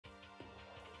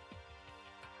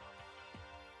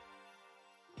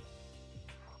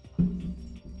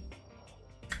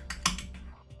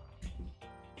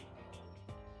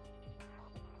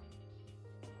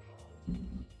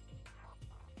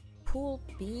Cool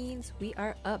beans, we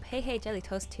are up. Hey, hey, Jelly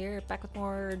Toast here, back with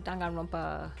more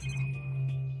Danganronpa.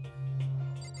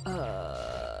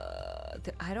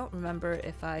 I don't remember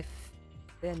if I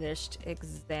finished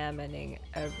examining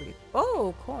every—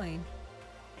 oh, coin!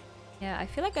 Yeah, I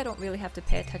feel like I don't really have to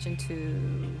pay attention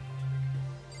to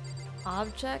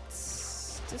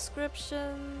objects,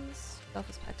 descriptions,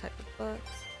 office pack type of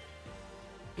books.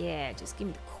 Yeah, just give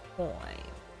me the coin.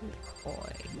 Give me the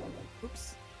coin.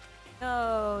 Oops.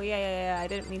 No, yeah, I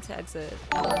didn't mean to exit.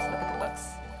 Let's look at the books.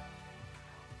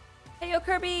 Hey yo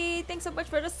Kirby, thanks so much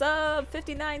for the sub!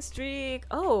 59 streak!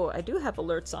 Oh, I do have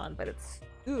alerts on, but it's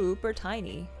super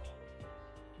tiny.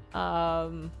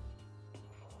 But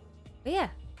yeah.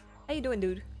 How you doing,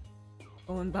 dude?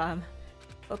 Owen Bomb.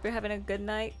 Hope you're having a good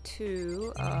night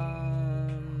too. Oh,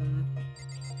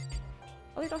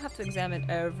 we don't have to examine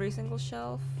every single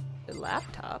shelf. The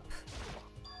laptop.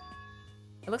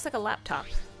 It looks like a laptop.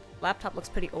 Laptop looks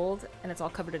pretty old, and it's all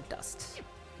covered in dust.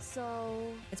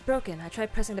 So... it's broken. I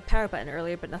tried pressing the power button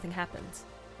earlier, but nothing happened.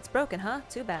 It's broken, huh?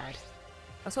 Too bad.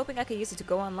 I was hoping I could use it to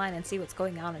go online and see what's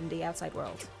going on in the outside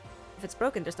world. If it's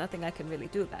broken, there's nothing I can really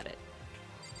do about it.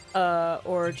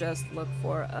 Or just look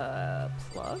for a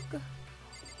plug?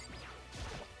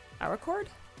 Power cord?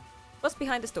 What's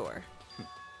behind this door?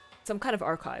 Some kind of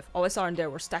archive. All I saw in there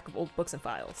were a stack of old books and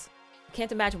files. I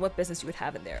can't imagine what business you would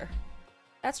have in there.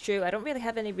 That's true, I don't really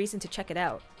have any reason to check it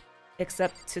out.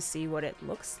 Except to see what it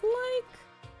looks like?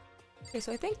 Okay,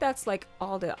 so I think that's like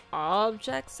all the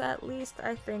objects at least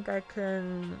I think I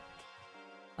can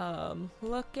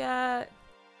look at.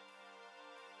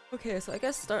 Okay, so I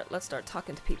guess let's start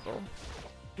talking to people.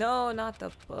 No, not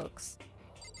the books.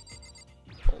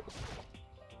 Oh.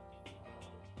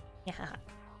 Yeah.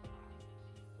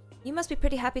 You must be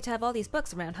pretty happy to have all these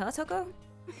books around, huh, Toko?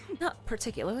 Not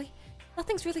particularly.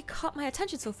 Nothing's really caught my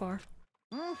attention so far.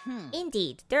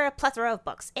 Indeed, there are a plethora of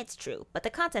books, it's true, but the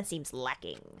content seems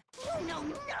lacking.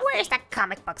 Where's the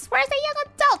comic books? Where's the young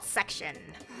adult section?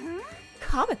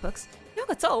 Comic books? Young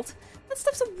adult? That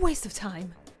stuff's a waste of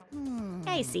time.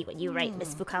 I see what you write,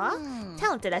 Miss Fukawa.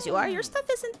 Talented as you are, your stuff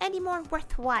isn't any more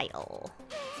worthwhile.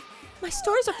 My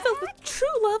stories are filled with true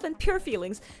love and pure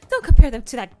feelings. Don't compare them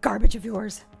to that garbage of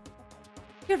yours.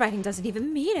 Your writing doesn't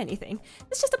even mean anything.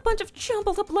 It's just a bunch of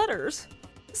jumbled up letters.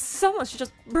 Someone should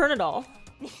just burn it all.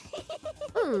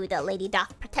 Ooh, the lady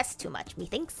doth protest too much,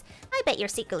 methinks. I bet you're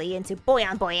secretly into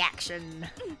boy-on-boy action.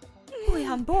 Boy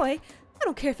on boy? I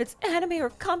don't care if it's anime or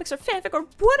comics or fanfic or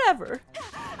whatever.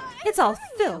 It's all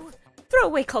filth.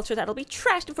 Throwaway culture that'll be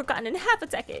trashed and forgotten in half a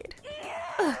decade.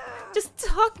 Ugh, just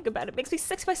talking about it makes me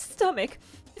sick to my stomach.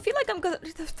 I feel like I'm gonna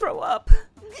throw up.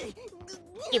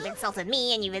 You've insulted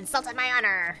me and you've insulted my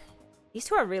honor. These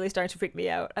two are really starting to freak me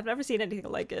out. I've never seen anything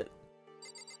like it.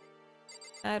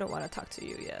 I don't want to talk to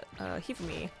you yet.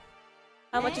 Hifumi.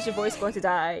 How much is your voice going to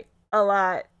die? A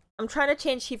lot. I'm trying to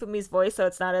change Hifumi's voice so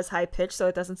it's not as high-pitched so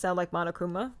it doesn't sound like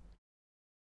Monokuma.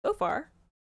 So far,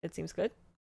 it seems good.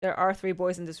 There are 3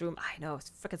 boys in this room. I know, it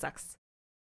frickin' sucks.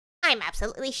 I'm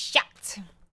absolutely shocked.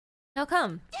 How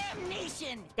come?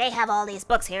 Damnation! They have all these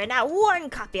books here and not one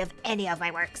copy of any of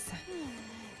my works.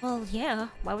 Well, yeah.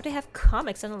 Why would they have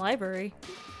comics in a library?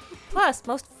 Plus,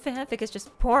 most fanfic is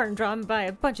just porn drawn by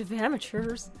a bunch of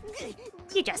amateurs.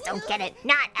 You just don't get it.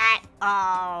 Not at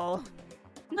all.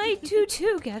 I do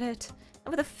too get it.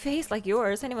 And with a face like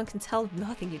yours, anyone can tell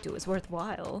nothing you do is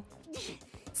worthwhile.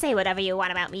 Say whatever you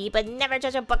want about me, but never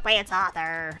judge a book by its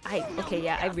author. Okay,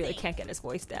 yeah, I really can't get his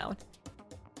voice down.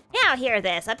 Now hear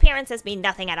this. Appearances mean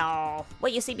nothing at all.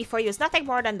 What you see before you is nothing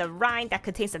more than the rind that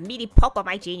contains the meaty pulp of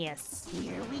my genius.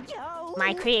 Here we go.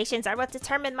 My creations are what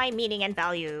determine my meaning and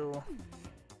value.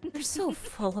 You're so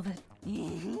full of it.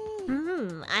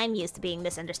 I'm used to being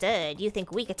misunderstood. You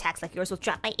think weak attacks like yours will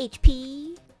drop my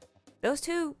HP? Those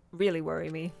two really worry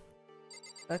me.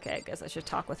 Okay, I guess I should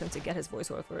talk with him to get his voice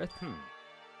worth.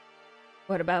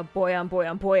 What about boy on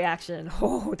boy action?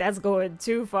 Oh, that's going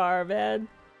too far, man.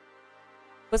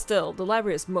 But still, the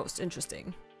library is most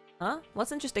interesting. Huh?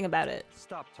 What's interesting about it?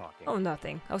 Stop talking. Oh,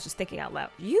 nothing. I was just thinking out loud.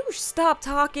 You stop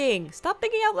talking! Stop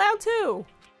thinking out loud, too!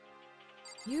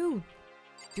 You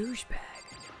douchebag.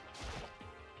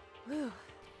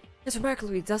 It's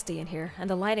remarkably dusty in here, and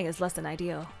the lighting is less than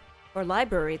ideal. For a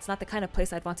library, it's not the kind of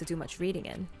place I'd want to do much reading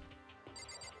in.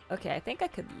 Okay, I think I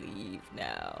could leave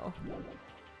now.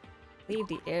 Leave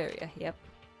the area, yep.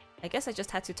 I guess I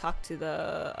just had to talk to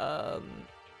the,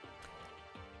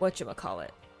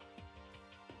 whatchamacallit.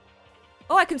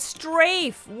 Oh, I can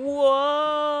strafe!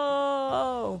 Whoa!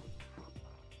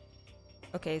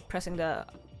 Okay, pressing the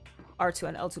R2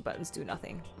 and L2 buttons do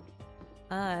nothing.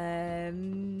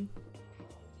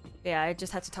 Yeah, I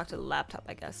just had to talk to the laptop,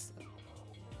 I guess.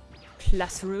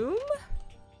 Classroom?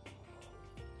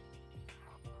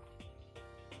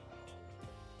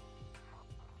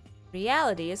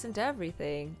 Reality isn't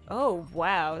everything. Oh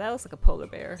wow, that looks like a polar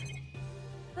bear.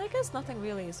 I guess nothing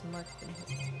really is much in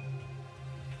here.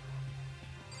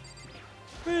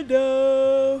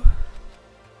 Window!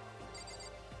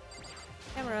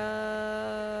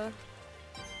 Camera!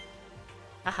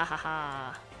 Ha ha ha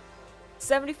ha.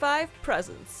 75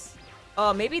 presents.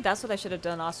 Oh, maybe that's what I should have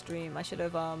done off stream. I should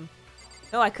have,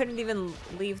 no, I couldn't even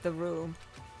leave the room.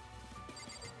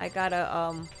 I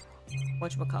gotta,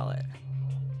 whatchamacallit.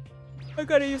 I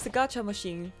gotta use the gacha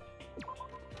machine.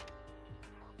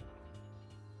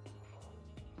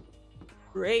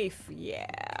 Rafe, yeah.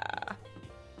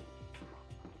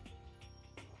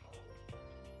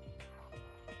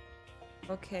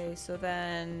 Okay, so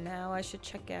then now I should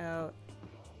check out.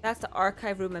 That's the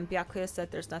archive room, and Byakuya said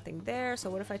there's nothing there, so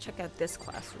what if I check out this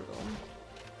classroom?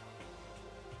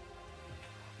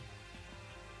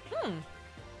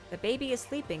 The baby is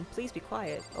sleeping. Please be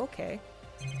quiet. Okay.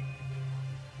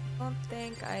 I don't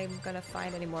think I'm gonna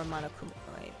find any more Monokuma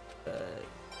coin, but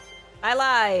I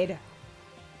lied!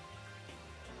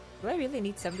 Do I really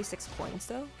need 76 coins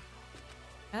though?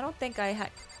 I don't think I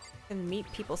can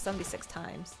meet people 76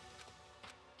 times.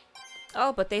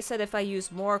 Oh, but they said if I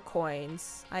use more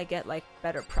coins, I get like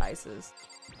better prizes.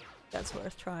 That's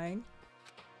worth trying.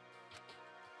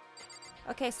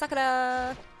 Okay,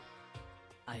 Sakura!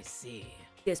 I see.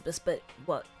 This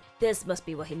must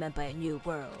be what he meant by a new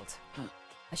world.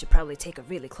 I should probably take a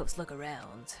really close look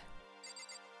around.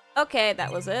 Okay,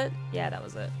 that was it. Yeah, that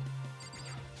was it.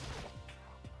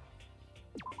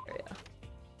 There we go.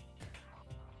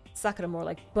 Sakura more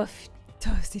like buff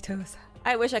toasty toast.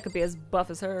 I wish I could be as buff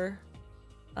as her.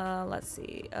 Let's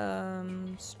see.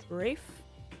 Strafe?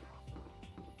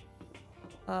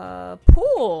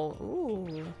 Pool!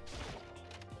 Ooh.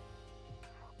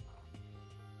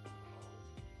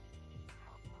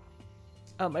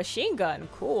 A machine gun,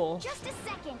 cool. Just a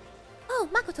second. Oh,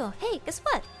 Makoto, hey, guess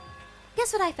what?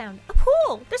 Guess what I found? A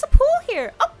pool! There's a pool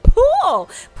here! A pool!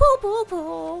 Pool, pool,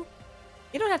 pool!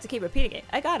 You don't have to keep repeating it.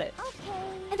 I got it.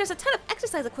 Okay. And there's a ton of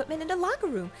exercise equipment in the locker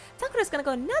room. Sakura's gonna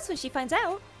go nuts when she finds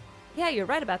out. Yeah, you're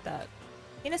right about that.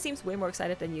 Hina seems way more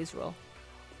excited than usual.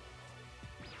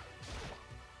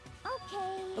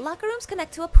 Okay. The locker rooms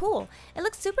connect to a pool. It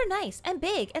looks super nice and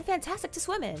big and fantastic to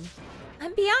swim in.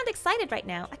 I'm beyond excited right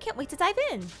now. I can't wait to dive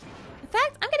in. In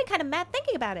fact, I'm getting kind of mad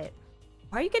thinking about it.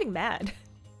 Why are you getting mad?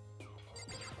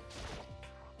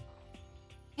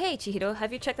 Hey, Chihiro,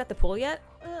 have you checked out the pool yet?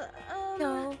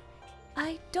 No,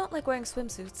 I don't like wearing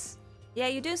swimsuits. Yeah,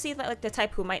 you do seem like the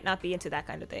type who might not be into that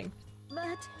kind of thing.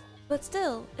 But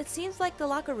still, it seems like the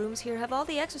locker rooms here have all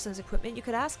the exercise equipment you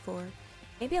could ask for.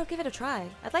 Maybe I'll give it a try.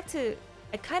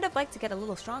 I'd kind of like to get a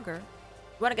little stronger.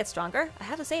 You want to get stronger? I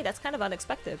have to say, that's kind of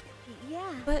unexpected.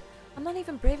 Yeah. But I'm not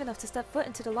even brave enough to step foot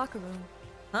into the locker room.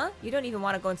 Huh? You don't even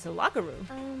want to go into the locker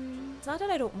room? It's not that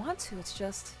I don't want to, it's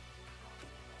just...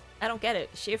 I don't get it.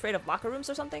 Is she afraid of locker rooms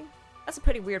or something? That's a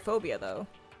pretty weird phobia, though.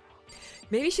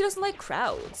 Maybe she doesn't like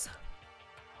crowds.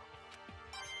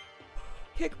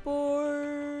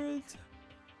 Kickboard.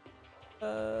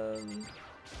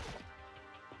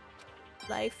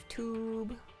 Life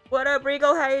tube. What up,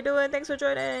 Rigo? How you doing? Thanks for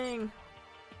joining.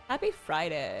 Happy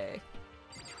Friday.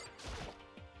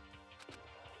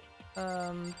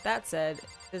 That said,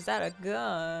 is that a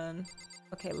gun?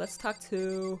 Okay, let's talk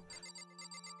to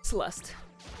Celeste.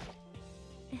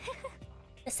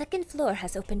 The second floor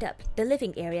has opened up, the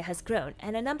living area has grown,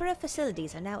 and a number of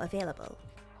facilities are now available.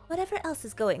 Whatever else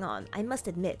is going on, I must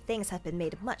admit things have been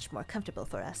made much more comfortable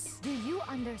for us. Do you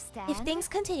understand? If things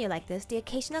continue like this, the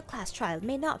occasional class trial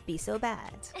may not be so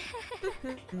bad.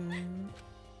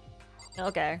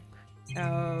 Okay.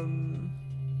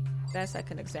 Guess I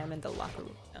can examine the locker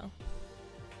room now.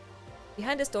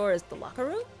 Behind this door is the locker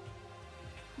room?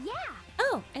 Yeah.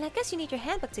 Oh, and I guess you need your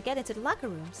handbook to get into the locker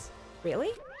rooms.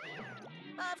 Really?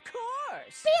 Of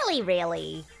course!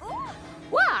 Really?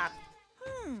 What?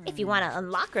 If you want to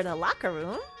unlock the locker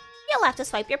room, you'll have to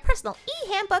swipe your personal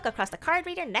e-handbook across the card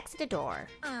reader next to the door.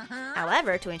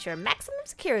 However, to ensure maximum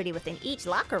security within each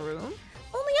locker room,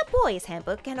 only a boy's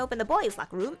handbook can open the boys'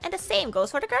 locker room, and the same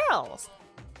goes for the girls.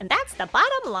 And that's the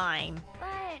bottom line.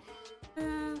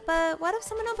 But what if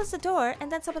someone opens the door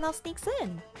and then someone else sneaks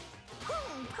in?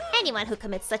 Anyone who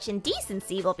commits such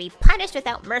indecency will be punished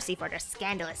without mercy for their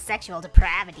scandalous sexual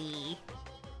depravity.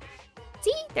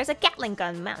 See, there's a Gatling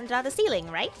gun mounted on the ceiling,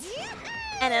 right?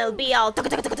 And it'll be all... Just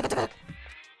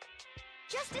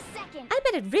a second. I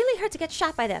bet it really hurt to get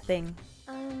shot by that thing.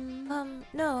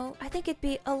 No, I think it'd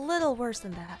be a little worse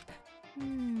than that.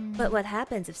 But what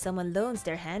happens if someone loans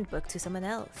their handbook to someone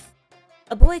else?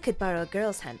 A boy could borrow a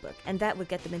girl's handbook, and that would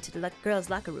get them into the girl's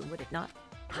locker room, would it not?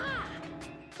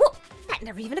 Whoa, that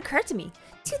never even occurred to me.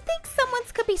 To think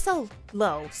someone's could be so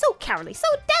low, so cowardly, so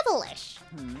devilish.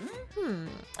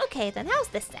 Okay, then how's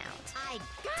this sound?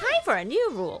 Time for a new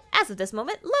rule. As of this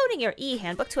moment, loaning your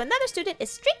e-handbook to another student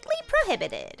is strictly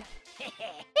prohibited.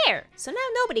 There, so now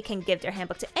nobody can give their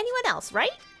handbook to anyone else, right?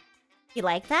 You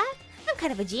like that? I'm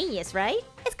kind of a genius, right?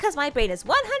 It's cause my brain is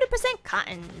 100%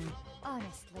 cotton.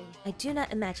 Honestly, I do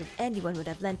not imagine anyone would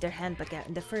have lent their handbook out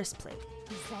in the first place.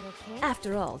 is that okay?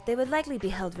 After all, they would likely be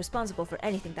held responsible for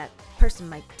anything that person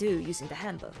might do using the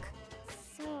handbook.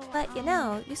 So, But you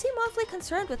know, you seem awfully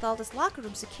concerned with all this locker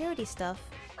room security stuff.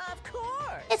 Of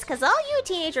course. It's cause all you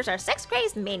teenagers are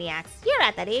sex-crazed maniacs. You're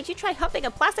at that age you try humping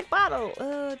a plastic bottle.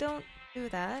 Don't do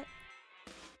that.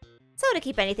 So to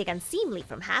keep anything unseemly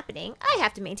from happening, I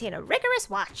have to maintain a rigorous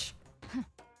watch.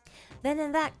 Then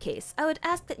in that case, I would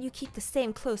ask that you keep the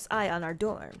same close eye on our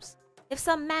dorms. If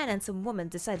some man and some woman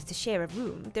decided to share a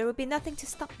room, there would be nothing to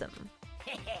stop them.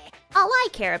 All I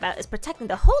care about is protecting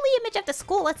the holy image of the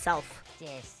school itself.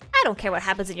 I don't care what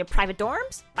happens in your private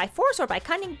dorms. By force or by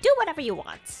cunning, do whatever you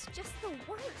want. just the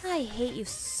worst. I hate you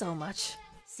so much.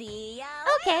 See ya.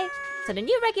 Okay, so the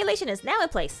new regulation is now in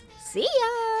place. See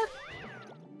ya!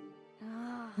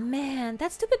 Man,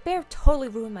 that stupid bear totally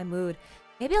ruined my mood.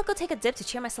 Maybe I'll go take a dip to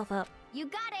cheer myself up. You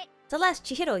got it. Celeste,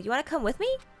 Chihiro, you wanna come with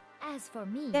me? As for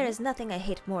me, There is nothing I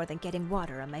hate more than getting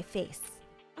water on my face.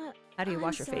 How do you I'm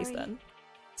wash your face sorry. then?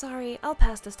 Sorry, I'll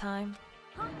pass this time.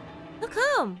 Oh,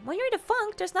 come! When you're in a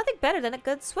funk, there's nothing better than a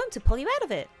good swim to pull you out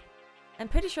of it. I'm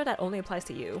pretty sure that only applies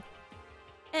to you.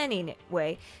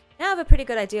 Anyway, now I have a pretty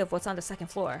good idea of what's on the second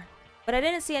floor. But I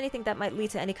didn't see anything that might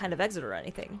lead to any kind of exit or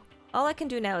anything. All I can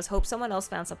do now is hope someone else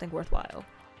found something worthwhile.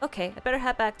 Okay, I better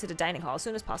head back to the dining hall as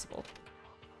soon as possible.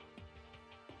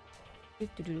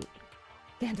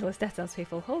 Scandalous, that sounds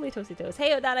painful. Holy toasty toast.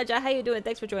 Hey Odanaja, how you doing?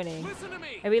 Thanks for joining. Listen to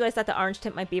me. I realized that the orange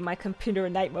tint might be my computer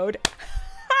in night mode.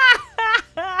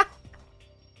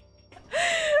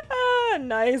 Ah,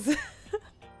 nice.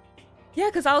 Yeah,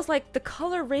 because I was like, the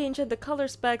color range and the color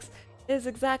specs is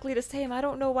exactly the same. I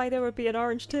don't know why there would be an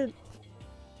orange tint.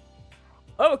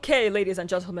 Okay, ladies and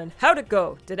gentlemen, how'd it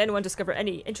go? Did anyone discover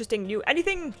any interesting new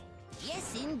anything?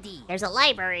 Yes, indeed. There's a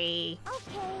library.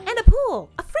 okay. And a pool!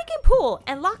 A freaking pool!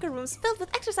 And locker rooms filled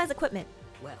with exercise equipment.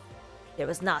 Well, There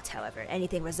was not, however,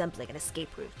 anything resembling an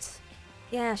escape route.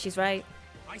 Yeah, she's right.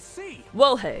 I see.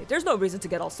 Well, hey, there's no reason to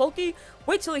get all sulky.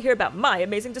 Wait till you hear about my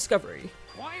amazing discovery.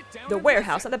 Quiet down. The and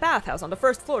warehouse listen. and the bathhouse on the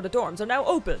first floor of the dorms are now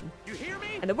open. You hear me?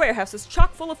 And the warehouse is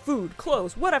chock full of food,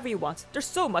 clothes, whatever you want. There's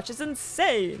so much, it's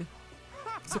insane.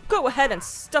 So go ahead and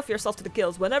stuff yourself to the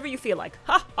gills whenever you feel like.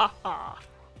 Ha ha ha.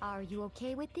 Are you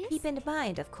okay with this? Keep in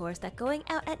mind, of course, that going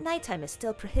out at nighttime is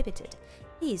still prohibited.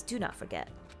 Please do not forget.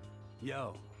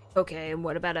 Yo. Okay, and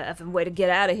what about a effing way to get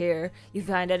out of here? You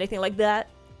find anything like that?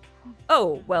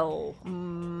 Oh, well,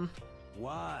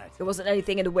 What? there wasn't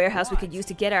anything in the warehouse we could use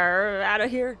to get our out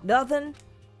of here? Nothing?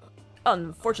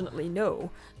 Unfortunately, no.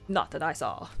 Not that I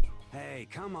saw. Hey,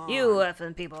 come on. You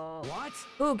effing people. What?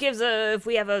 Who gives a if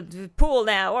we have a pool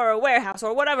now, or a warehouse,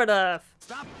 or whatever the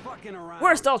Stop fucking around.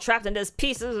 We're still trapped in this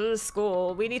piece of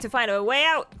school. We need to find a way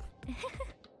out.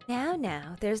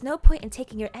 Now, there's no point in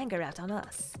taking your anger out on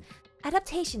us.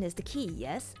 Adaptation is the key,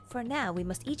 yes? For now, we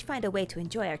must each find a way to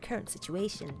enjoy our current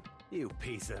situation. You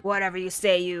piece of. Whatever you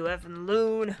say, you effing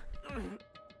loon.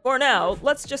 For now,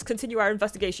 let's just continue our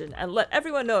investigation and let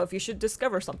everyone know if you should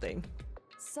discover something.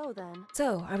 So then,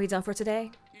 So, are we done for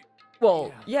today?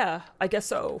 Well, yeah, I guess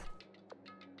so.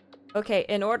 Okay,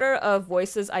 in order of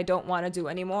voices I don't want to do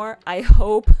anymore, I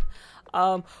hope,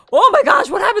 oh my gosh,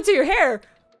 what happened to your hair?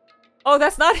 Oh,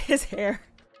 that's not his hair.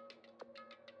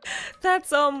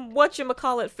 That's,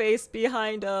 whatchamacallit face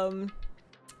behind, Dojin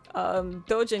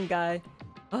guy.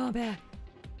 Oh, man.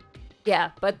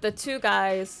 Yeah, but the two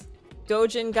guys,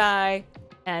 Dojin guy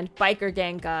and biker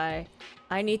gang guy,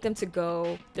 I need them to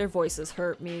go. Their voices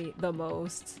hurt me the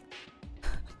most.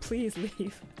 Please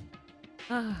leave.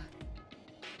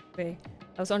 Wait,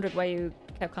 I was wondering why you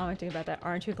kept commenting about that.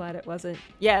 Aren't you glad it wasn't?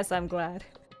 Yes, I'm glad.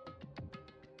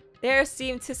 Their hair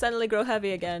seemed to suddenly grow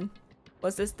heavy again.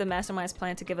 Was this the mastermind's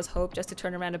plan to give us hope just to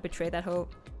turn around and betray that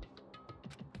hope?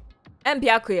 And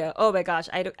Byakuya. Oh my gosh,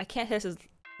 I can't hear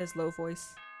his low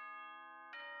voice.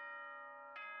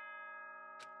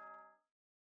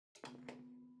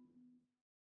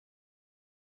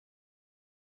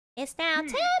 It's now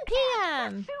 10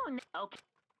 p.m.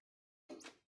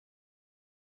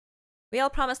 We all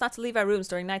promised not to leave our rooms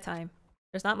during nighttime.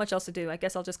 There's not much else to do. I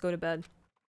guess I'll just go to bed.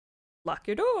 Lock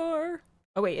your door.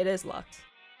 Oh wait, it is locked.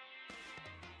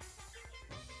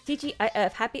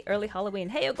 TGIF, happy early Halloween.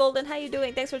 Hey, yo, Golden, how you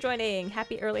doing? Thanks for joining.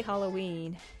 Happy early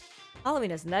Halloween.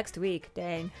 Halloween is next week.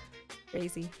 Dang.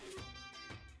 Crazy.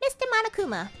 Mr.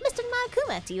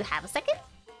 Monokuma, do you have a second?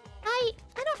 I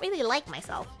don't really like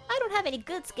myself. I don't have any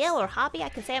good skill or hobby I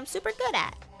can say I'm super good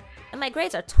at. And my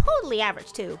grades are totally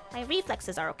average too. My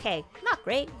reflexes are okay. Not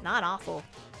great, not awful.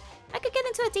 I could get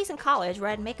into a decent college where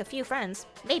I'd make a few friends,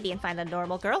 maybe and find a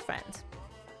normal girlfriend.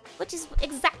 Which is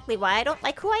exactly why I don't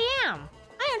like who I am.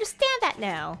 I understand that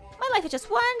now. My life is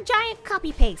just one giant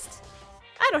copy-paste.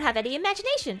 I don't have any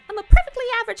imagination. I'm a perfectly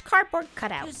average cardboard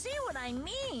cutout. You see what I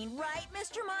mean, right,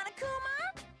 Mr.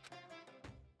 Monokuma?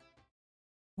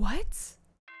 What?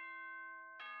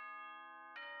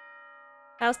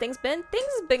 How's things been? Things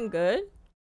have been good.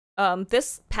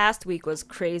 This past week was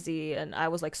crazy and I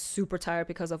was like super tired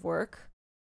because of work.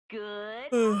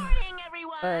 Good morning,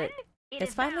 everyone. But It it's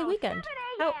is finally now weekend.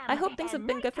 7 I hope things have and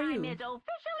been good for nighttime you. is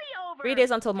officially over. 3 days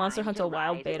until Monster Time Hunter to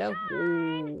Wild rise Beta. and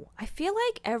shine. Ooh. I feel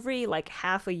like every like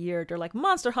half a year they're like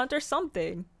Monster Hunter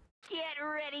something. Get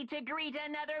ready to greet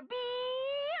another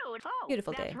beautiful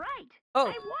Beautiful that's day. right. Oh.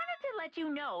 I wanted to let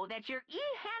you know that your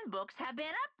e-handbooks have been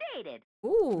updated.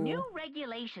 Ooh. New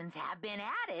regulations have been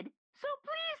added, so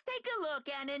please take a look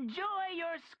and enjoy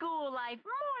your school life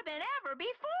more than ever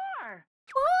before.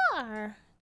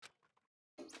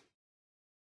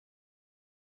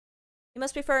 You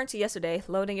must be referring to yesterday.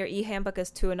 Loading your e-handbook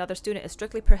as to another student is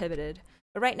strictly prohibited.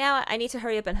 But right now, I need to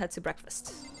hurry up and head to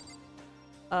breakfast.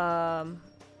 No.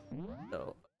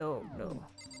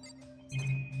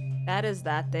 That is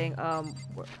that thing.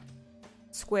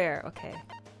 Square, okay.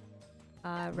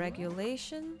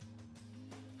 Regulation.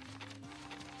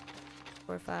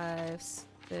 4, 5,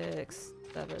 6,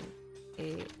 7,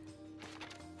 8.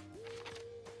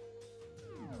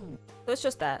 So it's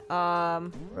just that.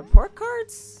 Report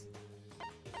cards?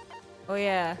 Oh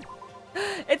yeah.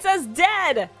 It says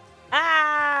dead!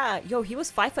 Ah! Yo, he was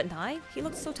 5'9"? He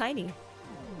looked so tiny.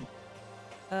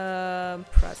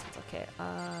 Presents. Okay.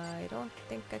 I don't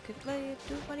think I could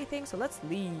do anything, so let's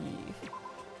leave.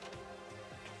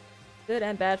 Good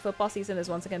and bad. Football season is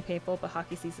once again painful, but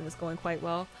hockey season is going quite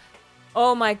well.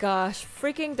 Oh my gosh.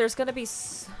 Freaking, there's gonna be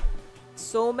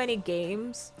so many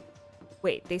games.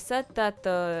 Wait, they said that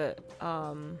the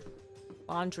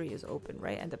laundry is open,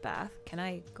 right? And the bath. Can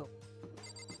I go?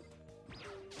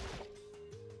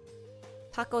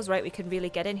 Taco's right, we can really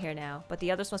get in here now, but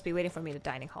the others must be waiting for me in the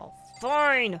dining hall.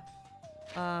 Fine!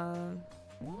 I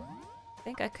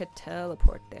think I could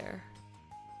teleport there.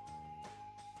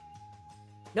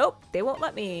 Nope, they won't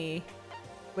let me.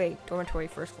 Wait, dormitory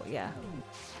first floor, yeah.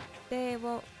 They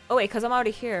won't. Oh wait, because I'm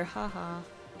already here, haha.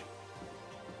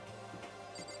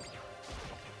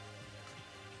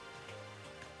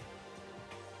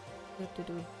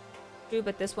 True,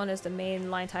 but this one is the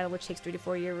main line title, which takes 3 to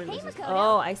 4 year releases.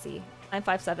 Oh, I see. I'm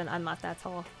 5'7". I'm not that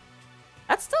tall.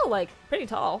 That's still like pretty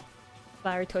tall.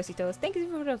 Flowery Toasty Toast. Thank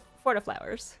you for the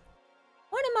flowers.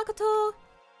 Morning, Makoto.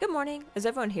 Good morning. Is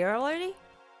everyone here already?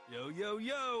 Yo, yo,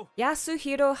 yo!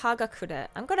 Yasuhiro Hagakure.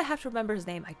 I'm gonna have to remember his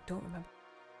name. I don't remember.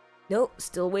 Nope,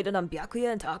 still waiting on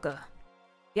Byakuya and Taka.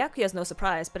 Byakuya's no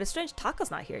surprise, but it's strange Taka's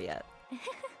not here yet.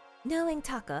 Knowing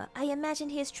Taka, I imagine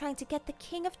he is trying to get the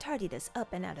King of Tardiness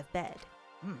up and out of bed.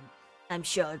 I'm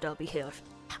sure they'll be here.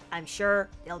 I'm sure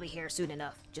they'll be here soon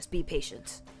enough. Just be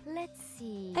patient. Let's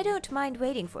see. I don't mind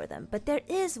waiting for them, but there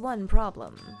is one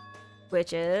problem.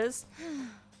 Which is...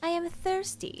 I am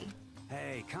thirsty.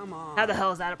 Hey, come on. How the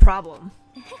hell is that a problem?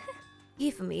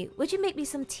 Ifumi, would you make me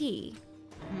some tea?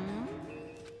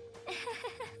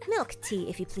 Milk tea,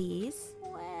 if you please.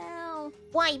 Well,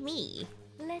 Why me?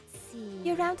 let's see.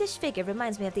 Your roundish figure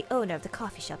reminds me of the owner of the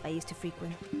coffee shop I used to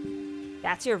frequent.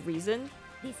 That's your reason?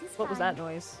 This is What was fine. that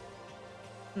noise?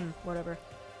 Whatever.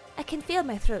 I can feel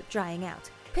my throat drying out.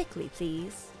 Quickly,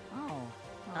 please.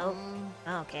 Oh,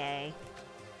 okay.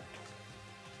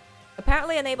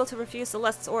 Apparently unable to refuse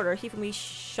Celeste's order, Hifumi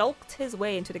shulked his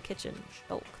way into the kitchen.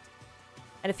 Shulked.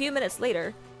 And a few minutes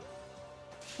later,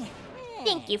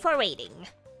 Thank you for waiting.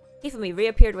 Hifumi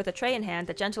reappeared with a tray in hand,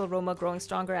 the gentle aroma growing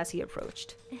stronger as he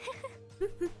approached.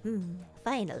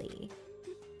 Finally.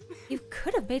 You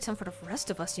could have made some for the rest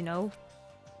of us, you know.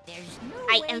 There's no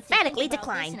I way to emphatically think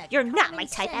about this decline. in a You're not common my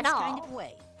type at sense all. kind of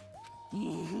way.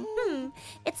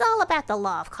 It's all about the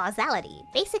law of causality.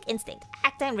 Basic instinct.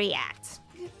 Act and react.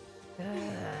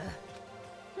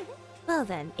 Well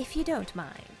then, if you don't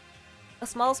mind. A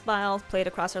small smile played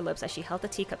across her lips as she held the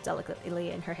teacup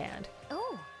delicately in her hand.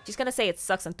 Oh, She's gonna say it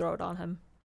sucks and throw it on him.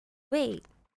 Wait,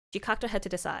 She cocked her head to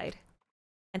the side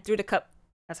and threw the cup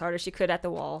as hard as she could at the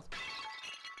wall.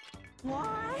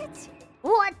 What?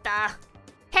 what the?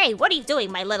 Hey, what are you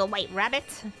doing, my little white rabbit?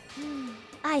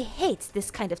 I hate this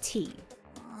kind of tea.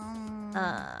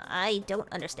 I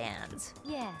don't understand.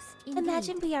 Yes, indeed.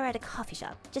 Imagine we are at a coffee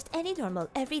shop, just any normal,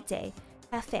 everyday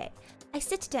cafe. I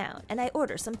sit down and I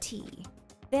order some tea.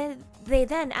 They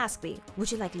then ask me,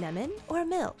 would you like lemon or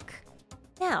milk?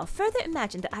 Now, further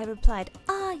imagine that I replied,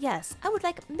 yes, I would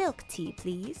like milk tea,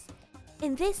 please.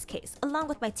 In this case, along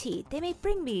with my tea, they may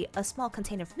bring me a small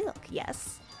container of milk,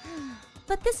 yes?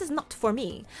 But this is not for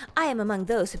me. I am among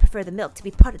those who prefer the milk to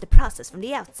be part of the process from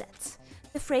the outset.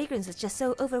 The fragrance is just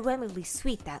so overwhelmingly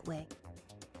sweet that way.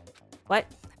 What?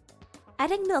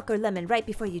 Adding milk or lemon right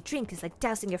before you drink is like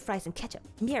dousing your fries in ketchup,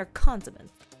 mere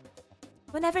condiment.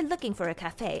 Whenever looking for a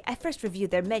cafe, I first review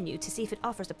their menu to see if it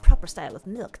offers the proper style of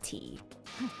milk tea.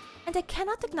 And I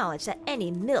cannot acknowledge that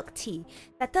any milk tea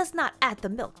that does not add the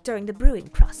milk during the brewing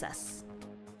process.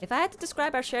 If I had to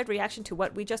describe our shared reaction to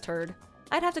what we just heard,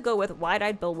 I'd have to go with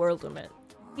wide-eyed bewilderment.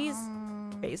 He's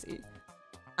crazy.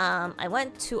 I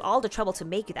went to all the trouble to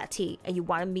make you that tea, and you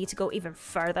wanted me to go even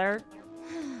further?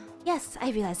 Yes, I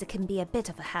realize it can be a bit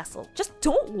of a hassle. Just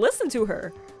don't listen to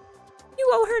her. You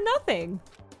owe her nothing.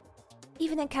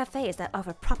 Even in cafes that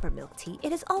offer proper milk tea,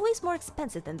 it is always more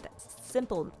expensive than the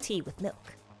simple tea with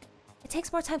milk. It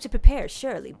takes more time to prepare,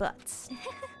 surely, but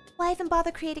why even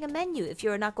bother creating a menu if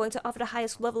you're not going to offer the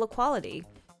highest level of quality?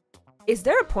 Is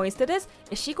there a point to this?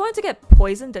 Is she going to get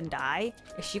poisoned and die?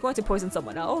 Is she going to poison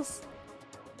someone else?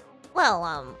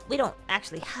 Well, we don't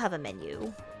actually have a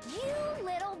menu. You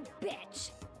little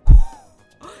bitch.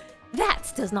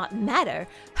 That does not matter.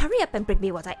 Hurry up and bring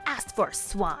me what I asked for,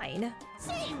 swine.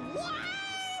 Say what?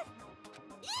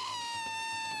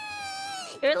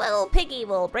 Your little piggy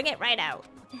will bring it right out.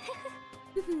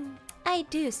 I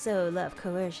do so love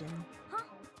coercion. Huh?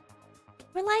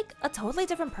 We're like a totally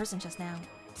different person just now.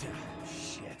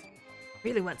 Shit.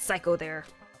 Really went psycho there.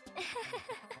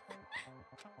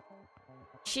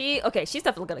 She's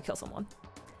definitely gonna kill someone.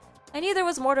 I knew there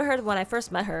was more to her when I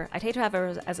first met her. I'd hate to have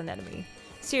her as an enemy.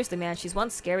 Seriously, man, she's one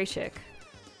scary chick.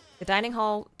 The dining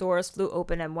hall doors flew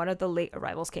open and one of the late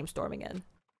arrivals came storming in.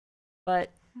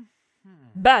 But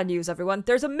bad news, everyone.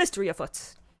 There's a mystery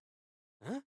afoot.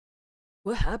 Huh?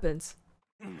 What happens?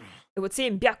 It would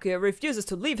seem Byakuya refuses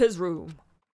to leave his room.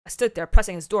 I stood there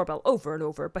pressing his doorbell over and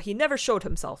over, but he never showed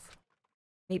himself.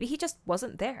 Maybe he just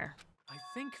wasn't there. I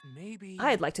think maybe...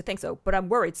 I'd like to think so, but I'm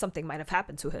worried something might have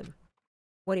happened to him.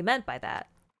 What he meant by that?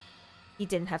 He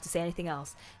didn't have to say anything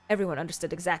else. Everyone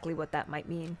understood exactly what that might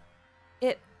mean.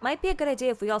 It might be a good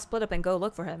idea if we all split up and go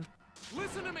look for him.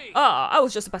 Listen to me! I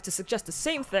was just about to suggest the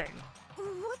same thing.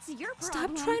 What's your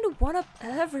problem? Stop trying to one-up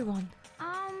everyone.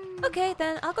 Um... Okay,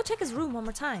 then I'll go check his room one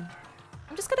more time.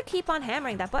 I'm just gonna keep on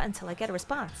hammering that button till I get a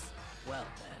response. Well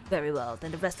then. Very well,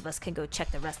 then the rest of us can go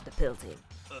check the rest of the building.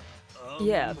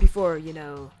 Yeah, before,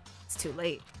 it's too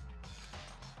late.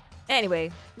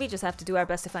 Anyway, we just have to do our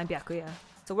best to find Byakuya.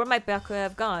 So where might Byakuya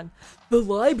have gone? The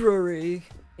library!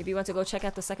 Maybe you want to go check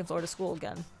out the second floor of the school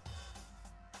again.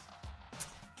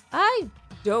 I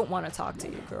don't want to talk to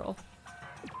you, girl.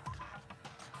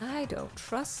 I don't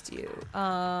trust you.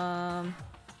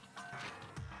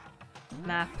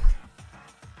 Map.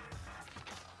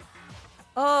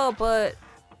 Oh, but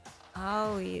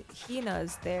Aoi,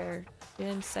 Hina's there.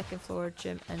 Gym, second floor,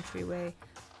 gym entryway.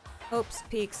 Hope's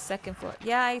Peak, second floor.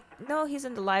 Yeah, I know he's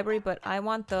in the library, but I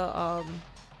want the, I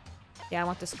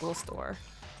want the school store.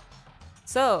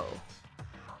 So,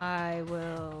 I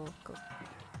will go.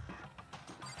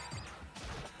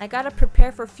 I gotta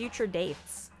prepare for future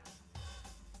dates.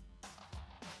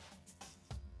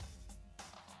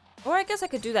 Or I guess I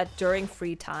could do that during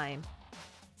free time.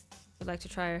 I'd like to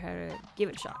try how to give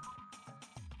it a shot.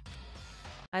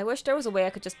 I wish there was a way I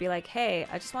could just be like, hey,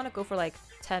 I just want to go for like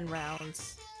 10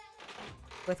 rounds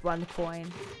with 1 coin.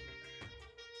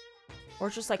 Or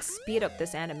just like speed up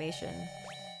this animation.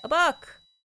 A buck!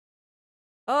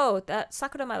 Oh, that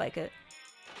Sakura might like it.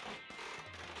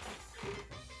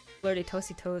 Flirty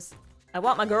toasty toes. I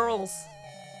want my girls!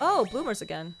 Oh, bloomers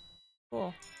again.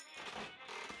 Cool.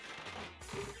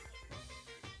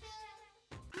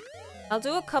 I'll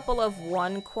do a couple of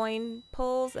 1 coin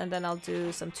pulls and then I'll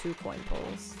do some 2 coin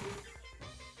pulls.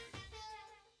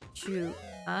 Shoot,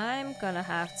 I'm gonna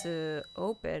have to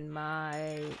open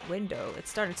my window. It's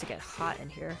starting to get hot in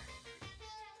here.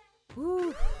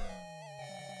 Woo.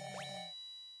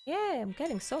 Yeah, I'm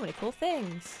getting so many cool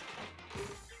things.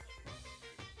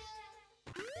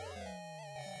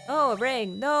 Oh, a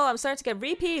ring. No, I'm starting to get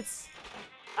repeats.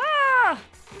 Ah!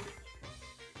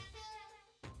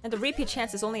 And the repeat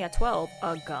chance is only at 12.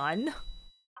 A gun?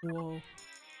 Whoa.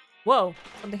 Whoa,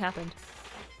 something happened.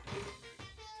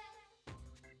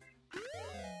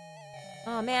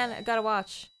 Oh man, I gotta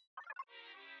watch.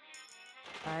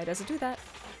 Why does it do that?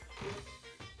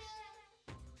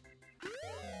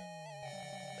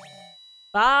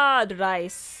 Bad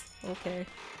rice. Okay.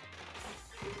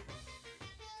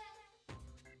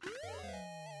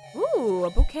 Ooh, a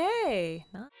bouquet.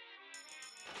 Nice.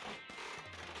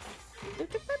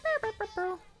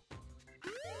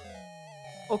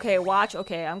 Okay, watch.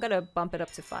 Okay, I'm gonna bump it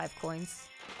up to 5 coins.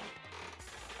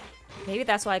 Maybe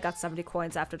that's why I got 70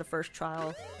 coins after the first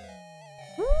trial.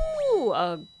 Ooh,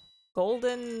 a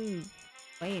golden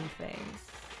plane thing.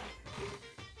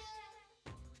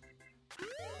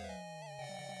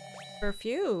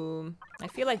 Perfume. I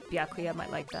feel like Byakuya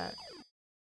might like that.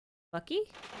 Lucky?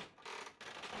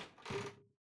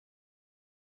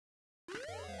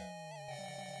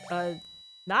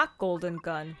 Not golden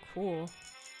gun. Cool.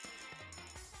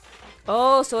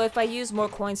 Oh, so if I use more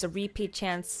coins, the repeat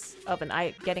chance of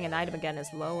getting an item again is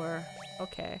lower.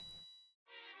 Okay.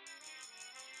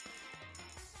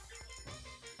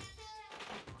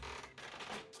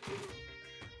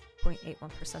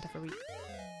 .81% of a repeat.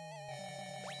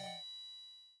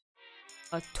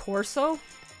 A torso?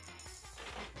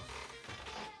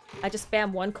 I just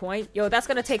spam 1 coin? Yo, that's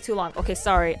gonna take too long. Okay,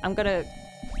 sorry.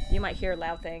 You might hear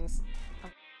loud things.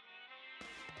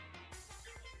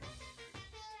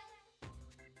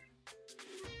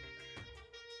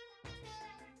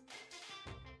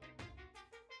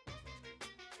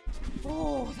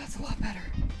 Oh, that's a lot better.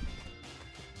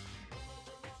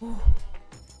 Oh.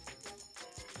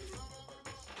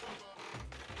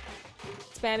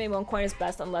 Spamming 1 coin is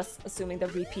best unless assuming the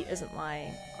repeat isn't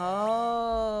lying.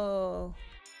 Oh.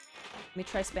 Let me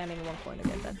try spamming 1 coin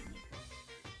again then.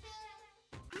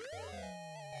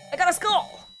 I got a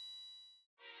skull!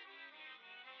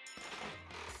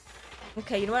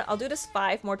 Okay, you know what? I'll do this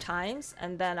 5 more times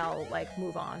and then I'll like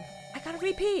move on. I got a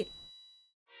repeat!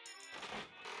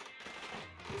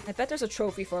 I bet there's a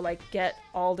trophy for like get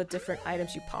all the different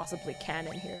items you possibly can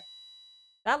in here.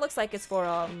 That looks like it's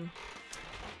for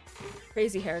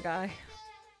crazy hair guy.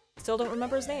 Still don't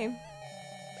remember his name.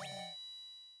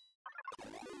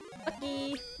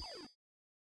 Lucky.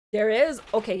 There is?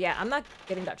 Okay, yeah, I'm not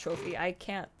getting that trophy. I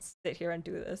can't sit here and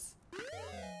do this.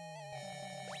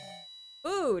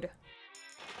 Food!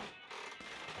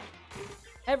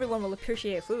 Everyone will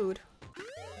appreciate food.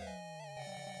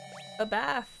 A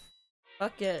bath.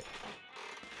 Bucket.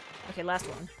 Okay, last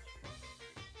one.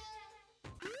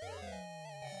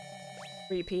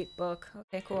 Repeat book.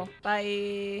 Okay, cool.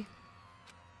 Bye.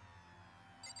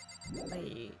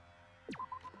 Bye.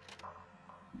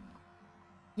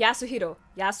 Yasuhiro.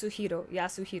 Yasuhiro.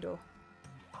 Yasuhiro.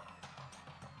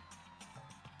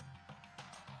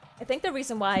 I think the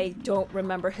reason why I don't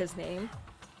remember his name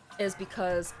is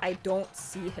because I don't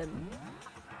see him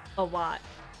a lot.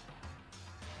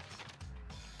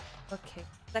 Okay,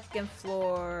 2nd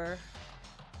floor.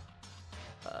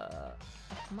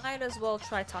 Might as well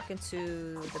try talking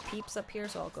to the peeps up here,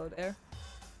 so I'll go there.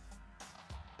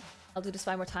 I'll do this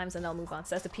 5 more times and I'll move on.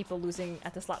 Says the people losing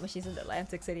at the slot machines in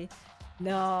Atlantic City.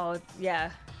 No,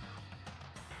 yeah.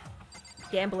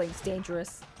 Gambling's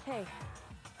dangerous. Hey.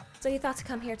 So you thought to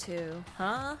come here too,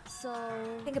 huh? So...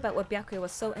 Think about what Byakuya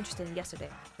was so interested in yesterday.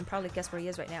 And probably guess where he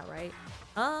is right now, right?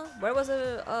 Huh? Where was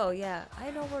it? Oh yeah, I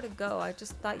know where to go. I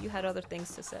just thought you had other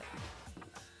things to say.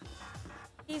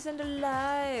 He's in the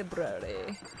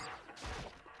library.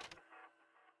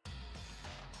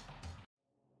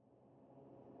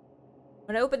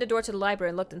 When I opened the door to the library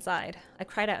and looked inside, I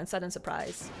cried out in sudden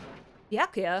surprise.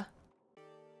 Byakuya?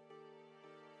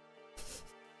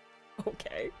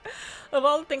 Okay. Of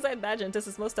all the things I imagined, this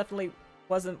is most definitely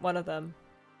wasn't one of them.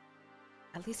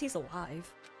 At least he's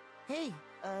alive. Hey,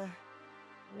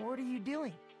 what are you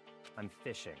doing? I'm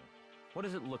fishing. What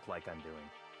does it look like I'm doing?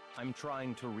 I'm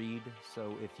trying to read,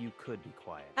 so if you could be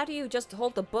quiet. How do you just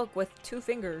hold the book with 2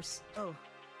 fingers? Oh,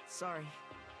 sorry.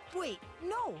 Wait,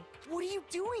 no! What are you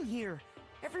doing here?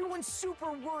 Everyone's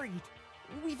super worried.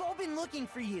 We've all been looking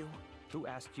for you. Who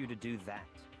asked you to do that?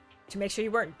 To make sure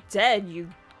you weren't dead, you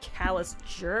callous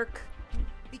jerk.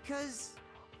 Because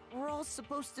we're all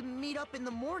supposed to meet up in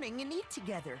the morning and eat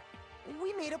together.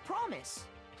 We made a promise.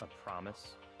 A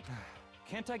promise?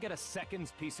 Can't I get a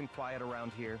second's peace and quiet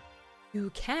around here? You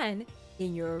can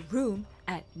in your room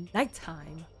at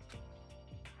nighttime.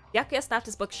 Byakuya snapped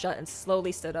his book shut and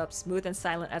slowly stood up, smooth and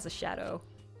silent as a shadow.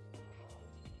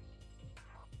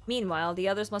 Meanwhile, the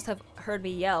others must have heard me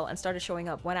yell and started showing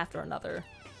up one after another.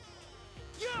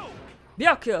 Yo!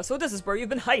 Byakuya, so this is where you've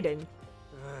been hiding.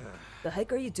 The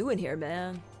heck are you doing here,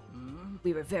 man?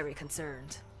 We were very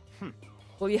concerned.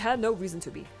 Well, you had no reason to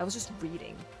be. I was just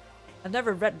reading. I've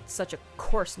never read such a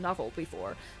coarse novel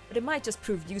before, but it might just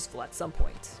prove useful at some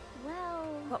point. Well,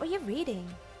 What were you reading?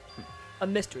 A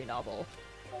mystery novel.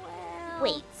 well.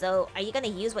 Wait, so are you gonna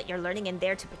use what you're learning in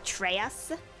there to betray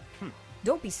us?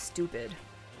 Don't be stupid.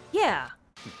 Yeah.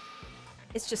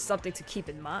 It's just something to keep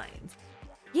in mind.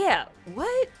 Yeah,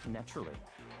 what? Naturally.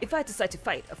 If I decide to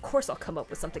fight, of course I'll come up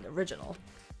with something original.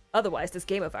 Otherwise, this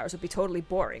game of ours would be totally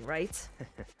boring, right?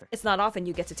 It's not often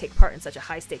you get to take part in such a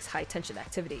high-stakes, high-tension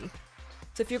activity.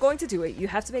 So if you're going to do it, you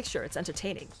have to make sure it's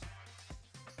entertaining.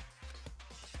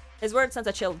 His word sends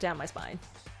a chill down my spine.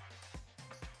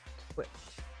 Wait.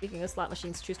 Speaking of slot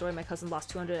machines, true story, my cousin lost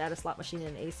 200 at a slot machine in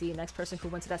an AC. Next person who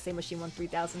went to that same machine won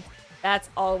 3,000. That's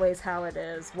always how it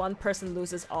is. One person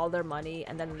loses all their money,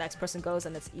 and then the next person goes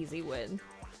and it's easy win.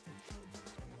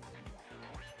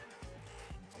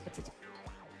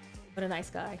 What a nice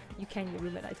guy. You can your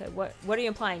room at nighttime. What are you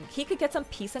implying? He could get some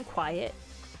peace and quiet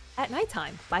at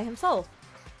nighttime by himself.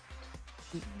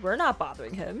 We're not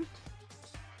bothering him.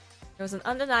 There was an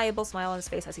undeniable smile on his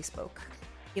face as he spoke.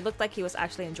 He looked like he was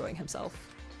actually enjoying himself.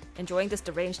 Enjoying this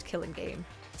deranged killing game.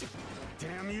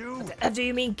 Damn you! What the F do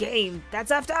you mean game?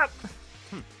 That's effed up!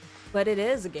 But it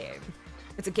is a game.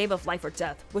 It's a game of life or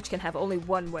death, which can have only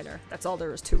one winner. That's all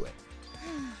there is to it.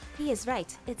 He is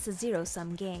right. It's a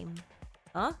zero-sum game.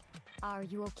 Huh? Are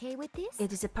you okay with this?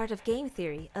 It is a part of game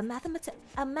theory, a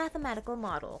mathematical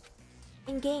model.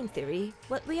 In game theory,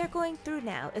 what we are going through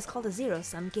now is called a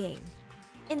zero-sum game.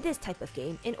 In this type of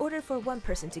game, in order for one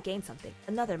person to gain something,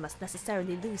 another must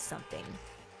necessarily lose something.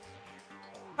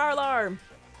 Car alarm!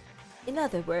 In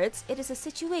other words, it is a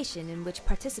situation in which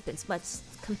participants must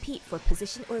compete for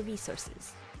position or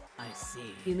resources. I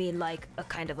see. You mean like a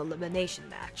kind of elimination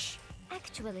match?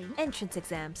 Actually, Entrance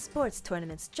exams, sports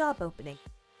tournaments, job opening.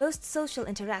 Most social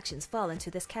interactions fall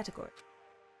into this category.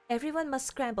 Everyone must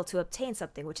scramble to obtain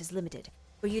something which is limited.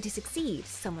 For you to succeed,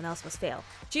 someone else must fail.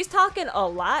 She's talking a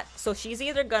lot, so she's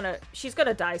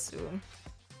gonna die soon.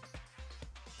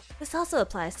 This also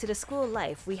applies to the school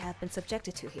life we have been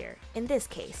subjected to here. In this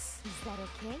case, is that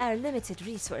okay? our limited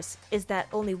resource is that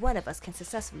only one of us can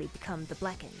successfully become the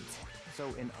Blackened. So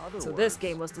in other words... So this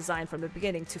game was designed from the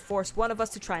beginning to force one of us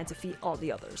to try and defeat all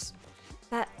the others.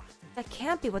 That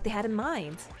can't be what they had in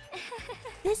mind.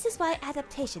 This is why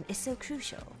adaptation is so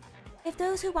crucial. If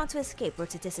those who want to escape were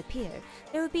to disappear,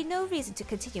 there would be no reason to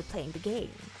continue playing the game.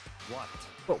 What?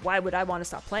 But why would I want to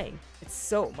stop playing? It's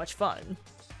so much fun.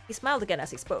 He smiled again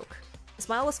as he spoke. The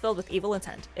smile was filled with evil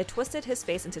intent. It twisted his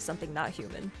face into something not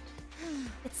human.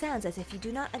 It sounds as if you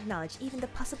do not acknowledge even the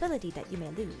possibility that you may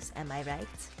lose, am I right?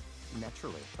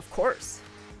 Naturally. Of course.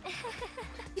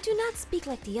 You do not speak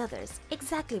like the others,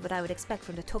 exactly what I would expect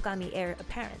from the Togami heir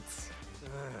apparent.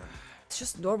 It's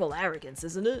just normal arrogance,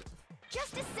 isn't it?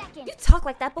 Just a second. You talk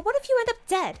like that, but what if you end up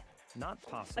dead? Not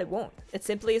possible. I won't. It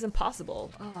simply isn't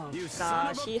possible. Oh You son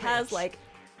of gosh, a he has bitch.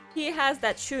 he has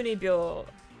that Chunibyo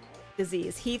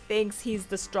disease. He thinks he's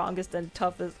the strongest and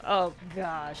toughest. Oh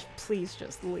gosh, please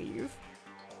just leave.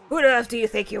 Who the F do you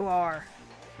think you are?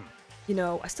 You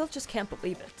know, I still just can't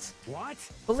believe it. What?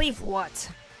 Believe what?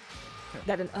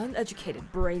 That an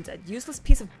uneducated, brain-dead, useless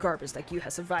piece of garbage like you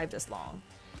has survived this long.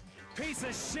 Piece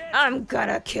of shit! I'm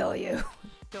gonna kill you.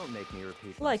 Don't make me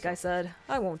repeat Like I myself. said,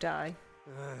 I won't die.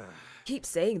 Keep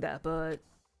saying that, but...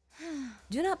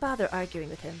 Do not bother arguing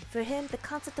with him. For him, the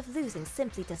concept of losing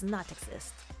simply does not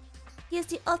exist. He is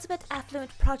the ultimate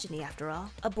affluent progeny, after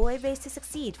all, a boy raised to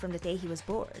succeed from the day he was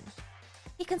born.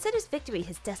 He considers victory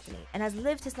his destiny and has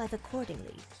lived his life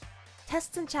accordingly.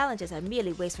 Tests and challenges are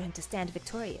merely ways for him to stand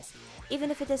victorious,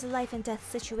 even if it is a life and death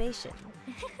situation.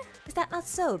 Is that not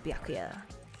so, Byakuya?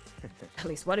 At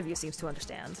least one of you seems to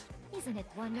understand. Isn't it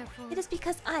wonderful? It is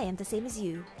because I am the same as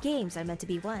you. Games are meant to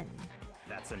be won.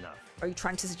 That's enough. Are you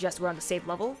trying to suggest we're on the same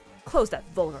level? Close that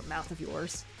vulgar mouth of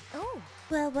yours. Oh,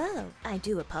 Well, I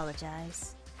do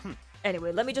apologize.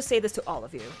 Anyway, let me just say this to all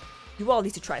of you. You all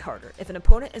need to try harder. If an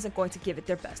opponent isn't going to give it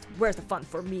their best, where's the fun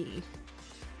for me?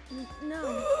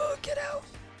 no. Get out!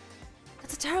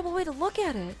 That's a terrible way to look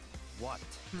at it. What?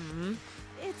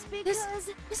 It's This because...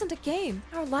 isn't a game.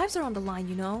 Our lives are on the line,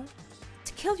 you know.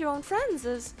 To kill your own friends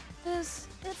is... It's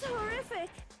horrific.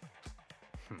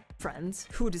 Friends?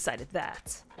 Who decided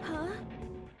that? Huh?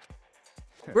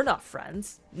 We're not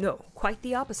friends. No, quite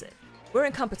the opposite. We're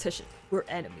in competition. We're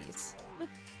enemies.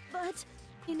 But...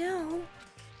 You know,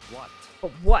 What?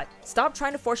 But what? Stop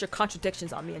trying to force your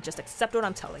contradictions on me and just accept what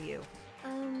I'm telling you.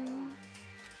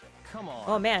 Come on.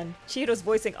 Oh man, Cheeto's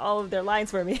voicing all of their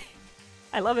lines for me.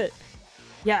 I love it.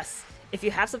 Yes, if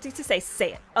you have something to say,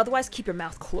 say it. Otherwise, keep your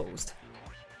mouth closed.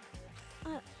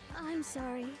 I'm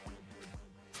sorry.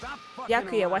 Stop fucking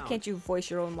Byakuya, why around. can't you voice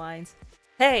your own lines?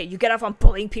 Hey, you get off on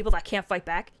bullying people that can't fight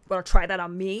back? You wanna try that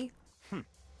on me?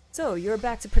 So, you're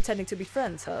back to pretending to be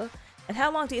friends, huh? And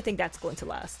how long do you think that's going to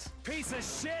last? Piece of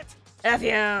shit! F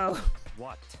you!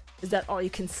 What? Is that all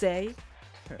you can say?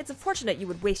 It's unfortunate you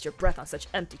would waste your breath on such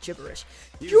empty gibberish.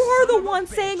 You You're son the of a one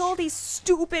saying bitch. all these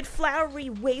stupid, flowery,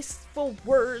 wasteful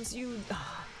words, you...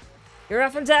 You're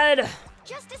effing dead!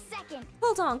 Just a second.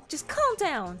 Hold on, just calm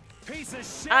down. Piece of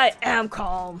shit! I am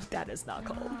calm. That is not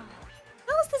calm.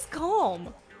 How is this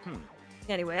calm?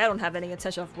 Anyway, I don't have any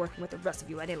intention of working with the rest of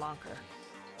you any longer.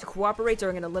 To cooperate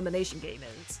during an elimination game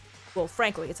is... Well,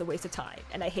 frankly, it's a waste of time,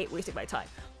 and I hate wasting my time.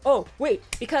 Oh, wait,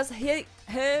 because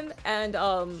him and,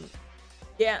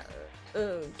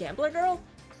 Gambler Girl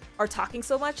are talking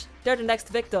so much, they're the next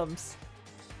victims.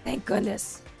 Thank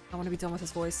goodness. I want to be done with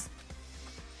his voice.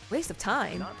 Waste of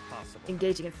time? Not possible.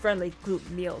 Engaging in friendly group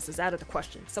meals is out of the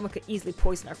question. Someone could easily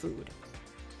poison our food.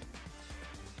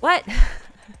 What?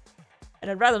 And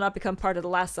I'd rather not become part of the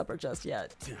Last Supper just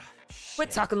yet.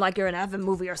 Quit talking like you're in an Evan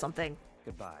movie or something.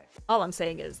 Goodbye. All I'm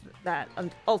saying is that,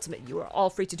 ultimately, you are all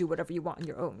free to do whatever you want on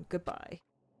your own. Goodbye.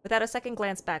 Without a second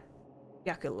glance back,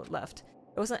 Byakuya left.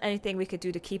 There wasn't anything we could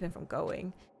do to keep him from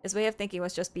going. His way of thinking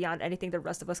was just beyond anything the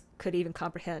rest of us could even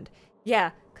comprehend.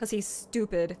 Yeah, because he's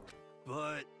stupid.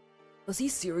 But Was he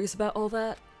serious about all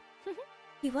that?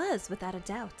 He was, without a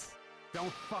doubt.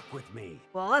 don't fuck with me.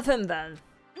 Well, F him then.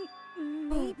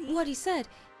 Maybe. What he said,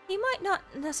 he might not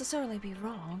necessarily be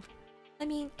wrong. I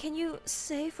mean, can you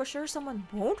say for sure someone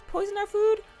won't poison our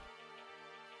food?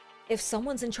 If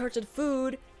someone's in charge of the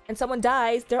food and someone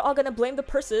dies, they're all gonna blame the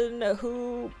person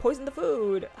who poisoned the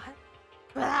food.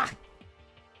 That's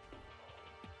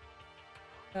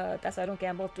why I don't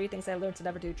gamble. 3 things I learned to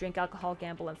never do: drink alcohol,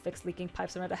 gamble, and fix leaking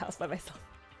pipes around the house by myself.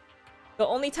 The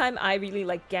only time I really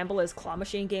like gamble is claw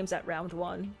machine games at round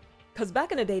 1. Because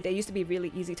back in the day, they used to be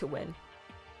really easy to win.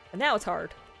 And now it's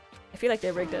hard. I feel like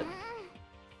they rigged it.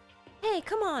 Hey,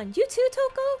 come on, you too,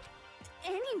 Toko?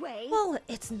 Anyway. Well,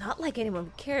 it's not like anyone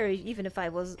would care even if I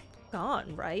was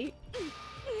gone, right?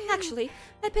 Actually,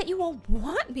 I bet you all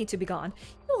want me to be gone.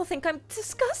 You all think I'm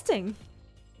disgusting.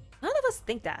 None of us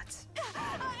think that.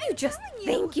 You just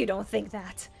think you don't think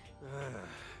that.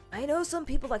 I know some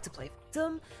people like to play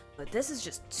victim, but this is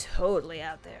just totally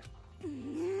out there.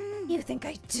 You think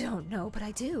I don't know, but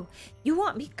I do. You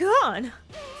want me gone.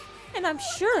 And I'm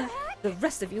sure the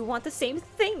rest of you want the same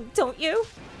thing, don't you?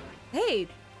 Hey,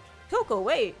 Toko,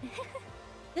 wait.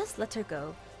 Just let her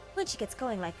go. When she gets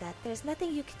going like that, there's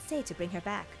nothing you can say to bring her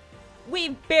back.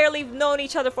 We've barely known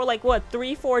each other for like, what,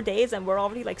 3-4 days and we're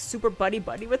already like super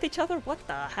buddy-buddy with each other? What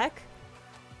the heck?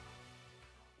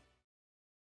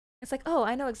 It's like, oh,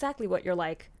 I know exactly what you're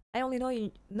like. I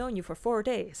only known you for 4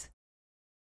 days.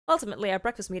 Ultimately, our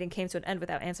breakfast meeting came to an end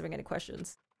without answering any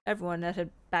questions. Everyone headed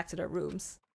back to their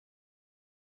rooms.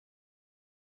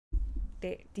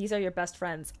 These are your best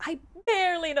friends. I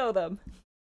barely know them.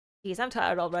 Geez, I'm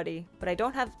tired already, but I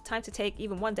don't have time to take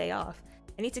even 1 day off.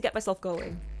 I need to get myself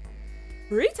going.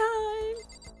 Free time!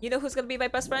 You know who's gonna be my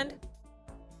best friend?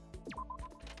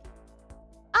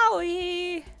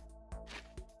 Aoi!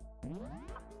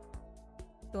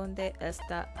 ¿Dónde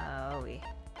está Aoi?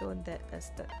 ¿Dónde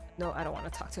está? No, I don't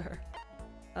want to talk to her.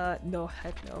 No,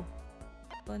 heck no.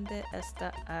 ¿Dónde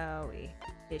está Aoi?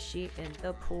 Is she in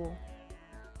the pool?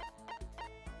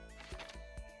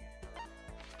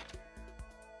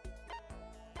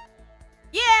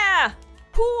 Yeah!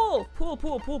 Pool! Pool,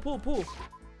 pool, pool, pool, pool.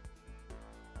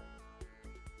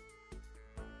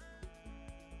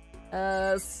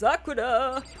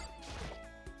 Sakura!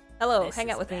 Hello, hang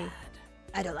out with me.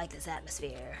 I don't like this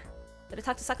atmosphere. Did I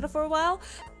talk to Sakura for a while?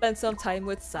 Spend some time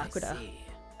with Sakura.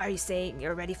 Are you saying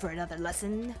you're ready for another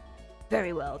lesson?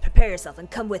 Very well, prepare yourself and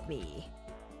come with me.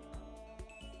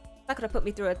 Sakura put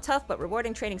me through a tough but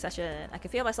rewarding training session. I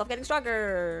can feel myself getting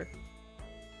stronger.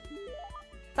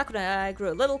 Sakura and I grew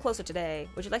a little closer today.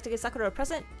 Would you like to give Sakura a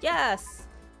present? Yes!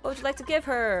 What would you like to give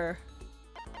her?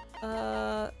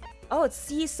 Oh, it's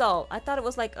sea salt. I thought it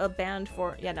was like a band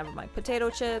for... Yeah, never mind. Potato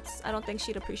chips. I don't think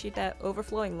she'd appreciate that.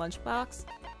 Overflowing lunchbox.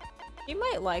 She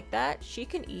might like that. She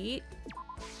can eat.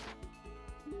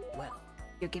 Well,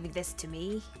 you're giving this to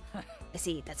me? I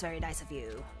see, that's very nice of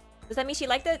you. Does that mean she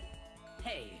liked it?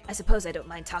 Hey, I suppose I don't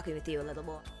mind talking with you a little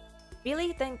more.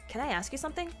 Really? Then can I ask you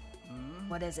something?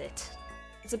 What is it?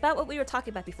 It's about what we were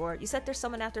talking about before. You said there's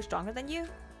someone out there stronger than you?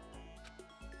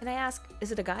 Can I ask,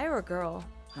 is it a guy or a girl?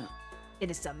 It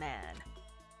is a man.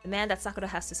 The man that Sakura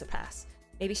has to surpass.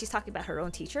 Maybe she's talking about her own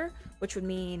teacher, which would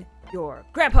mean your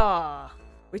grandpa.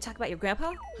 Were you talking about your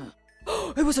grandpa?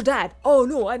 It was her dad. Oh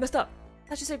no, I messed up. I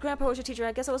thought you said grandpa was your teacher.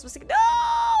 I guess I was mistaken. No!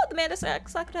 The man that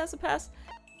Sakura has surpassed.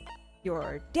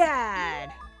 Your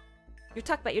dad! You're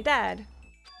talking about your dad.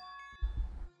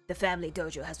 The family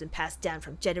dojo has been passed down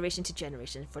from generation to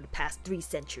generation for the past 3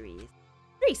 centuries.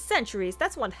 3 centuries?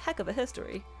 That's one heck of a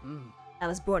history. I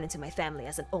was born into my family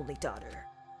as an only daughter.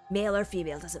 Male or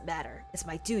female doesn't matter. It's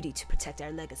my duty to protect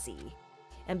our legacy.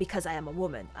 And because I am a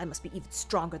woman, I must be even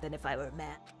stronger than if I were a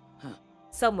man.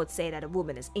 Some would say that a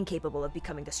woman is incapable of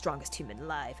becoming the strongest human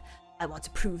alive. I want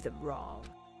to prove them wrong.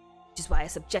 Which is why I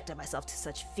subjected myself to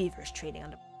such feverish training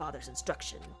under my father's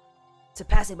instruction.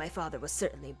 Surpassing my father was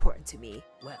certainly important to me.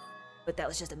 But that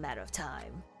was just a matter of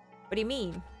time. What do you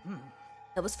mean?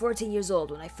 I was 14 years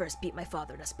old when I first beat my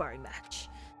father in a sparring match.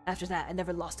 After that, I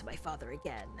never lost to my father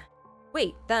again.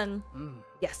 Wait, then...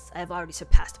 Yes, I have already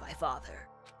surpassed my father.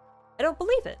 I don't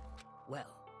believe it.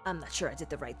 I'm not sure I did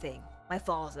the right thing. My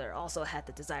father also had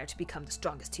the desire to become the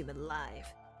strongest human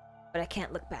alive. But I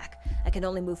can't look back. I can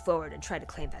only move forward and try to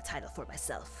claim that title for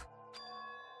myself.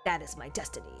 That is my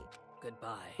destiny.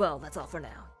 Goodbye. Well, that's all for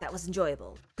now. That was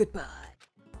enjoyable. Goodbye.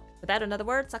 Without another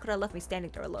word, Sakura left me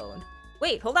standing there alone.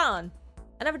 Wait, hold on!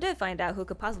 I never did find out who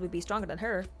could possibly be stronger than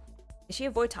her. Did she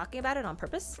avoid talking about it on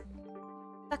purpose?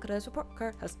 Sakura's report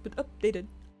card has been updated.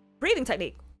 Breathing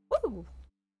technique! Woo!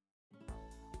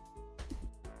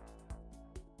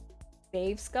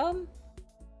 Save scum?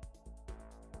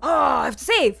 Oh, I have to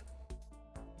save!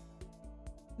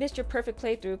 Missed your perfect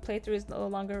playthrough. Playthrough is no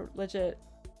longer legit.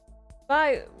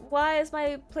 Why is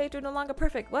my playthrough no longer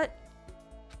perfect? What?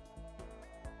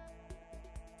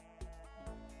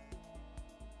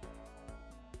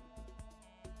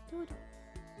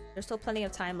 There's still plenty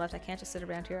of time left. I can't just sit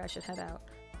around here. I should head out.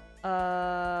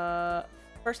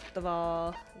 First of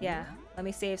all, yeah, let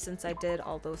me save since I did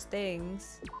all those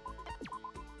things.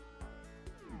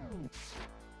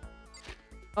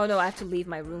 Oh no, I have to leave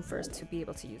my room first to be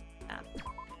able to use the app.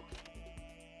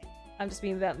 I'm just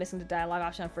being about missing the dialogue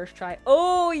option on first try.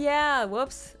 Oh yeah,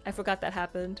 whoops. I forgot that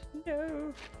happened.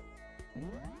 No.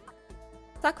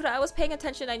 Sakura, I was paying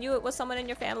attention. I knew it was someone in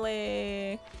your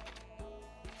family.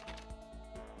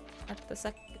 At the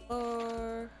second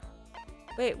floor.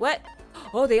 Wait, what?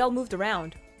 Oh, they all moved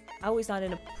around. Aoi's not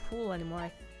in a pool anymore,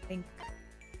 I think.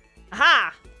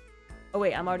 Aha! Oh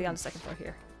wait, I'm already on the second floor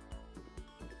here.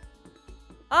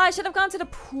 Oh, I should have gone to the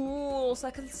pool so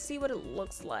I could see what it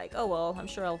looks like. Oh well, I'm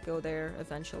sure I'll go there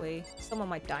eventually. Someone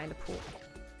might die in the pool.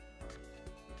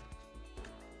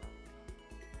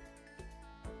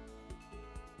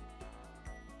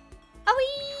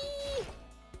 Aoi!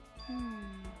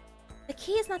 The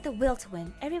key is not the will to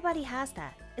win. Everybody has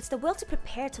that. It's the will to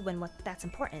prepare to win that's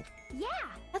important. Yeah.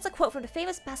 That's a quote from the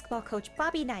famous basketball coach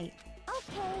Bobby Knight.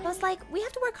 Okay. I was like, we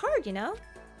have to work hard, you know?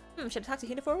 Should have talked to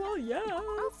Hina for a while? Yeah.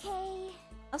 Okay.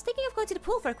 I was thinking of going to the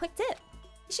pool for a quick dip.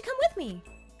 You should come with me.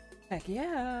 Heck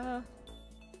yeah.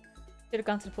 Should have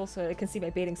gone to the pool so I can see my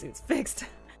bathing suits fixed.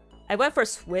 I went for a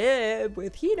swim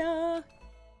with Hina.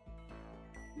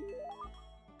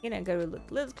 Hina, go look.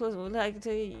 Liz close. Would like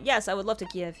to. Yes, I would love to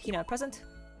give Hina a present.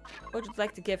 What would you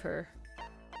like to give her?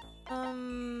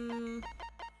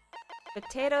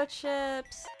 Potato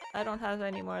chips. I don't have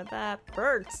any more of that.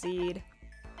 Bird seed.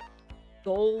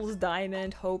 Goals,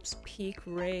 diamond, hopes, peak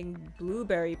ring,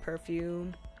 blueberry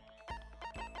perfume.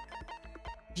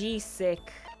 G-sick.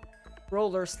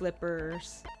 Roller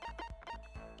slippers.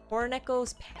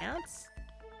 Horneko's pants?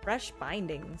 Fresh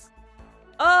bindings.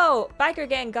 Oh! Biker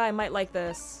gang guy might like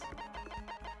this.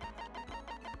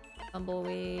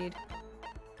 Tumbleweed.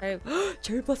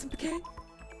 Cherry blossom bouquet.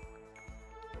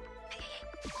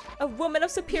 A woman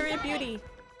of superior beauty.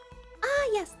 Ah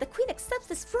yes, the queen accepts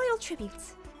this royal tribute.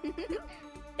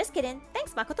 Just kidding.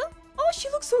 Thanks, Makoto. Oh, she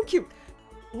looks so cute.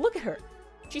 Look at her.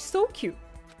 She's so cute.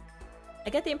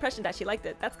 I get the impression that she liked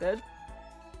it. That's good.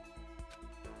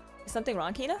 Is something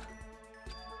wrong, Hina?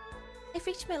 I've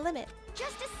reached my limit.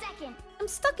 Just a second. I'm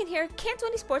stuck in here. Can't do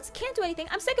any sports. Can't do anything.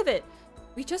 I'm sick of it.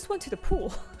 We just went to the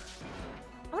pool.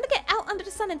 I want to get out under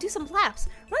the sun and do some laps.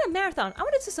 Run a marathon. I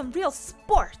want to do some real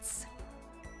sports.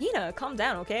 Hina, calm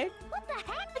down, okay? What the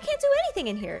heck? I can't do anything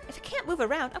in here. If I can't move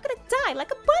around, I'm gonna die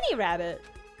like a bunny rabbit.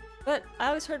 But I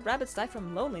always heard rabbits die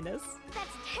from loneliness. That's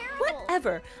terrible.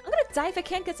 Whatever. I'm gonna die if I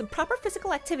can't get some proper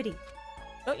physical activity.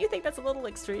 Don't you think that's a little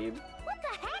extreme? What the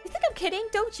heck? You think I'm kidding,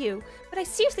 don't you? But I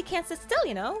seriously can't sit still,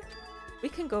 you know? We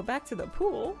can go back to the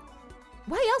pool.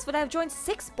 Why else would I have joined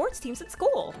 6 sports teams at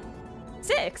school?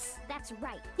 6? That's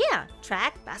right. Yeah,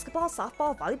 track, basketball,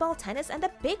 softball, volleyball, tennis, and the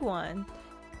big one.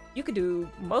 You could do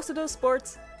most of those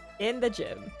sports in the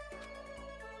gym.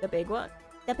 The big one?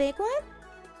 The big one?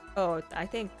 Oh, I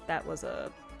think that was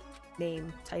a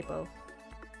name typo.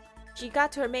 She got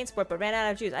to her main sport but ran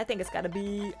out of juice. I think it's gotta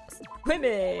be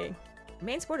swimming.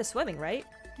 Main sport is swimming, right?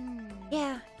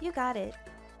 Yeah, you got it.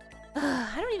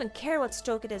 I don't even care what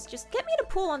stroke it is. Just get me in a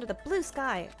pool under the blue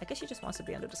sky. I guess she just wants to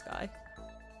be under the sky.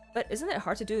 But isn't it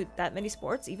hard to do that many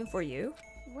sports, even for you?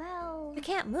 Well, if I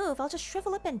can't move, I'll just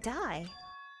shrivel up and die.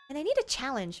 And I need a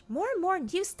challenge. More and more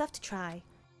new stuff to try.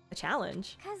 A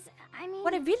challenge?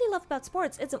 What I really love about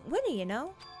sports isn't winning, you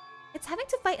know? It's having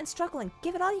to fight and struggle and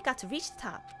give it all you got to reach the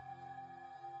top.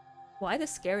 Why the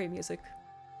scary music?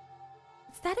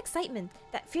 It's that excitement,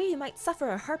 that fear you might suffer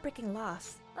a heartbreaking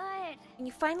loss. But when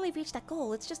you finally reach that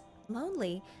goal, it's just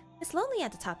lonely. It's lonely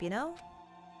at the top, you know?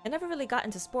 I never really got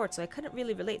into sports, so I couldn't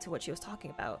really relate to what she was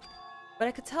talking about. But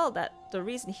I could tell that the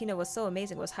reason Hina was so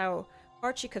amazing was how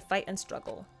hard she could fight and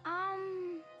struggle.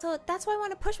 So that's why I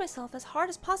want to push myself as hard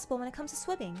as possible when it comes to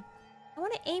swimming. I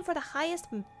want to aim for the highest,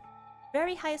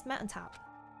 very highest mountaintop.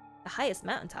 The highest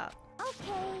mountaintop?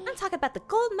 Okay. I'm talking about the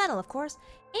gold medal, of course.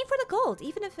 Aim for the gold,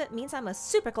 even if it means I'm a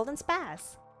super golden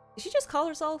spaz. Did she just call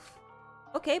herself?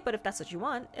 Okay, but if that's what you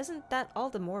want, isn't that all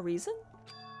the more reason?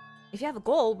 If you have a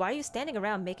goal, why are you standing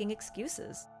around making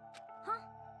excuses? Huh?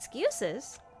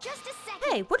 Excuses? Just a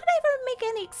second. Hey, when did I ever make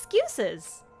any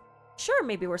excuses? Sure,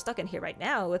 maybe we're stuck in here right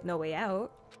now with no way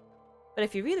out. But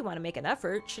if you really want to make an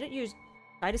effort, shouldn't you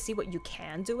try to see what you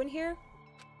can do in here?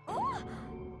 Oh!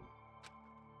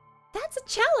 That's a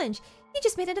challenge! You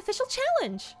just made an official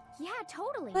challenge! Yeah,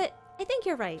 totally. But I think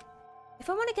you're right. If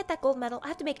I want to get that gold medal, I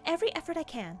have to make every effort I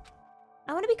can.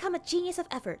 I want to become a genius of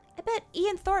effort. I bet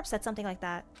Ian Thorpe said something like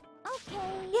that.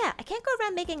 Okay. Yeah, I can't go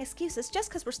around making excuses just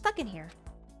because we're stuck in here.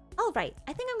 Alright,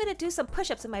 I think I'm gonna do some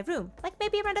push-ups in my room, like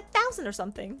maybe around 1,000 or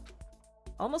something.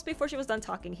 Almost before she was done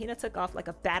talking, Hina took off like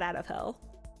a bat out of hell.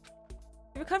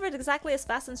 She recovered exactly as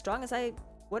fast and strong as I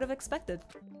would have expected.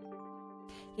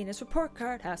 Hina's report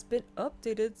card has been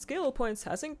updated. Skill points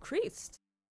has increased.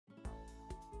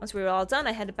 Once we were all done,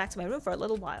 I headed back to my room for a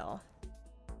little while.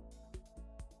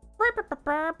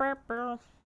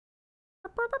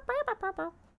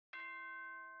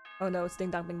 Oh no, it's ding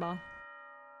dong bing bong.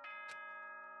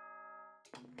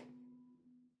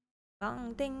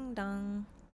 Bong ding dong.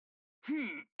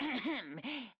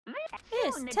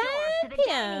 It's 10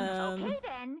 p.m. Okay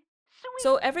then.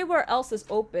 So everywhere else is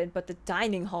open, but the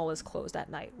dining hall is closed at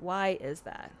night. Why is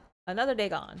that? Another day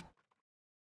gone.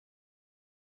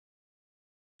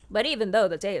 But even though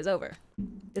the day is over,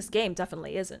 this game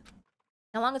definitely isn't.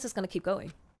 How long is this gonna keep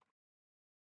going?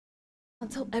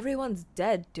 Until everyone's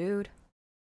dead, dude.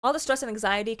 All the stress and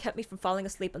anxiety kept me from falling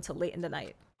asleep until late in the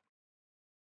night.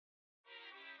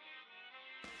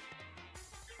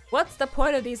 What's the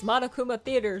point of these Monokuma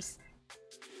theaters?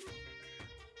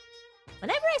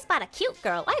 Whenever I spot a cute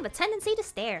girl, I have a tendency to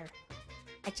stare.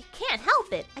 I can't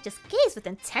help it. I just gaze with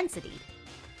intensity.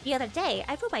 The other day,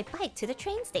 I rode my bike to the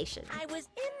train station. I was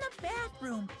in the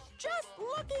bathroom, just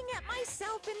looking at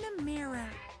myself in the mirror.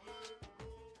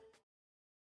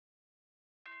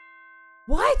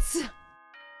 What?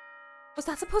 Was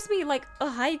that supposed to be like a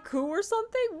haiku or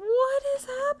something? What is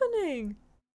happening?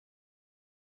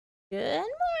 Good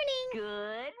morning. Good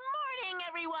morning,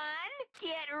 everyone.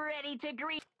 Get ready to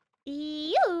greet.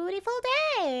 Beautiful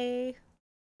day.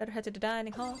 Better head to the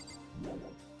dining hall.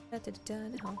 Head to the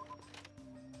dining hall.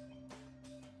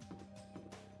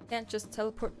 Can't just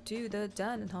teleport to the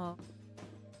dining hall.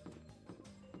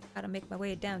 Gotta make my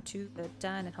way down to the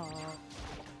dining hall.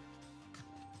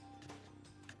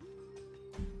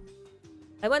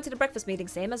 I went to the breakfast meeting,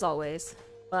 same as always,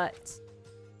 but...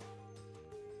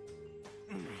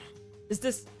 Is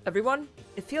this everyone?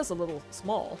 It feels a little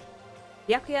small.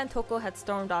 Byakuya and Toko had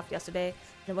stormed off yesterday,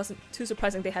 and it wasn't too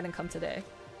surprising they hadn't come today.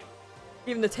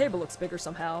 Even the table looks bigger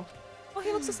somehow. Oh,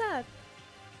 he looks so sad.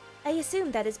 I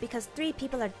assume that is because 3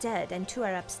 people are dead and 2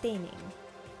 are abstaining.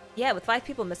 Yeah, with 5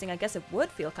 people missing, I guess it would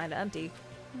feel kinda empty.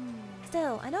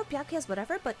 Still, I know Byakuya's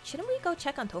whatever, but shouldn't we go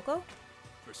check on Toko?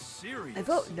 For serious? I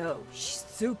vote no. She's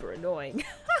super annoying.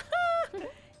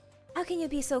 How can you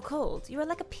be so cold? You are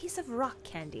like a piece of rock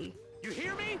candy. You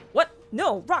hear me? What?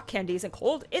 No, rock candy isn't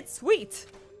cold. It's sweet.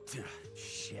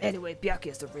 Shit. Anyway,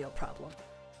 Byakuya's the real problem.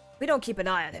 We don't keep an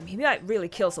eye on him. He might really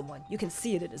kill someone. You can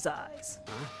see it in his eyes.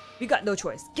 Huh? We got no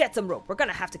choice. Get some rope. We're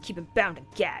gonna have to keep him bound and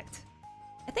gagged.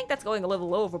 I think that's going a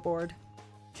little overboard.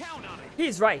 Count on it.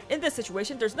 He's right. In this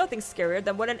situation, there's nothing scarier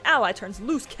than when an ally turns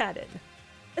loose cannon.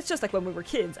 It's just like when we were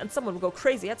kids and someone would go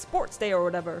crazy at sports day or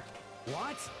whatever.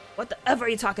 What? What the ever are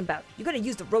you talking about? You gonna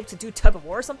use the rope to do tug of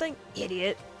war or something?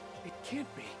 Idiot. It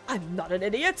can't be. I'm not an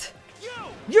idiot. You!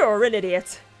 You're an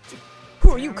idiot.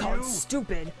 Who are you Damn calling you.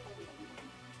 stupid?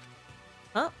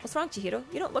 Huh? What's wrong, Chihiro?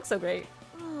 You don't look so great.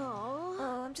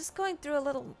 Oh, I'm just going through a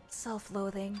little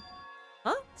self-loathing.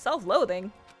 Huh?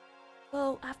 Self-loathing?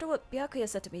 Well, after what Byakuya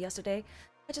said to me yesterday,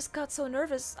 I just got so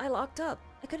nervous, I locked up.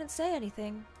 I couldn't say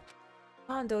anything.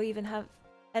 Mondo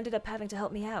ended up having to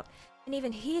help me out, and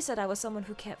even he said I was someone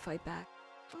who can't fight back.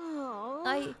 Oh.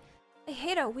 I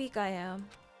hate how weak I am.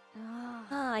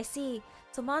 Ah, I see.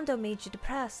 So Mondo made you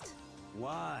depressed.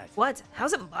 What? What?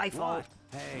 How's it my fault?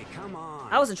 What? Hey, come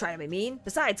on. I wasn't trying to be mean.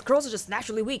 Besides, girls are just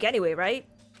naturally weak anyway, right?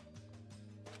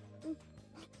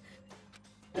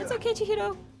 It's okay,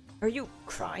 Chihiro. Are you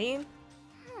crying?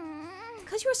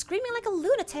 Because you were screaming like a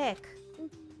lunatic.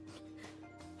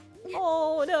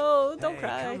 Oh no, don't Hey,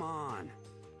 cry. come on.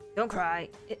 Don't cry.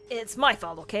 It's my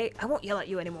fault, okay? I won't yell at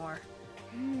you anymore.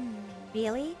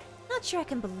 Really? Not sure I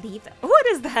can believe that. What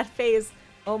is that face?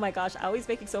 Oh my gosh, Aoi's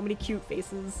making so many cute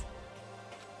faces.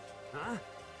 Huh?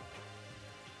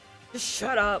 Just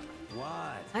shut up.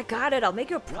 What? I got it. I'll make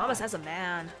you a promise as a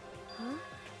man. Huh?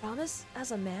 Promise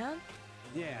as a man?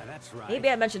 Yeah, that's right. Maybe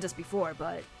I mentioned this before,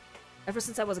 but ever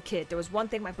since I was a kid, there was one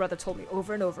thing my brother told me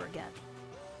over and over again.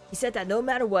 He said that no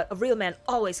matter what, a real man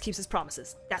always keeps his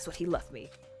promises. That's what he left me.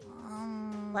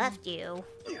 Left you.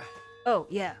 Oh,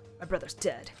 yeah, my brother's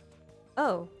dead.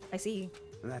 Oh, I see.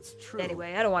 That's true.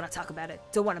 Anyway, I don't want to talk about it.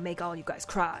 Don't want to make all you guys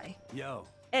cry. Yo.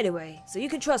 Anyway, so you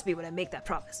can trust me when I make that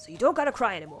promise, so you don't gotta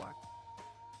cry anymore.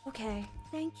 Okay,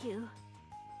 thank you.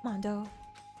 Mondo.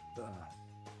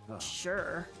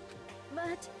 Sure.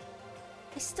 But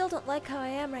I still don't like how I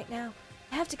am right now.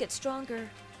 I have to get stronger.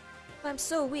 If I'm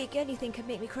so weak, anything can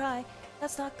make me cry.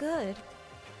 That's not good.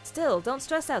 Still, don't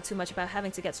stress out too much about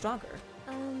having to get stronger.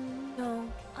 No,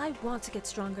 I want to get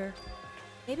stronger.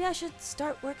 Maybe I should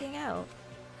start working out.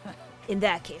 In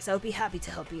that case, I would be happy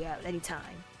to help you out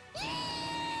anytime.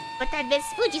 But then Miss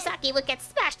Fujisaki would get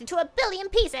smashed into a billion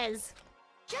pieces!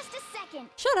 just a second.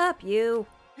 Shut up, you!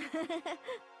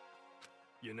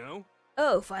 You know?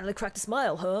 Oh, finally cracked a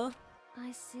smile, huh?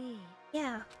 I see.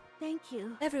 Yeah. Thank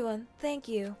you. Everyone, thank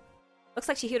you. Looks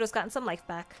like Chihiro's gotten some life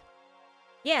back.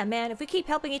 Yeah, man, if we keep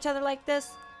helping each other like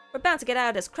this, we're bound to get out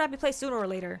of this crappy place sooner or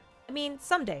later. I mean,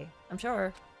 someday, I'm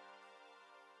sure.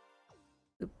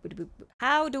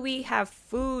 How do we have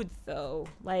food, though?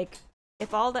 Like,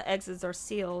 if all the exits are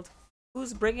sealed,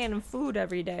 who's bringing in food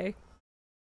every day?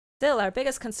 Still, our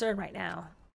biggest concern right now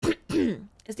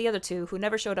is the other two who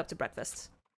never showed up to breakfast.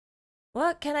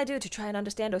 What can I do to try and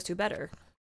understand those two better?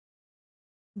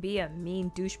 Be a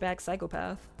mean douchebag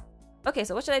psychopath. Okay,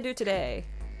 so what should I do today?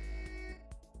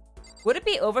 Would it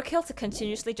be overkill to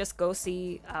continuously just go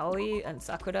see Aoi and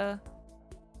Sakura?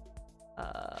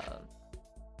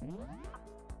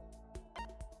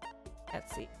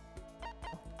 Let's see.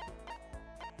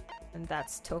 And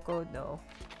that's Toko, no.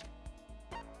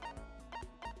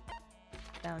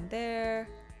 Down there.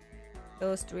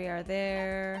 Those three are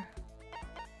there.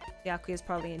 Byakuya is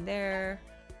probably in there.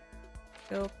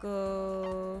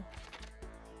 Toko.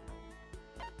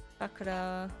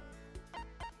 Sakura.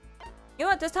 You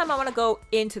know what? This time I want to go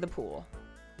into the pool.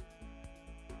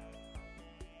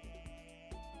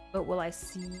 But will I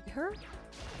see her?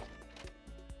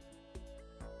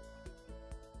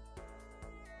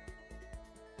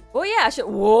 Oh yeah, I should.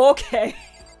 Whoa, okay.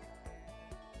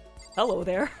 Hello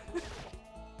there.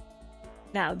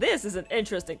 Now this is an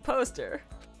interesting poster.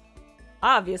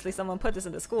 Obviously someone put this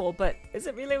in the school, but is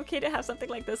it really okay to have something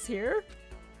like this here?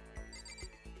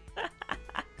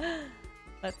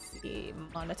 Let's see.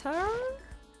 Monitor.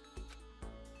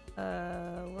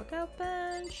 Workout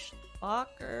bench.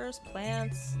 Lockers.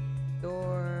 Plants.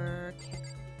 Door.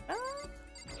 Camera.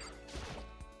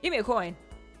 Give me a coin.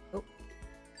 Oh.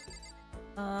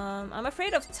 I'm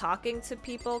afraid of talking to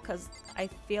people because I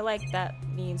feel like that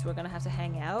means we're gonna have to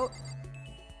hang out.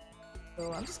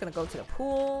 So I'm just gonna go to the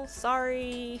pool.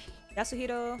 Sorry,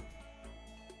 Yasuhiro.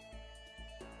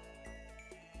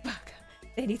 Fuck.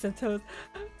 They need some toes.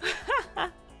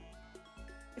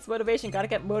 It's motivation. Gotta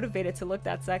get motivated to look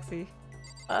that sexy.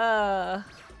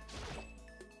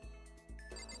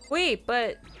 Wait,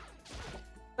 but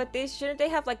shouldn't they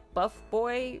have like buff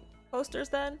boy posters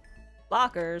then?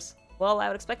 Lockers. Well, I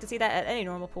would expect to see that at any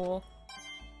normal pool.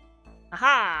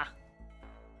 Aha!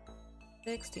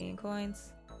 16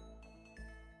 coins.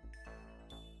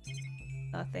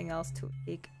 Nothing else to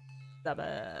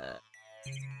exhibit.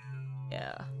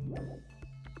 Yeah.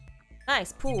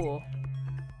 Nice pool.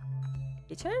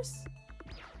 Teachers?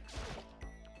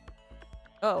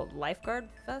 Oh, lifeguard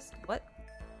vest? What?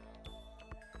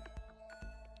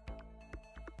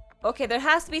 Okay, there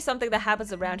has to be something that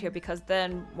happens around here because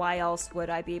then why else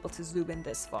would I be able to zoom in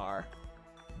this far?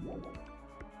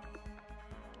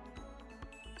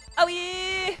 Oh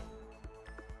yeah!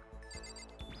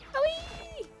 Oh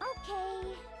yeah!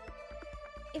 Okay.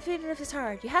 Even if it's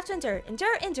hard, you have to endure.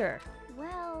 Endure, endure.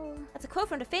 Well... That's a quote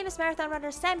from the famous marathon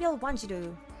runner Samuel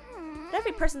Wanjiru. But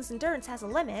every person's endurance has a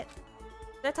limit.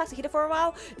 Did I talk to Hida for a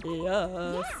while? Yes.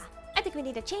 Yeah! I think we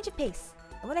need a change of pace.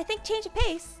 And when I think change of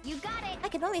pace, You got it! I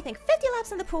can only think 50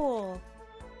 laps in the pool.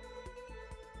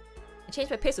 I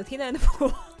changed my pace with Hina in the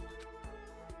pool.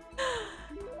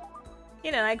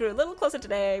 Hina and I grew a little closer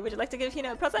today. Would you like to give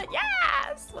Hina a present?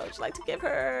 Yes! What would you like to give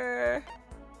her?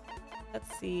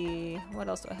 Let's see. What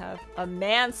else do I have? A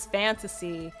man's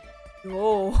fantasy.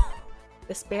 No.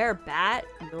 The spare bat?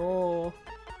 No.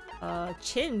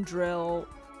 Chin drill.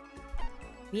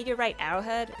 Meteorite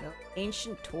arrowhead? No.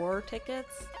 Ancient tour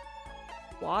tickets?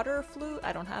 Water flute?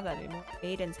 I don't have that anymore.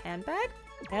 Maiden's handbag?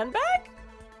 Handbag?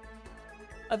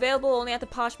 Available only at the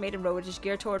Posh Maiden Road, which is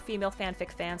geared toward female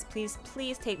fanfic fans. Please,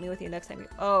 please take me with you next time you...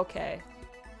 Okay.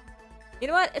 You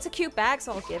know what? It's a cute bag,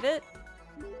 so I'll give it.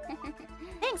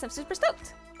 Thanks, I'm super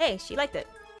stoked. Hey, she liked it.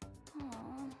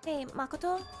 Aww. Hey,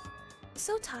 Makoto.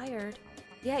 So tired.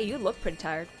 Yeah, you look pretty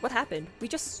tired. What happened? We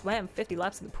just swam 50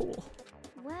 laps in the pool.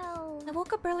 Well... I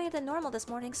woke up earlier than normal this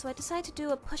morning, so I decided to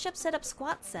do a push-up, sit-up,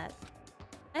 squat set.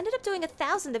 I ended up doing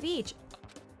 1,000 of each.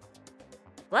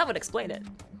 Well, that would explain it.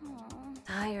 Aww.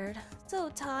 Tired. So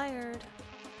tired.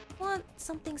 Want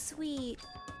something sweet.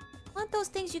 Want those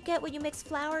things you get when you mix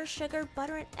flour, sugar,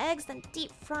 butter, and eggs, then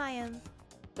deep fry them.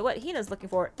 So what Hina's looking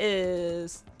for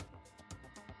is...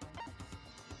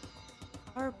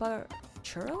 churros? Are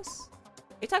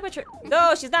you talking about churros?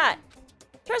 No, she's not!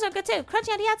 Churros are good too.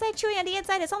 Crunchy on the outside, chewy on the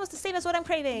inside. It's almost the same as what I'm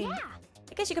craving. Yeah!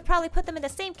 I guess you could probably put them in the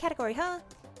same category, huh?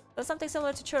 So something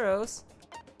similar to churros.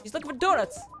 She's looking for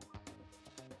donuts!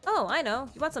 Oh, I know.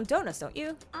 You want some donuts, don't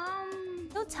you?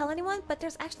 Don't tell anyone, but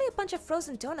there's actually a bunch of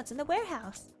frozen donuts in the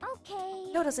warehouse.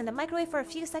 Okay. Throw those in the microwave for a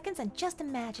few seconds and just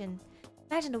imagine.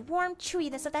 Imagine the warm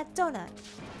chewiness of that donut.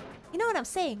 You know what I'm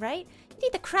saying, right? You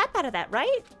need the crap out of that,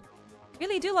 right?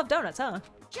 Really do love donuts, huh?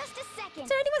 Just a second. Is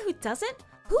there anyone who doesn't?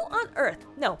 Who on earth,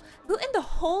 no, who in the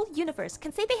whole universe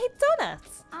can say they hate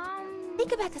donuts?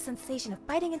 Think about the sensation of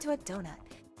biting into a donut.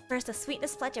 First the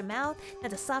sweetness floods your mouth,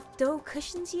 then the soft dough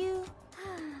cushions you.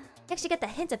 Next you get the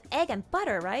hint of egg and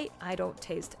butter, right? I don't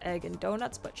taste egg in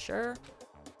donuts, but sure.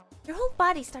 Your whole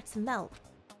body starts to melt.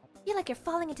 Feel like you're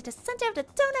falling into the center of the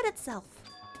donut itself.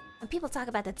 When people talk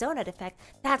about the donut effect,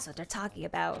 that's what they're talking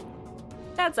about.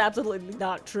 That's absolutely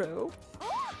not true.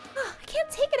 I can't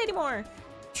take it anymore.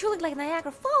 Drooling like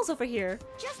Niagara Falls over here.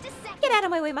 Just a second. Get out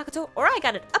of my way, Makoto, or I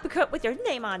got an uppercut with your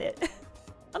name on it.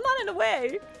 I'm not in the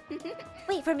way.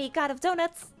 Wait for me, god of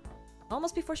donuts.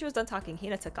 Almost before she was done talking,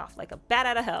 Hina took off like a bat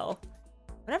out of hell.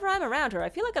 Whenever I'm around her, I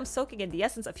feel like I'm soaking in the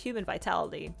essence of human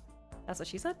vitality. That's what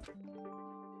she said.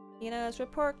 Hina's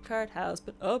report card has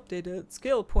been updated.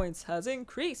 Skill points has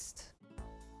increased.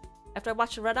 After I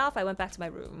watched her run off, I went back to my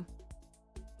room.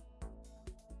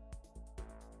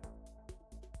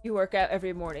 You work out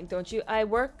every morning, don't you?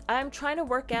 I'm trying to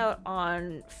work out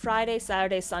on Friday,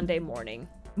 Saturday, Sunday morning.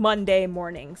 Monday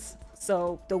mornings.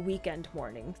 So the weekend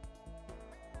mornings.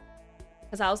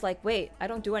 Because I was like, wait, I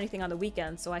don't do anything on the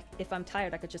weekend, so if I'm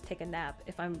tired, I could just take a nap.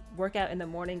 If I'm work out in the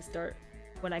mornings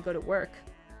when I go to work,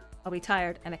 I'll be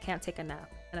tired and I can't take a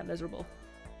nap, and I'm miserable.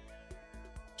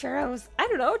 Churros! I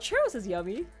don't know, churros is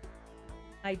yummy.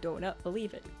 I do not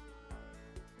believe it.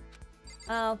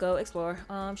 I'll go explore.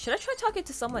 Should I try talking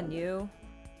to someone new?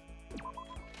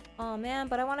 Oh man,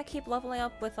 but I want to keep leveling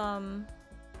up with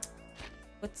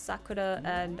Sakura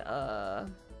and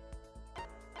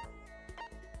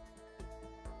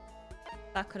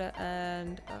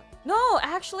no,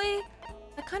 actually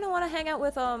I kind of want to hang out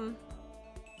with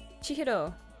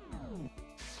Chihiro.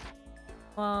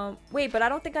 Wait, but I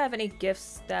don't think I have any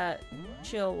gifts that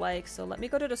she'll like, so let me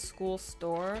go to the school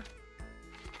store.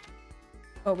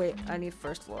 Oh wait, I need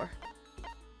first floor.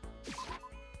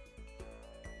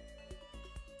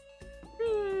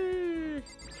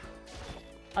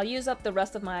 I'll use up the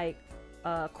rest of my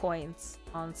coins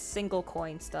on single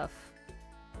coin stuff.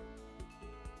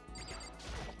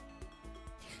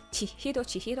 Chihiro,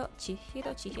 Chihiro,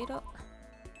 Chihiro, Chihiro.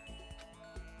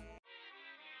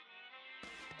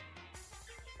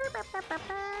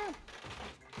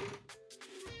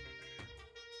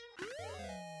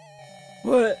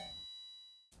 What? Is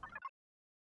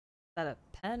that a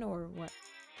pen or what?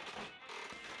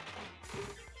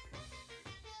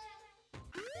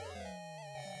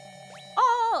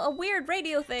 Oh, a weird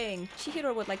radio thing!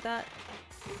 Chihiro would like that.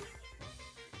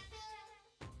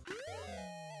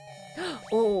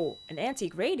 Oh, an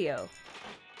antique radio.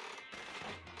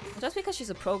 Just because she's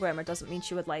a programmer doesn't mean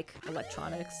she would like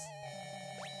electronics.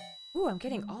 Ooh, I'm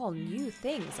getting all new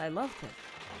things. I love them.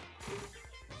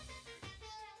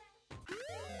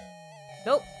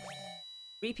 Nope.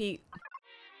 Repeat.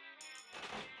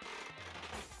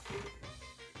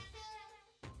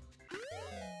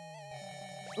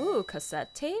 Ooh,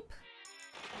 cassette tape?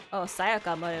 Oh,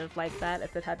 Sayaka might have liked that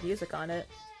if it had music on it.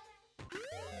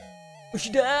 Was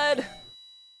she dead?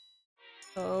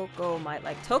 Toko might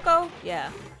like Toko?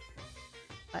 Yeah.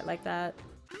 Might like that.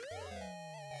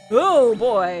 Oh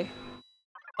boy!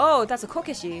 Oh, that's a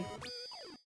Kokeshi.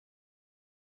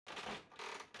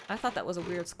 I thought that was a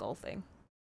weird skull thing.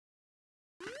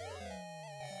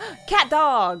 Cat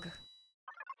dog!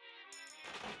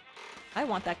 I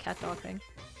want that cat dog thing.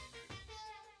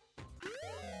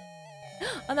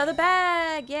 Another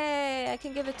bag! Yay! I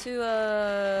can give it to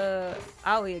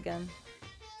Aoi again.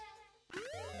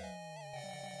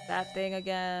 That thing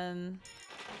again.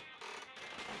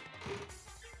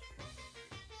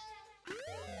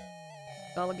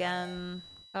 Skull again.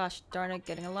 Gosh darn it,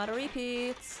 getting a lot of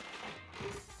repeats.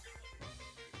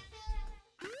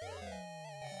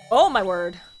 Oh my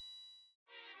word!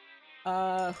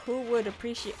 Who would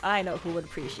appreciate— I know who would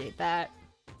appreciate that.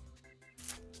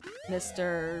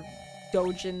 Mr.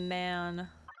 Dojin Man.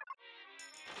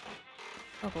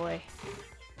 Oh boy.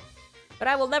 But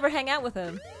I will never hang out with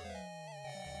him.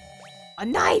 A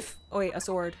knife! Oh wait, a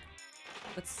sword.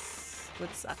 Would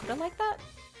Sakura like that?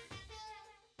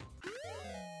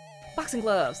 Boxing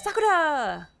gloves!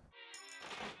 Sakura!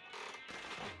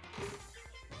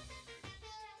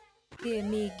 Give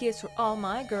me gifts for all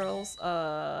my girls.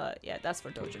 Yeah, that's for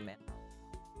Dojin Man.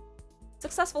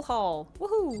 Successful haul!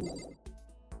 Woohoo!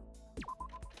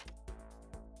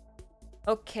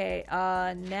 Okay,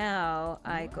 now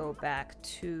I go back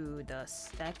to the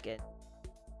second.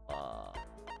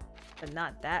 But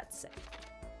not that second.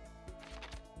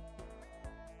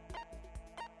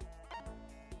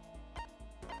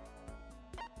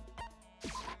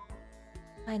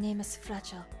 My name is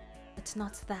Fragile. It's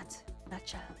not that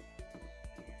fragile.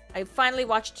 I finally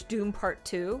watched Doom Part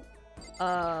 2.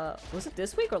 Was it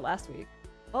this week or last week?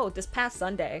 Oh, this past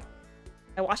Sunday.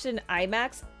 I watched it in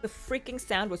IMAX. The freaking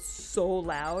sound was so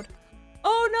loud.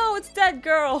 Oh no, it's Dead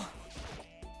Girl!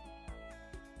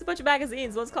 It's a bunch of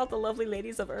magazines. One's called The Lovely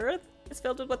Ladies of Earth. It's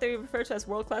filled with what they refer to as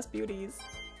world-class beauties.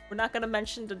 We're not gonna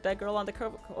mention the Dead Girl on the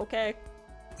cover. Okay.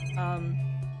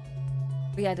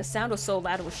 But yeah, the sound was so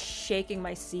loud it was shaking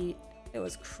my seat. It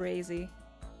was crazy.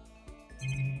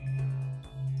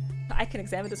 I can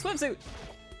examine the swimsuit!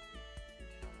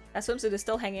 That swimsuit is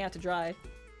still hanging out to dry.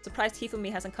 Surprised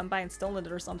Hifumi hasn't come by and stolen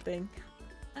it or something.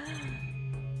 But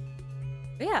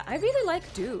yeah, I really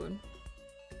like Dune.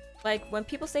 Like, when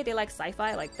people say they like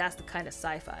sci-fi, like, that's the kind of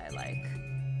sci-fi I like.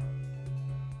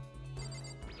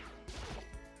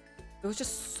 It was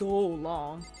just so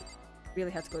long.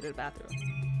 Really had to go to the bathroom.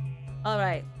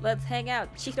 Alright, let's hang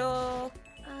out. Chihiro!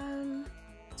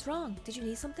 What's wrong? Did you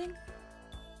need something?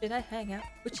 Did I hang out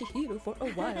with Chihiro for a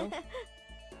while?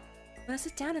 Wanna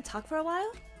sit down and talk for a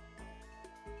while?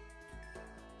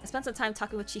 I spent some time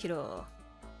talking with Chihiro.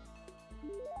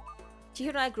 Chihiro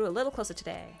and I grew a little closer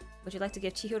today. Would you like to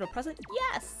give Chihiro a present?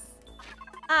 Yes!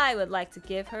 I would like to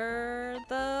give her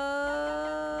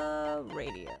the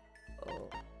radio. Oh.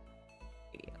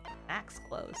 Radio. Max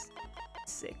clothes.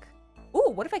 Sick.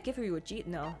 Ooh, what if I give her you a G?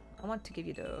 No, I want to give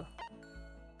you the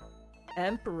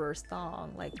Emperor's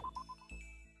thong. Like,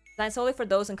 designed solely for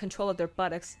those in control of their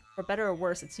buttocks. For better or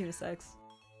worse, it's unisex.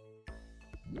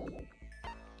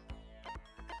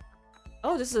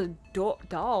 Oh, this is a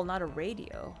doll, not a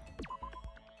radio.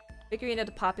 Figurine of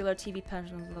the popular TV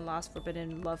pension of the Lost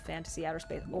Forbidden Love Fantasy Outer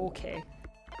Space. Okay.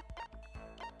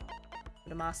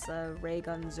 Damasa, Ray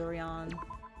Gun, Zurion.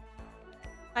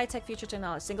 High-tech future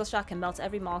technology. Single shot can melt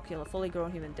every molecule of fully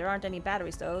grown human. There aren't any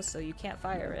batteries though, so you can't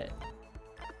fire it.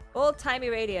 Old-timey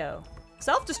radio.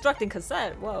 Self-destructing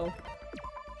cassette. Whoa.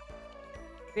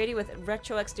 Radio with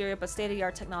retro exterior but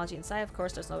state-of-the-art technology inside. Of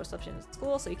course, there's no reception in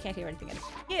school, so you can't hear anything.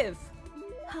 Give.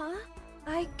 Huh?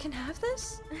 I can have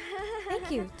this?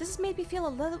 Thank you. This has made me feel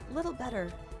a little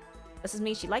better. Does this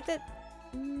mean she liked it?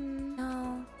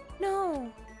 No.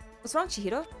 No. What's wrong,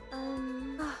 Chihiro?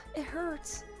 It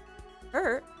hurts.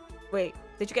 Hurt? Wait,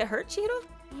 did you get hurt, Chihiro?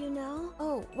 You know?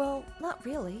 Oh, well, not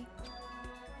really.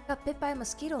 I got bit by a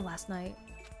mosquito last night.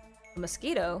 A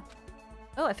mosquito?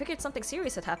 Oh, I figured something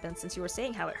serious had happened since you were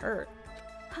saying how it hurt.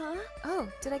 Huh? Oh,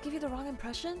 did I give you the wrong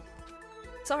impression?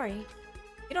 Sorry.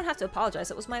 You don't have to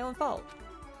apologize, it was my own fault.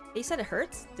 You said it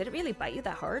hurts? Did it really bite you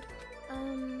that hard?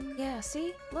 Yeah,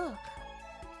 see? Look.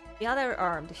 Beyond her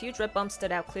arm, the huge red bump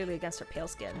stood out clearly against her pale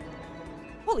skin.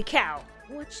 Holy cow!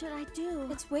 What should I do?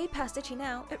 It's way past itchy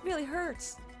now. It really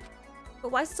hurts.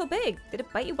 But why is it so big? Did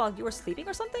it bite you while you were sleeping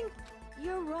or something?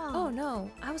 You're wrong. Oh no,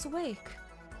 I was awake.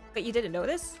 But you didn't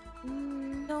notice?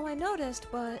 No, I noticed,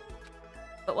 but...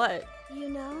 But what? You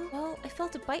know? Well, I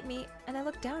felt it bite me, and I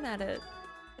looked down at it.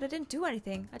 But I didn't do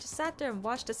anything. I just sat there and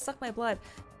watched it suck my blood.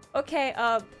 Okay,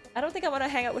 I don't think I want to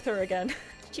hang out with her again.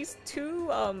 She's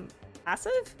too,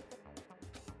 passive?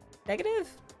 Negative?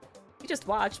 You just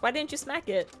watched. Why didn't you smack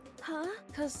it? Huh?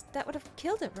 Because that would have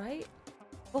killed it, right?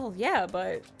 Well, yeah,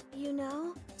 but... You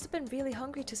know? It's been really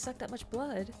hungry to suck that much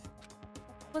blood. If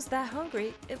it was that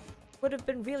hungry, it would have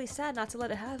been really sad not to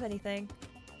let it have anything.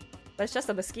 But it's just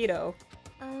a mosquito.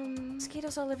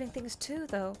 Mosquitoes are living things too,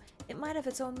 though. It might have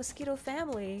its own mosquito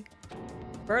family.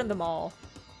 Burn them all.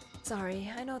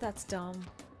 Sorry, I know that's dumb.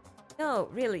 No,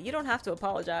 really, you don't have to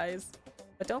apologize.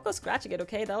 But don't go scratching it,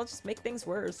 okay? That'll just make things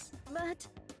worse. But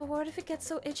what if it gets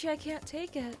so itchy I can't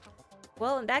take it?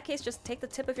 Well, in that case, just take the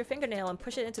tip of your fingernail and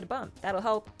push it into the bump. That'll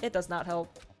help. It does not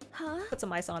help. Huh? Put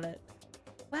some ice on it.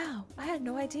 Wow, I had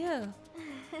no idea.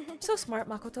 So smart,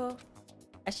 Makoto.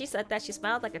 As she said that, she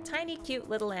smiled like a tiny, cute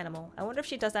little animal. I wonder if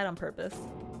she does that on purpose.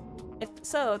 If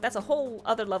so, that's a whole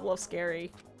other level of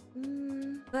scary.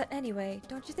 But anyway,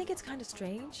 don't you think it's kind of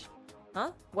strange?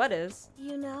 Huh? What is?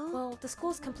 You know? Well, the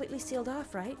school's completely sealed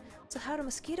off, right? So how do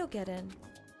mosquito get in?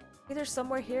 Maybe there's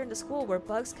somewhere here in the school where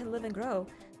bugs can live and grow.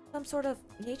 Some sort of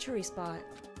nature-y spot.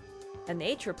 A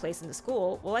nature place in the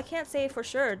school? Well, I can't say for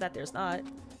sure that there's not.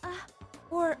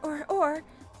 Or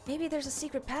maybe there's a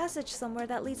secret passage somewhere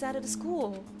that leads out of the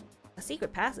school. A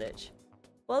secret passage?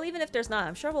 Well, even if there's not,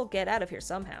 I'm sure we'll get out of here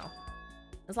somehow.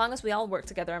 As long as we all work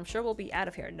together, I'm sure we'll be out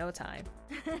of here in no time.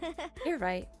 You're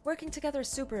right. Working together is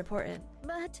super important.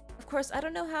 But of course, I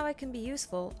don't know how I can be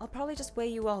useful. I'll probably just weigh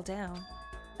you all down.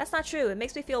 That's not true. It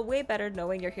makes me feel way better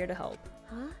knowing you're here to help.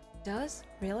 Huh? Does?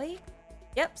 Really?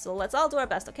 Yep, so let's all do our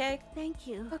best, okay? Thank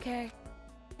you. Okay.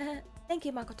 Thank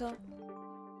you, Makoto.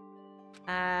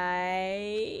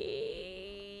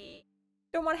 I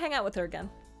don't want to hang out with her again.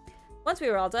 Once we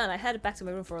were all done, I headed back to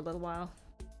my room for a little while.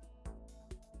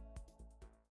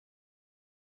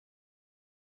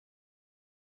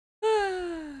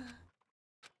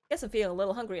 Guess I'm feeling a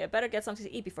little hungry. I better get something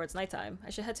to eat before it's nighttime. I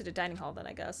should head to the dining hall then,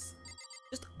 I guess.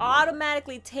 Just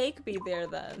automatically take me there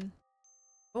then.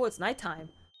 Oh, it's nighttime.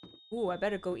 Ooh, I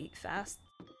better go eat fast.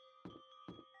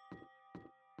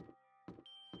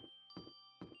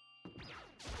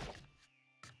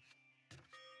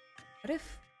 What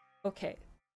if... Okay,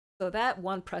 so that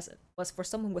one present was for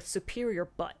someone with superior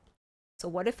butt. So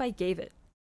what if I gave it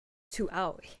to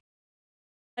Aoi?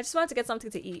 I just wanted to get something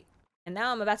to eat. And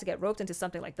now I'm about to get roped into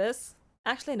something like this?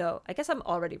 Actually, no. I guess I'm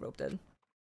already roped in.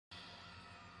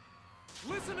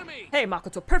 Listen to me! Hey,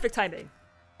 Makoto, perfect timing!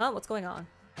 Huh? What's going on?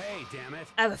 Hey, damn it.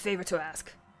 I have a favor to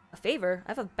ask. A favor?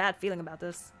 I have a bad feeling about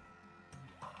this.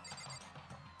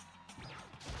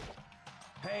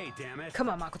 Hey, damn it. Come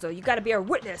on, Makoto, you gotta be our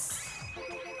witness!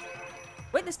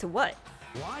 Witness to what?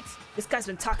 What? This guy's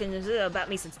been talking about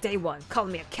me since day one,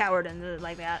 calling me a coward and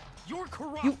like that. You're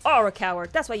corrupt. You are a coward.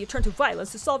 That's why you turn to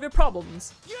violence to solve your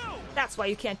problems. You! That's why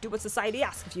you can't do what society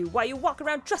asks of you. Why you walk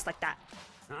around dressed like that.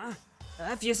 Huh?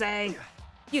 If you say,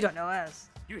 you don't know us.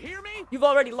 You hear me? You've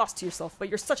already lost to yourself, but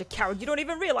you're such a coward you don't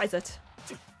even realize it.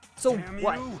 So Damn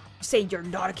what? you. You say you're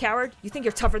not a coward? You think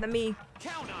you're tougher than me?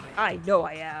 Count on it. I know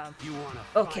I am. You wanna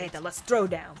Okay, fight? then let's throw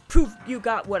down. Prove you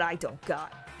got what I don't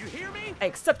got. You hear me? I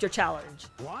accept your challenge.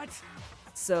 What?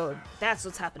 So that's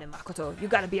what's happening, Makoto. You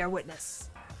gotta be our witness.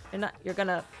 You're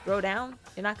gonna throw down?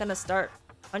 You're not gonna start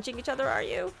punching each other, are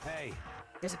you? Hey.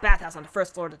 There's a bathhouse on the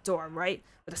first floor of the dorm, right?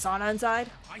 With a sauna inside?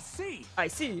 I see. I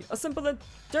see. A simple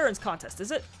endurance contest,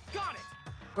 is it? Got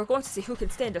it. We're going to see who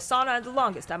can stay in the sauna the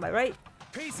longest, am I right?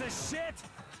 Piece of shit.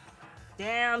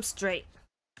 Damn straight.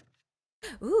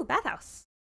 Ooh, bathhouse.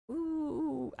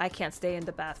 Ooh, I can't stay in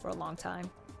the bath for a long time.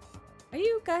 Are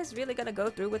you guys really gonna go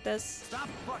through with this? Stop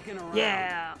fucking around.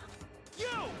 Yeah. You!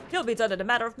 He'll be done in a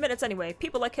matter of minutes anyway.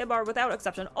 People like him are, without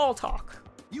exception, all talk.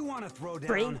 You wanna throw down?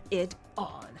 Bring it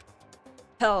on.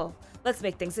 Hell, let's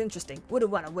make things interesting.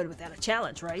 Wouldn't want to win without a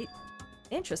challenge, right?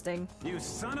 Interesting. You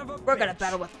son of a We're gonna bitch.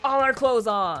 battle with all our clothes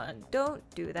on. Don't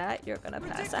do that. You're gonna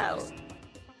pass out.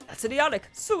 That's idiotic.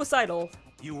 Suicidal.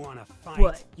 You wanna fight?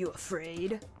 What? You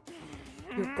afraid?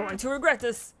 You're going to regret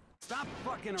this. Stop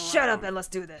fucking around. Shut up and let's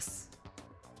do this.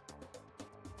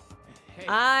 Hey,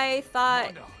 I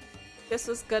thought Mondo. this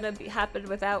was gonna happen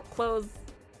without clothes,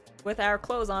 with our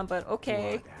clothes on, but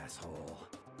okay. What, asshole?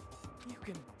 You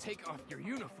can take off your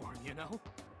uniform, you know?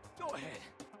 Go ahead.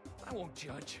 I won't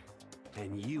judge.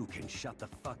 And you can shut the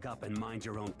fuck up and mind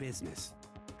your own business.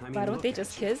 I mean, Why don't look they at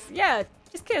just you. kiss? Yeah,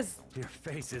 just kiss. Your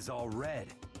face is all red.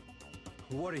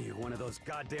 What are you, one of those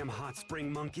goddamn hot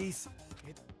spring monkeys?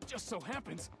 It just so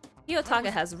happens. Yotaka I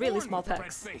was has really born small with a red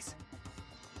pecs. face.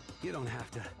 You don't have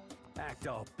to act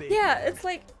all big. Yeah, man. it's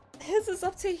like his is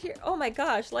up to here. Oh my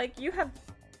gosh, like you have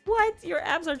what? Your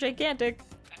abs are gigantic.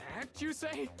 act, you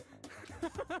say?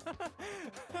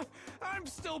 I'm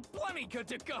still plenty good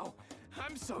to go.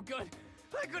 I'm so good,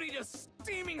 I could eat a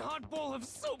steaming hot bowl of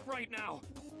soup right now.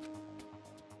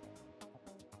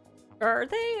 Are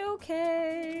they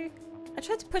okay? I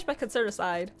tried to push my concern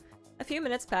aside. A few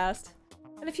minutes passed,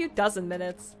 and a few dozen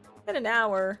minutes, then an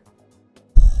hour.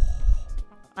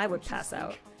 I would pass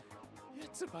out.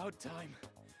 It's about time.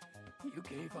 You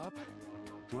gave up?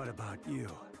 What about you?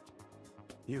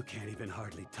 You can't even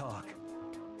hardly talk.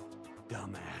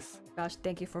 Dumbass. Gosh,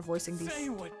 thank you for voicing these. Say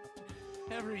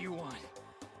whatever you want.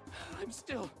 I'm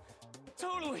still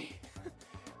totally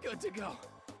good to go.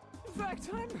 In fact,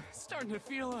 I'm starting to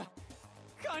feel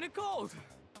kind of cold.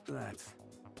 That's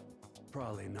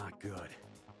probably not good.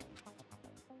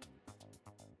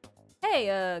 Hey,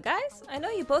 guys, I know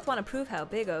you both want to prove how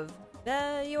big of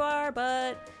you are,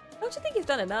 but don't you think you've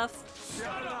done enough?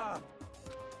 Shut up!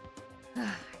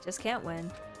 I just can't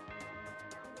win.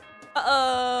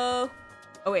 Uh-oh!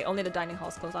 Oh wait, only the dining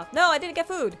hall's closed off. No, I didn't get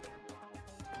food!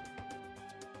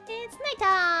 It's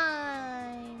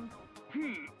nighttime!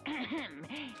 Soon.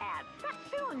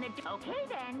 Okay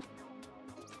then.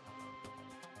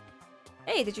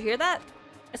 Hey, did you hear that?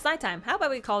 It's nighttime. How about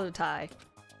we call it a tie?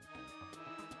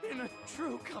 In a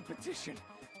true competition,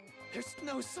 there's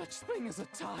no such thing as a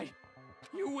tie.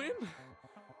 You win,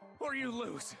 or you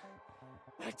lose.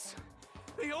 That's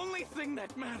the only thing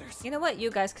that matters. You know what?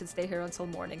 You guys can stay here until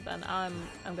morning then. I'm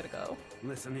gonna go.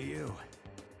 Listen to you,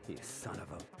 you son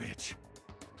of a bitch.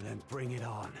 Then bring it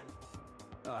on.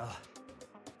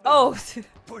 Oh!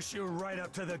 Push you right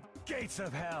up to the gates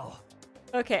of hell.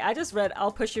 Okay, I just read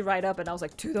I'll push you right up and I was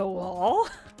like, to the wall?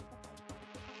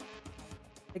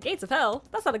 The gates of hell?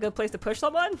 That's not a good place to push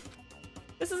someone.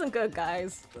 This isn't good,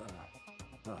 guys.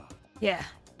 Yeah,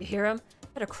 you hear him?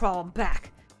 Better crawl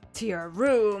back to your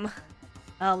room.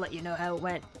 I'll let you know how it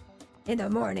went in the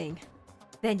morning.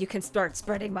 Then you can start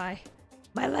spreading my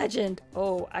legend.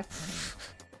 Oh,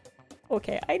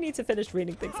 Okay, I need to finish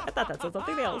reading things. I thought that said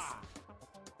something else.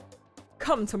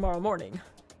 Come tomorrow morning.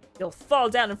 You'll fall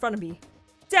down in front of me.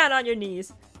 Down on your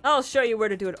knees. I'll show you where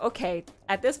to do it. Okay,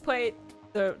 at this point,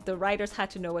 the writers had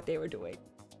to know what they were doing.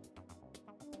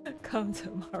 Come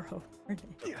tomorrow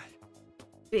morning.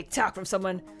 Big talk from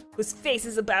someone whose face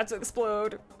is about to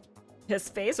explode. His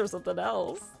face or something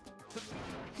else.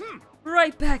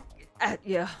 Right back at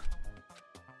ya.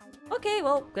 Okay,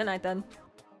 well, good night then.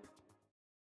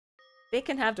 They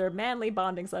can have their manly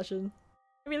bonding session.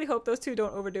 I really hope those two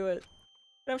don't overdo it.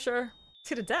 But I'm sure,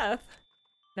 to the death.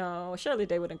 No, surely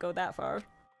they wouldn't go that far.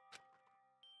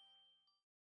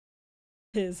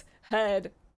 His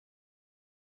head.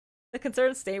 The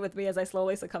concerns stay with me as I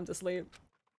slowly succumb to sleep.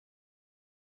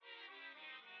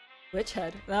 Which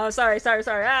head? No, sorry.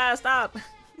 Ah, stop!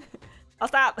 I'll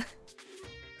stop!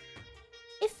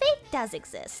 If fate does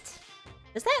exist,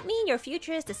 does that mean your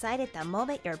future is decided the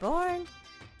moment you're born?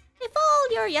 If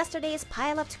all your yesterdays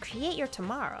pile up to create your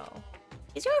tomorrow,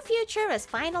 is your future as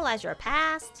final as your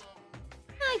past?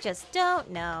 I just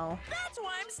don't know. That's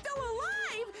why I'm still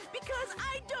alive, because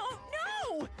I don't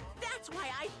know. That's why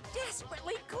I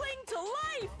desperately cling to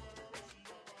life.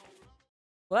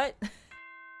 What?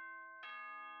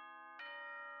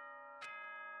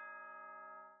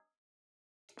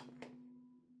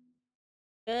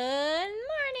 Good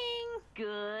morning.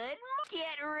 Good.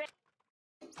 Get ready.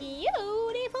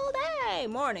 Beautiful day.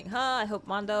 Morning, huh? I hope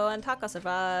Mondo and Taka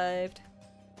survived.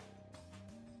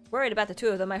 Worried about the two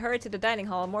of them, I hurried to the dining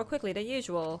hall more quickly than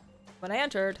usual. When I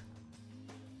entered...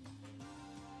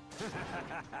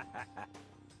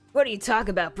 What are you talking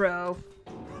about, bro?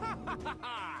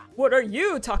 What are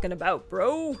you talking about,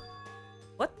 bro?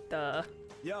 What the...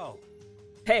 Yo!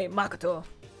 Hey, Makoto.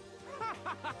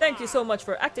 Thank you so much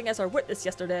for acting as our witness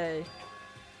yesterday.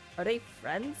 Are they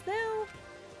friends now?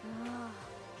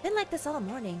 Been like this all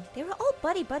morning. They were all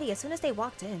buddy-buddy as soon as they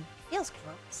walked in. Feels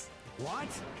gross. What?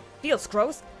 Feels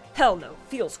gross? Hell no.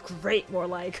 Feels great, more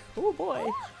like. Oh boy.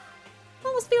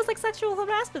 Almost feels like sexual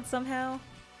harassment somehow.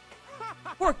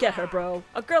 Forget her, bro.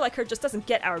 A girl like her just doesn't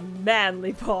get our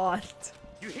manly bond.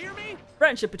 You hear me?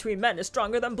 Friendship between men is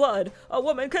stronger than blood. A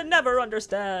woman could never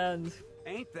understand.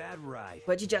 Ain't that right?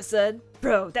 What you just said?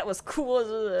 Bro, that was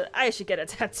cool. I should get a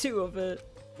tattoo of it.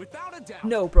 Without a doubt.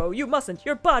 No, bro, you mustn't.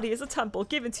 Your body is a temple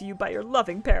given to you by your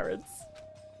loving parents.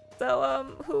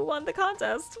 So, who won the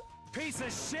contest? Piece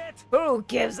of shit! Who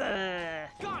gives a...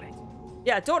 Got it!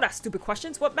 Yeah, don't ask stupid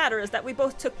questions. What matters is that we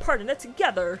both took part in it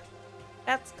together.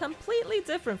 That's completely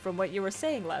different from what you were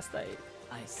saying last night.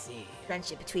 I see.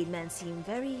 Friendship between men seem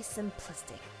very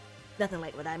simplistic. Nothing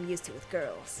like what I'm used to with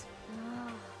girls.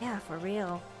 Yeah, for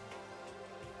real.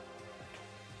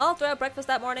 All throughout breakfast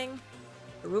that morning,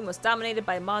 The room was dominated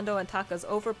by Mondo and Taka's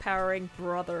overpowering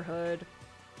brotherhood.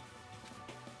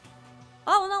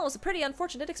 All in all, it was a pretty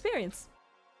unfortunate experience.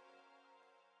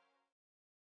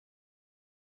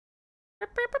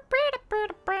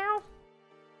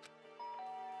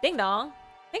 Ding dong.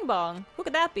 Bing bong. Who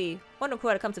could that be? Wonder who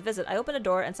had come to visit. I opened the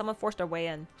door and someone forced their way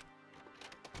in.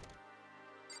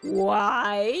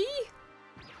 Why?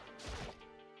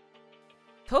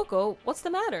 Toko, what's the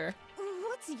matter?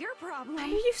 What's your problem? Why are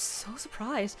you so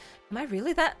surprised? Am I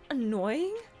really that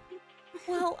annoying?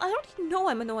 Well, I already know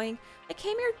I'm annoying. I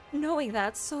came here knowing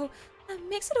that, so that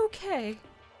makes it okay.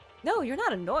 No, you're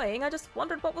not annoying. I just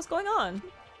wondered what was going on.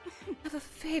 I have a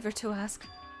favor to ask.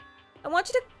 I want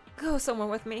you to go somewhere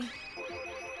with me.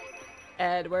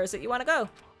 Ed, where is it you want to go?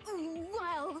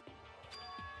 Well...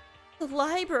 The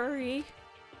library.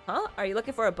 Huh? Are you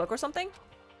looking for a book or something?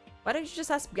 Why don't you just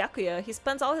ask Byakuya? He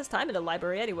spends all his time in the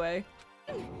library anyway.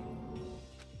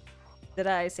 Did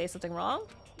I say something wrong?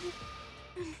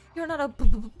 You're not a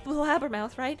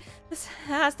blabbermouth, right? This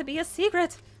has to be a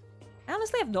secret. I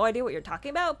honestly have no idea what you're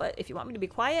talking about, but if you want me to be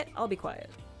quiet, I'll be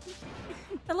quiet.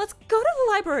 And let's go to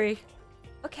the library!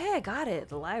 Okay, I got it.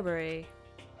 The library.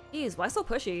 Jeez, why so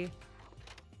pushy?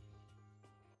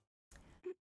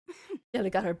 Yeah, they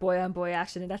got her boy-on-boy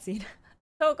action in that scene.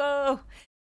 Toko!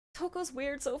 Toko's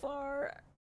weird so far.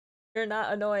 You're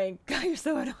not annoying. God, you're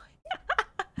so annoying.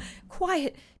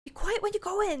 Quiet! Be quiet when you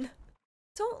go in!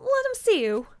 Don't let him see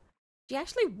you! She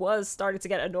actually was starting to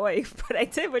get annoying, but I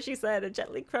did what she said and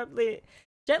gently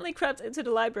crept into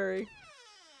the library.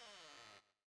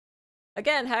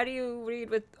 Again, how do you read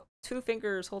with 2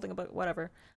 fingers holding a book?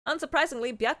 Whatever.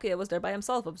 Unsurprisingly, Byakuya was there by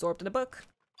himself, absorbed in a book.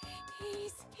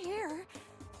 He's here.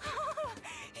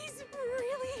 He's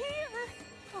really here.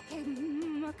 Okay,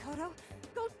 Makoto,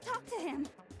 go talk to him.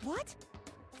 What?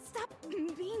 Stop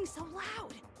being so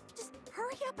loud. Just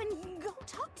hurry up and go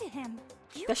talk to him.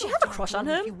 Does she have a crush on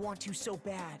him? If you want to so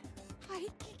bad. I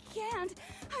can't.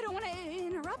 I don't want to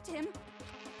interrupt him.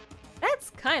 That's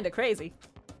kind of crazy.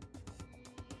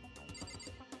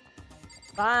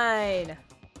 Fine.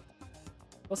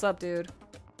 What's up, dude?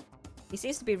 He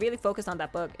seems to be really focused on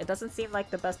that book. It doesn't seem like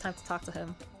the best time to talk to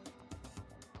him.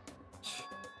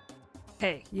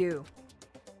 Hey, you.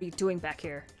 What are you doing back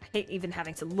here? I hate even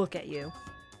having to look at you.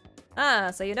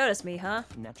 Ah, so you noticed me, huh?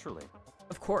 Naturally.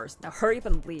 Of course. Now hurry up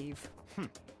and leave. And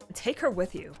take her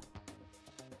with you.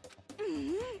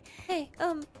 Hey,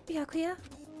 Byakuya?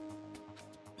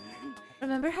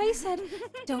 Remember how you said,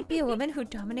 don't be a woman who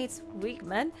dominates weak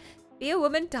men? Be a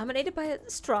woman dominated by a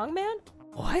strong man?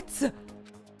 What?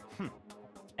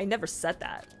 I never said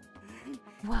that.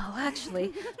 Well,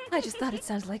 actually, I just thought it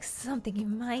sounded like something you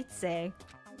might say.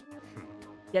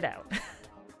 Get out.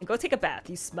 And go take a bath,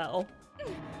 you smell.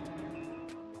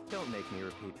 Don't make me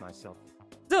repeat myself.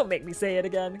 Don't make me say it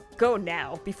again. Go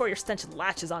now, before your stench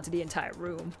latches onto the entire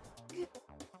room.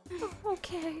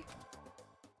 Okay.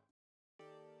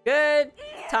 Good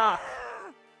talk.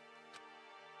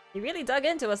 He really dug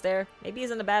into us there. Maybe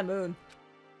he's in a bad mood.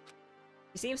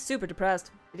 He seems super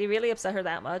depressed. Did he really upset her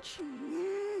that much?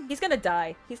 He's gonna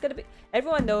die. He's gonna be-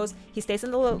 Everyone knows he stays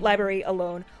in the library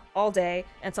alone all day,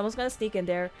 and someone's gonna sneak in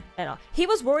there, and he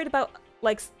was worried about,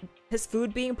 like, his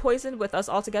food being poisoned with us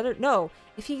all together. No,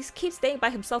 if he keeps staying by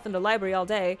himself in the library all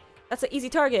day, that's an easy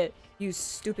target. You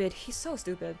stupid. He's so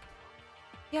stupid.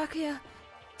 Byakuya,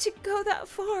 to go that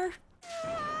far.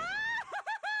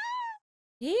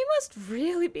 He must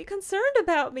really be concerned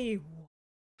about me.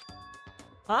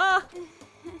 Ah,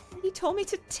 he told me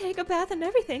to take a bath and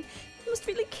everything. He must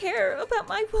really care about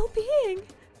my well-being.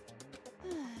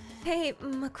 Hey,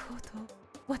 Makoto,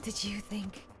 what did you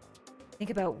think? Think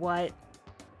about what?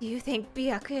 Do you think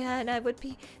Byakuya and I would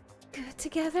be good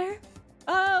together?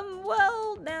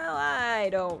 Well, now I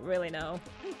don't really know.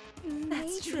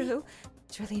 That's true.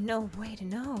 There's really no way to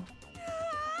know.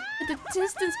 And the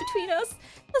distance between us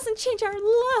doesn't change our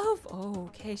love. Oh,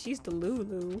 okay, she's the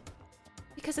Lulu.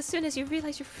 Because as soon as you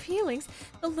realize your feelings,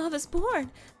 the love is born.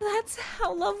 That's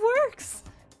how love works.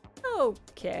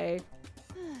 Okay.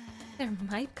 There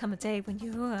might come a day when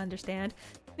you understand.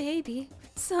 Maybe.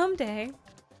 Someday.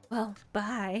 Well,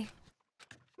 bye.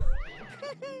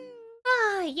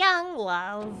 Ah, young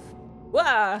love.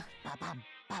 Wah!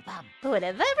 Who would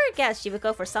have ever guessed she would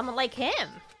go for someone like him?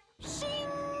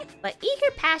 But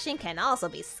eager passion can also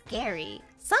be scary.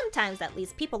 Sometimes that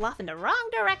leads people off in the wrong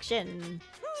direction.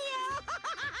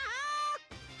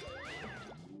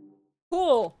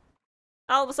 Cool.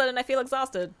 All of a sudden I feel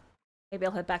exhausted. Maybe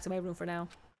I'll head back to my room for now.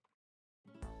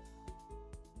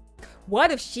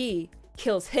 What if she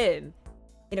kills him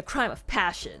in a crime of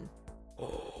passion?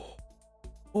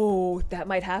 Oh, that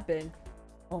might happen.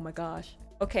 Oh my gosh.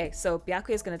 Okay, so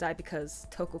Byakuya is gonna die because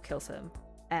Toku kills him,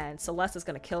 and Celeste is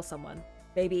gonna kill someone.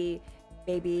 Maybe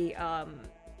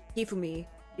Hifumi,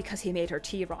 because he made her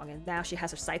tea wrong, and now she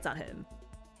has her sights on him.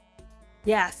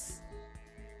 Yes!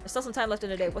 There's still some time left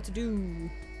in the day. What to do?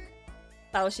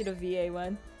 Sawashiro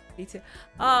VA1. Me too.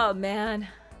 Oh, man.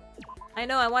 I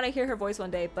know, I want to hear her voice one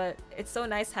day, but it's so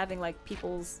nice having, like,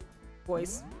 people's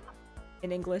voice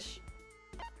in English.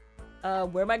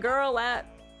 Where my girl at?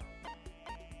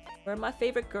 Where my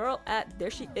favorite girl at?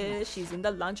 There she is. She's in the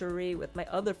lingerie with my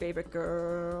other favorite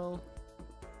girl.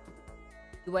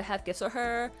 Do I have gifts for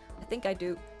her? I think I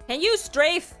do. Can you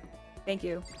strafe? Thank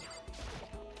you.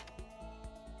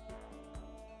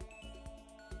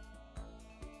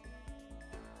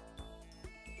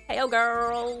 Hey,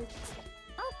 girl.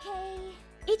 Okay.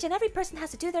 Each and every person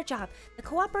has to do their job. The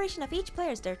cooperation of each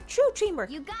player is their true teamwork.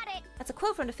 You got it. That's a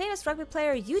quote from the famous rugby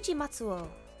player Yuji Matsuo.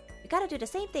 We gotta do the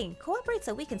same thing. Cooperate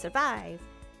so we can survive.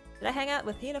 Did I hang out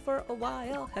with Hina for a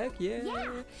while? Heck yeah. Yeah.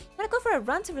 You wanna go for a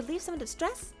run to relieve some of the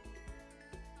stress?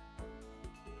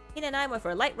 Hina and I went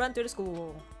for a light run through the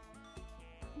school.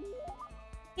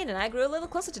 Hina and I grew a little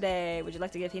closer today. Would you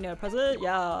like to give Hina a present?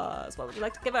 Yes. What would you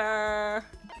like to give her?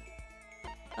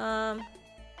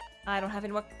 I don't have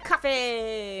any more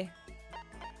coffee.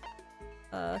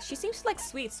 She seems like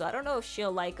sweet, so I don't know if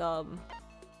she'll like,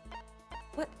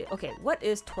 what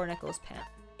is Torneko's pant?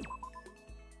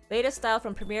 Latest style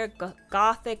from premier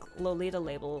gothic Lolita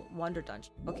label, Wonder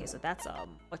Dungeon. Okay, so that's,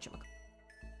 whatchamacallit.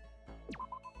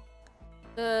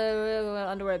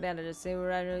 Underwear bandages. They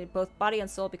were both body and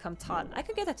soul become taut. I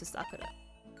could give that to Sakura.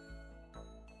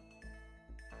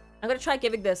 I'm gonna try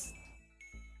giving this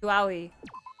to Aoi.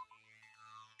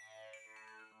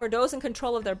 For those in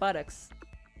control of their buttocks.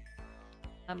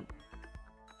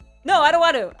 No, I don't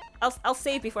want to! I'll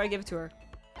save before I give it to her.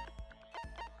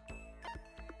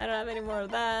 I don't have any more of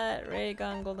that. Ray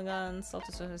gun, golden gun,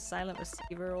 salted silent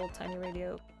receiver, old tiny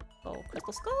radio. Oh,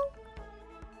 crystal skull?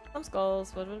 Some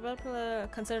skulls.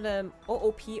 Consider them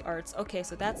OOP arts. Okay,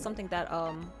 so that's something that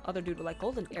other dude would like.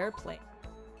 Golden airplane.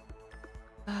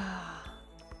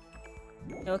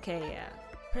 Okay, yeah.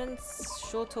 Prince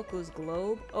Shotoku's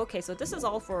globe. Okay, so this is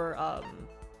all for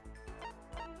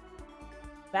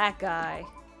that guy.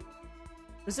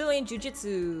 Brazilian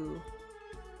Jiu-Jitsu.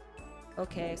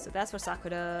 Okay, so that's for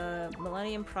Sakura.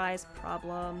 Millennium Prize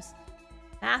problems.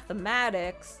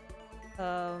 Mathematics.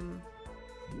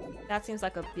 That seems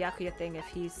like a Byakuya thing if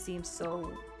he seems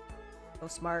so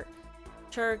smart.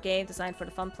 Mature game designed for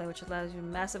the fun play, which allows you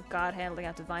massive god handling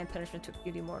out divine punishment to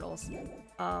beauty mortals.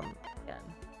 Again.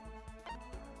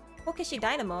 Kokishi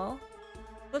Dynamo.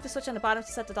 Flip the switch on the bottom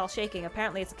to set the doll shaking.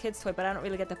 Apparently it's a kid's toy, but I don't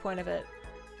really get the point of it.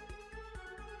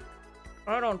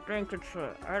 I don't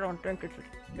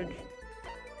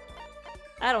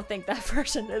think that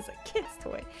version is a kid's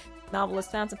toy.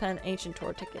 Novelist, fountain pen, ancient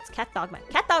tour tickets, Cat Dog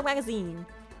magazine.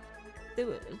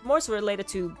 More so related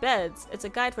to beds. It's a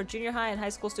guide for junior high and high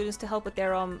school students to help with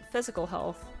their physical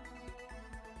health.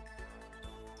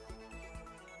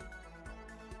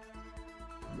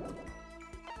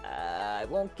 I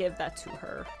won't give that to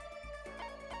her.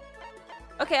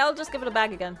 Okay, I'll just give it a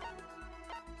bag again.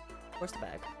 Where's the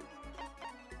bag?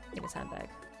 In his handbag.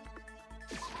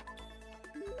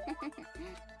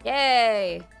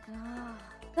 Yay!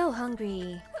 So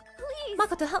hungry. Please.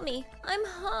 Makoto, help me. I'm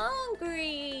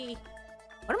hungry.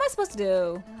 What am I supposed to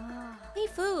do? Need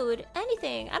food.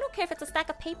 Anything. I don't care if it's a stack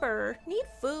of paper. Need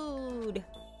food.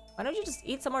 Why don't you just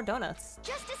eat some more donuts?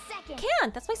 Just a second.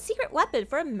 Can't. That's my secret weapon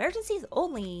for emergencies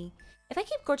only. If I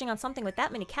keep gorging on something with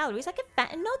that many calories, I get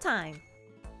fat in no time.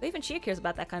 But even she cares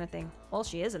about that kind of thing. Well,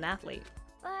 she is an athlete.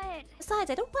 But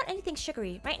Besides, I don't want anything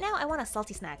sugary. Right now, I want a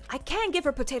salty snack. I can give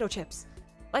her potato chips.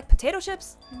 Like potato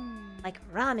chips? Like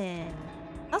ramen.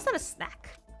 How's that a snack?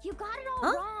 you got it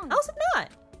all Huh? wrong. How's it not?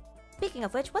 Speaking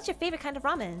of which, what's your favorite kind of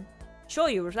ramen?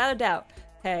 Shoyu, without a doubt.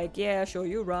 Heck yeah,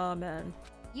 shoyu ramen.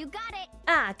 You got it.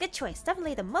 Ah, good choice.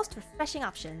 Definitely the most refreshing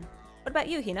option. What about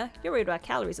you, Hina? You're worried about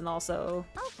calories and also...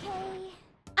 Okay.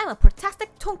 I'm a portastic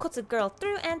tonkotsu girl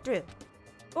through and through.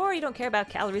 Or you don't care about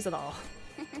calories at all.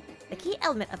 The key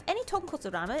element of any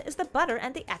tonkotsu ramen is the butter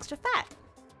and the extra fat.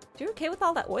 You okay with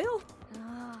all that oil?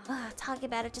 Talking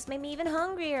about it just made me even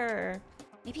hungrier.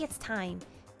 Maybe it's time.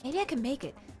 Maybe I can make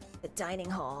it. The dining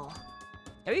hall.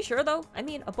 Are you sure though? I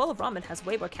mean, a bowl of ramen has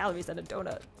way more calories than a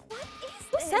donut.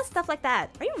 Who says stuff like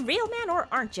that? Are you a real man or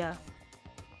aren't you?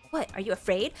 What, are you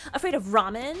afraid? Afraid of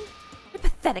ramen? You're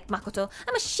pathetic, Makoto.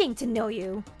 I'm ashamed to know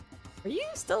you. Are you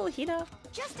still Hina?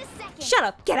 Just a second. Shut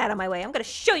up! Get out of my way! I'm gonna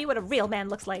show you what a real man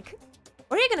looks like.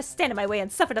 Or you're gonna stand in my way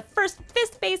and suffer the first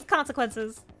fist-based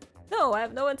consequences. No, I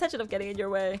have no intention of getting in your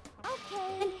way.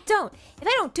 Okay. And don't! If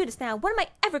I don't do this now, when am I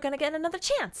ever gonna get another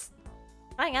chance?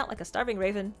 Crying out like a starving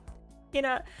raven,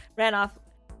 Hina ran off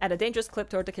at a dangerous clip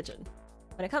toward the kitchen.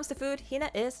 When it comes to food,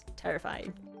 Hina is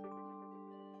terrified.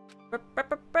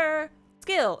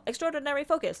 Skill, extraordinary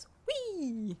focus.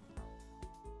 Whee!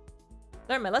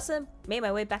 Learned my lesson, made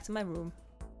my way back to my room.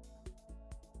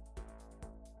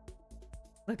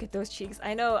 Look at those cheeks.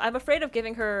 I know, I'm afraid of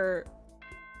giving her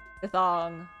the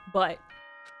thong, but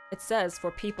it says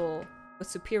for people with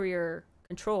superior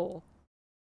control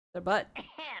their butt.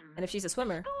 And if she's a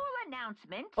swimmer. School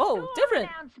announcement. Oh, School different.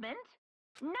 Announcement.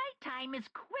 Nighttime is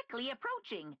quickly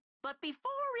approaching, but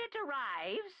before it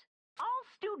arrives, all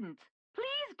students,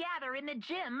 please gather in the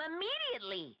gym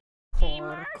immediately.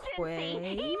 Emergency!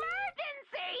 Emergency!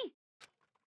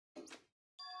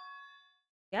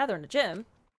 Gather in the gym?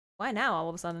 Why now all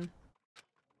of a sudden?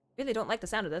 Really don't like the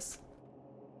sound of this.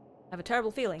 I have a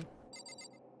terrible feeling.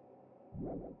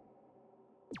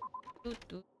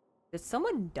 Did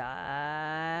someone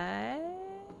die?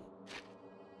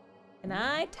 Can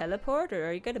I teleport, or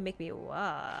are you gonna make me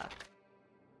walk?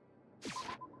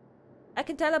 I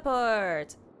can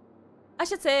teleport! I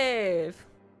should save!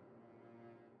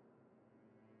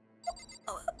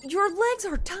 Your legs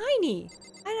are tiny!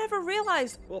 I never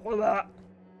realized.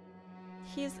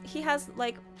 He has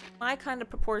like my kind of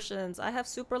proportions. I have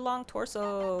super long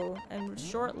torso and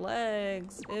short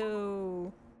legs.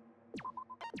 Ew.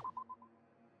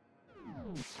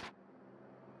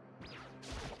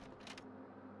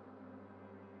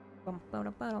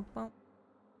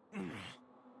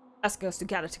 Asking us to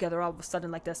gather together all of a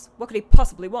sudden like this. What could he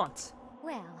possibly want?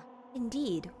 Well,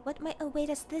 Indeed, what might await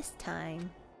us this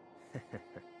time?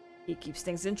 He keeps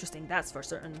things interesting, that's for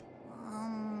certain.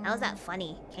 How's that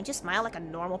funny? Can't you smile like a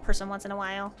normal person once in a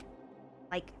while?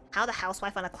 Like how the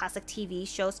housewife on a classic TV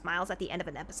show smiles at the end of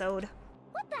an episode.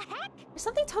 what the heck? There's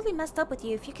something totally messed up with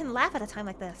you if you can laugh at a time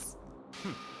like this.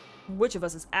 Which of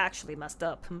us is actually messed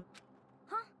up?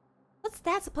 What's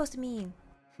that supposed to mean?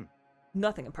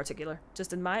 Nothing in particular.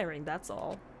 Just admiring, that's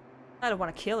all. I don't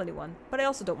want to kill anyone, but I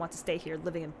also don't want to stay here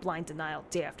living in blind denial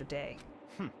day after day.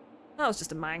 I was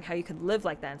just admiring how you can live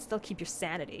like that and still keep your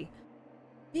sanity.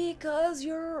 Because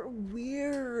you're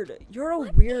weird. You're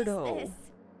a weirdo. Is this?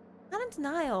 Not in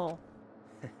denial.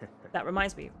 That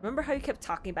reminds me. Remember how you kept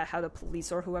talking about how the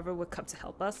police or whoever would come to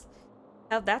help us?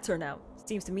 How'd that turn out?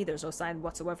 Seems to me there's no sign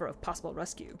whatsoever of possible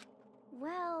rescue.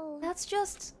 Well, That's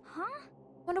just... huh?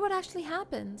 Wonder what actually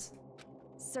happens.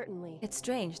 Certainly. It's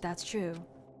strange, that's true.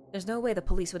 There's no way the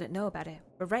police wouldn't know about it.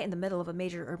 We're right in the middle of a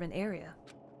major urban area.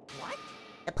 What?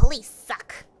 The police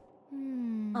suck.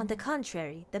 On the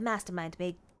contrary, the mastermind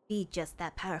may be just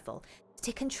that powerful, to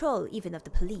take control even of the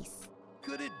police.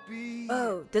 Could it be?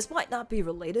 Oh, this might not be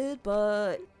related,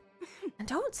 but... And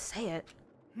don't say it.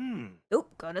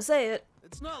 Nope, gonna say it.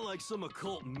 It's not like some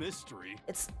occult mystery.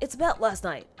 It's about last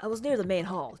night. I was near the main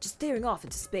hall, just staring off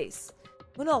into space.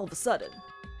 When all of a sudden,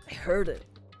 I heard it.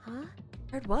 Huh?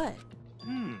 Heard what?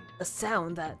 A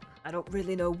sound that I don't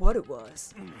really know what it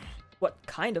was. What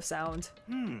kind of sound?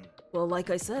 Well, like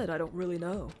I said, I don't really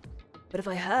know. But if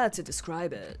I had to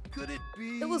describe it, Could it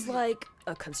be? it was like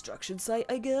a construction site,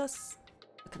 I guess.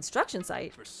 A construction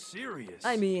site? For serious.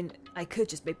 I mean, I could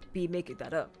just be making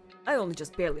that up. I only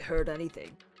just barely heard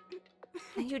anything.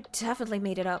 And you definitely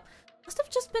made it up. Must have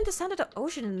just been the sound of the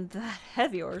ocean in that head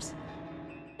of yours.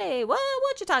 Hey, what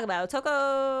you talking about,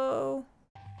 Toko?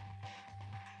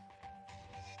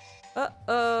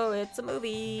 Uh-oh, it's a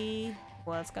movie.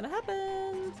 What's gonna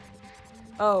happen?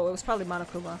 Oh, it was probably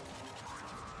Monokuma.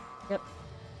 Yep.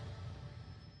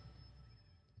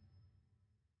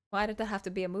 Why did that have to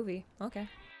be a movie? Okay.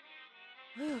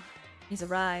 He's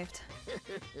arrived.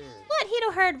 What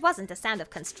Hito heard wasn't the sound of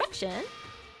construction,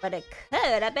 but it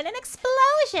could have been an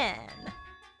explosion.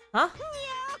 Huh?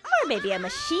 Or maybe a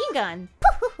machine gun.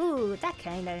 Pooh, that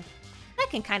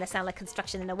can kind of sound like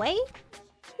construction in a way.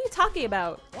 What are you talking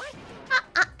about?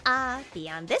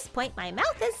 Beyond this point, my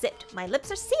mouth is zipped, my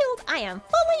lips are sealed, I am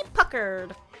fully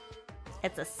puckered.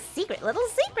 It's a secret little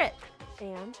secret.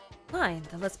 And? Fine,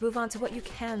 then let's move on to what you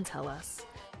can tell us.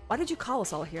 Why did you call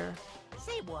us all here?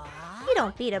 Say what? You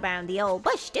don't beat around the old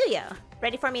bush, do you?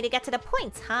 Ready for me to get to the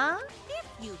points, huh?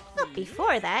 But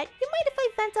before that, you mind if I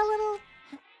vent a little?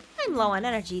 I'm low on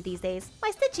energy these days.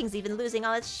 My stitching's even losing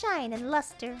all its shine and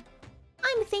luster.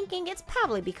 I'm thinking it's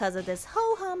probably because of this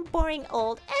ho-hum, boring,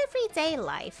 old, everyday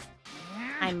life.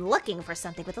 I'm looking for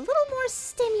something with a little more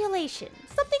stimulation.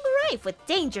 Something rife with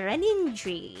danger and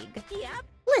intrigue. Yep.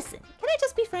 Listen, can I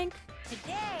just be frank?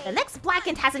 Today. The next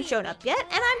Blackened hasn't shown up yet,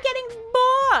 and I'm getting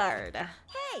bored.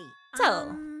 Hey.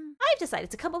 So, I I've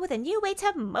decided to come up with a new way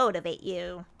to motivate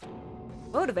you.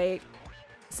 Motivate?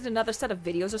 Is it another set of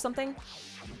videos or something?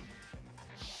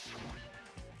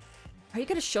 Are you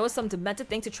gonna show us some demented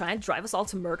thing to try and drive us all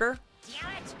to murder?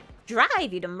 Damn it!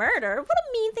 Drive you to murder? What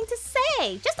a mean thing to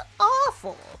say! Just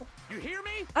awful! You hear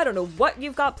me? I don't know what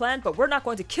you've got planned, but we're not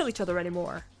going to kill each other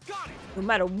anymore. Got it! No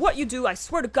matter what you do, I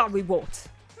swear to God we won't.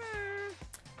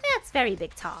 That's very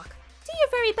big talk. Do your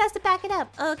very best to back it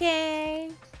up,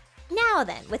 okay? Now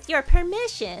then, with your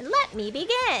permission, let me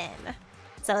begin.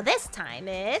 So this time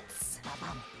it's...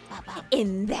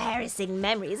 embarrassing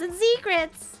memories and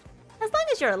secrets. As long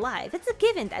as you're alive, it's a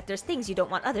given that there's things you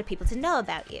don't want other people to know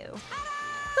about you.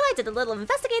 So I did a little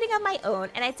investigating on my own,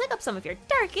 and I dug up some of your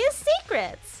darkest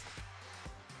secrets.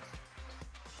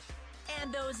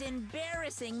 And those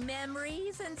embarrassing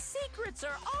memories and secrets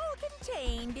are all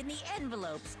contained in the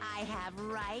envelopes I have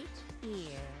right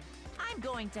here. I'm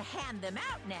going to hand them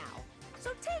out now, so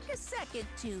take a second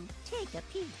to take a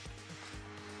peek.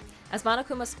 As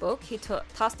Monokuma spoke, he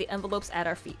tossed the envelopes at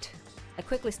our feet. I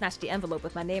quickly snatched the envelope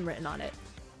with my name written on it.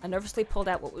 I nervously pulled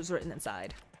out what was written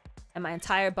inside, and my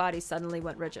entire body suddenly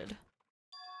went rigid.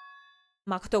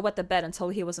 Makoto wet the bed until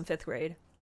he was in 5th grade.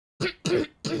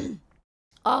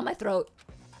 Oh, my throat.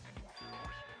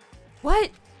 What?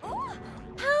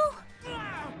 How?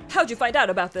 How'd you find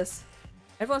out about this?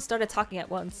 Everyone started talking at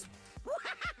once.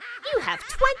 You have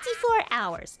 24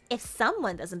 hours. If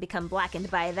someone doesn't become blackened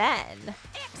by then...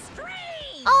 Extreme!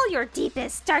 all your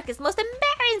deepest, darkest, most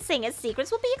embarrassing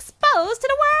secrets will be exposed to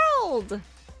the world!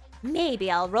 Maybe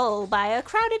I'll roll by a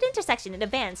crowded intersection in a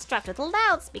van strapped with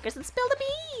loudspeakers and spill the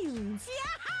beans!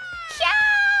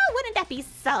 Yeah! Wouldn't that be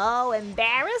so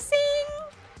embarrassing?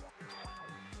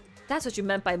 That's what you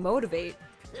meant by motivate.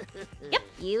 Yep,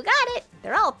 you got it.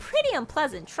 They're all pretty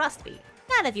unpleasant, trust me.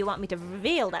 Not if you want me to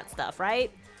reveal that stuff,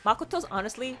 right? Makoto's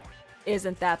honestly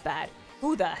isn't that bad.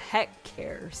 Who the heck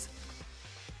cares?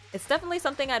 It's definitely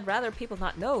something I'd rather people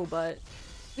not know, but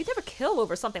we'd never kill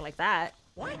over something like that.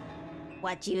 What?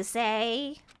 What you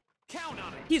say? Count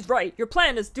on it. He's right. Your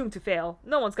plan is doomed to fail.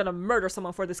 No one's gonna murder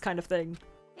someone for this kind of thing.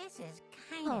 This is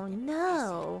kind Oh of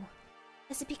no.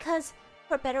 Is it because,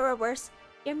 for better or worse,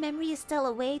 your memory is still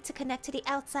a way to connect to the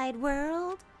outside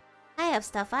world? I have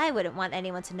stuff I wouldn't want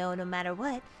anyone to know no matter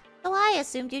what, so I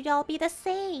assumed you'd all be the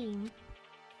same.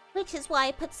 Which is why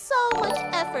I put so much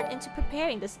effort into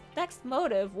preparing this next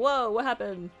motive. Whoa, what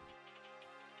happened?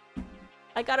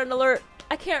 I got an alert.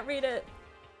 I can't read it.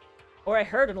 Or I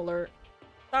heard an alert.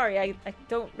 Sorry, I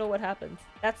don't know what happened.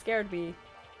 That scared me.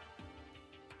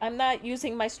 I'm not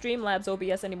using my Streamlabs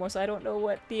OBS anymore, so I don't know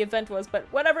what the event was, but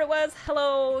whatever it was,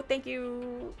 hello, thank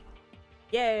you.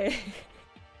 Yay.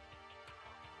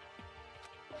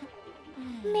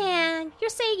 Man, you're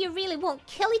saying you really won't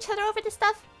kill each other over this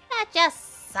stuff? That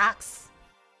just sucks.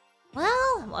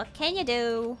 Well, what can you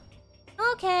do?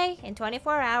 Okay, in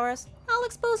 24 hours, I'll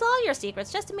expose all your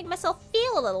secrets just to make myself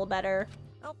feel a little better.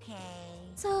 Okay.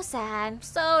 So sad,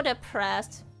 so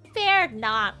depressed. Fared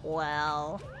not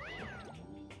well.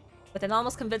 With an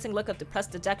almost convincing look of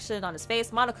depressed dejection on his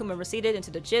face, Monokuma receded into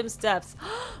the gym's depths.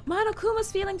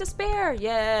 Monokuma's feeling despair!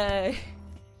 Yay!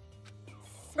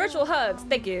 Virtual hugs,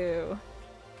 thank you!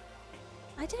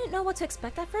 I didn't know what to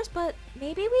expect at first, but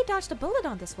maybe we dodged a bullet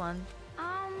on this one.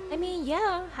 I mean,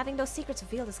 yeah, having those secrets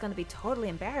revealed is gonna be totally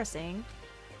embarrassing.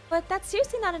 But that's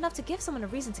seriously not enough to give someone a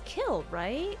reason to kill,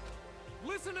 right?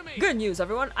 Listen to me. Good news,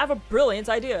 everyone! I have a brilliant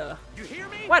idea! You hear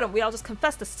me? Why don't we all just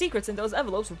confess the secrets in those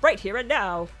envelopes right here and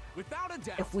now? Without a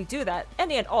doubt. If we do that,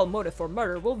 any and all motive for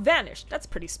murder will vanish. That's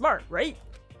pretty smart, right?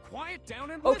 Quiet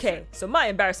down and Okay, listen. so my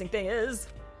embarrassing thing is...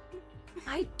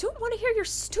 I don't want to hear your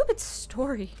stupid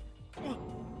story.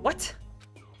 What?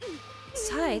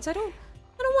 Besides, I don't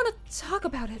want to talk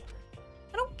about it.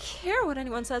 I don't care what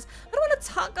anyone says. I don't want to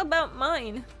talk about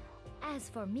mine. As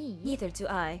for me, Neither do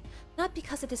I. Not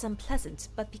because it is unpleasant,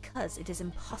 but because it is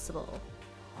impossible.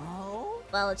 Oh?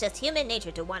 Well, it's just human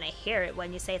nature to want to hear it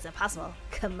when you say it's impossible.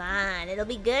 Come on, it'll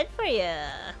be good for you.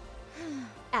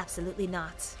 Absolutely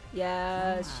not.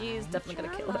 Yeah, she's definitely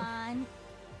gonna kill him. On.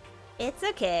 It's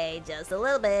okay, just a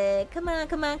little bit. Come on,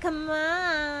 come on, come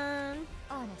on.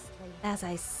 honestly, As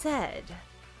I said...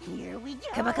 Here we go.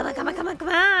 Come on, come on, come on, come on, come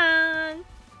on.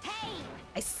 Hey,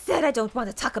 I said I don't want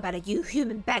to talk about it, you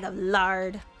human bag of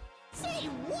lard. say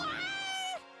what?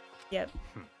 Yep.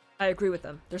 I agree with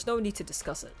them. There's no need to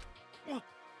discuss it.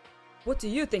 What do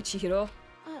you think, Chihiro?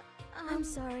 I'm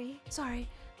sorry. Sorry.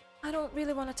 I don't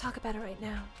really want to talk about it right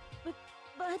now.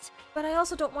 But But I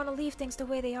also don't want to leave things the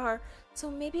way they are, so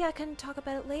maybe I can talk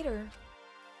about it later.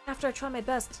 After I try my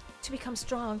best to become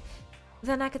strong,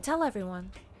 then I could tell everyone.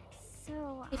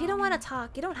 So, If you don't want to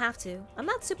talk, you don't have to. I'm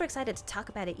not super excited to talk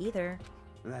about it either.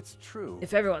 That's true.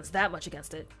 If everyone's that much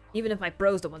against it, even if my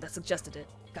bro's the one that suggested it,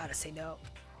 gotta say no.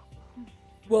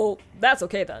 Well, that's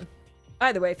okay then.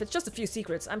 Either way, if it's just a few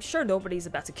secrets, I'm sure nobody's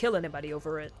about to kill anybody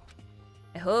over it.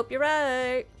 I hope you're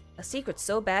right. A secret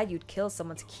so bad you'd kill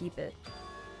someone to keep it.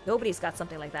 Nobody's got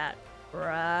something like that.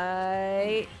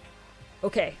 Right?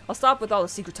 Okay, I'll stop with all the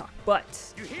secret talk,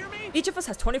 but You hear me? each of us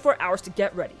has 24 hours to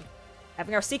get ready.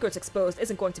 Having our secrets exposed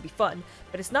isn't going to be fun,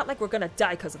 but it's not like we're gonna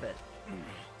die because of it.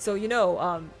 So, you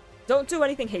know, don't do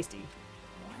anything hasty.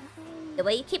 The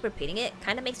way you keep repeating it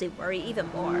kind of makes me worry even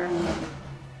more.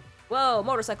 Whoa,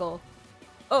 motorcycle.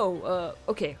 Oh,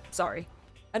 okay, sorry.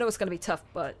 I know it's gonna be tough,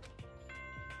 but...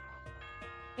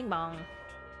 Bing bong.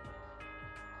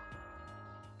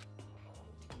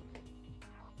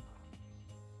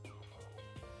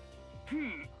 This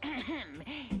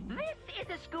is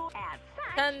a school as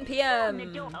such. 10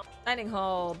 p.m. Dining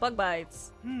hall, bug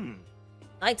bites.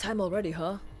 Nighttime already,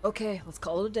 huh? Okay, let's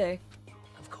call it a day.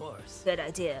 Of course. Good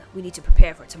idea. We need to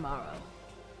prepare for tomorrow.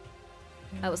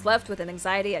 I was left with an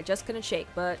anxiety I just couldn't shake,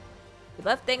 but we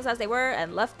left things as they were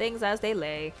and left things as they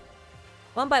lay.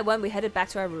 One by one, we headed back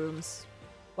to our rooms.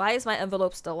 Why is my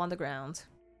envelope still on the ground?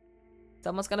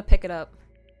 Someone's gonna pick it up.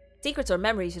 Secrets or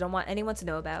memories you don't want anyone to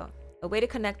know about. A way to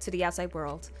connect to the outside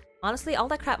world. Honestly, all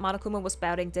that crap Monokuma was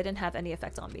spouting didn't have any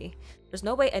effect on me. There's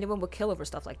no way anyone would kill over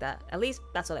stuff like that. At least,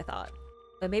 that's what I thought.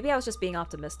 But maybe I was just being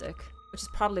optimistic, which is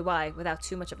probably why, without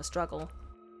too much of a struggle.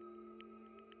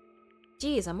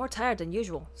 Geez, I'm more tired than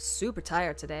usual. Super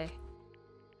tired today.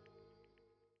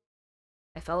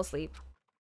 I fell asleep.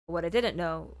 But what I didn't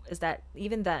know is that,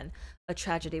 even then, a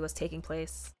tragedy was taking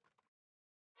place.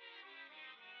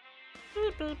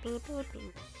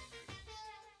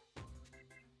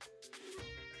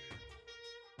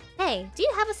 Hey, do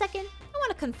you have a second? I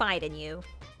want to confide in you.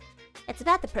 It's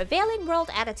about the prevailing world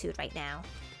attitude right now.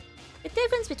 The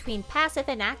difference between passive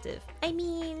and active. I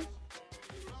mean,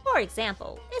 for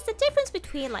example, it's the difference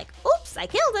between like, oops, I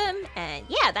killed him, and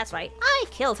yeah, that's right, I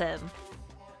killed him.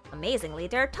 Amazingly,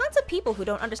 there are tons of people who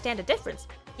don't understand the difference.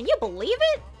 Can you believe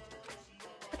it?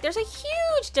 But there's a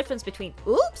huge difference between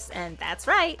oops and that's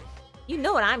right. You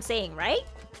know what I'm saying, right?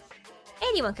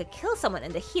 Anyone could kill someone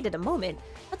in the heat of the moment,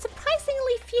 but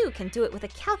surprisingly few can do it with a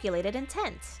calculated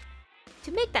intent.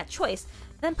 To make that choice,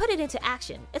 then put it into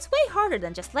action, it's way harder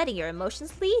than just letting your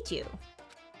emotions lead you.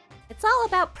 It's all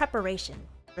about preparation,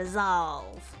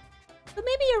 resolve. But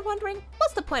maybe you're wondering,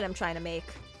 what's the point I'm trying to make?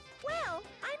 Well,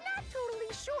 I'm not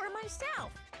totally sure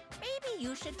myself. Maybe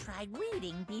you should try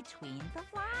reading between the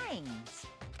lines.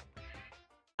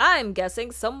 I'm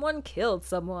guessing someone killed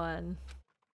someone.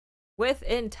 With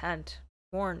intent.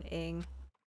 Morning.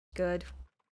 Good.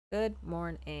 Good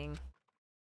morning.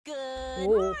 Good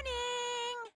Whoa. morning!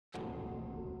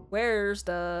 Where's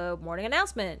the morning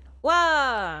announcement?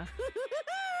 Wah!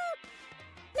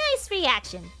 Nice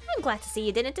reaction. I'm glad to see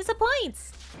you didn't disappoint.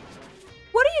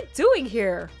 What are you doing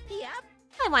here? Yep.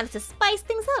 I wanted to spice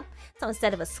things up, so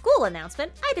instead of a school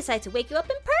announcement, I decided to wake you up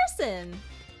in person.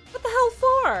 What the hell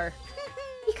for?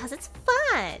 Because it's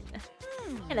fun.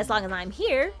 And as long as I'm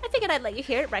here, I figured I'd let you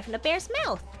hear it right from the bear's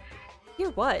mouth. Hear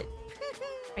what?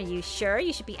 Are you sure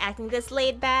you should be acting this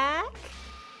laid back?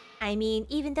 I mean,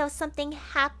 even though something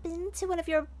happened to one of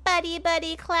your buddy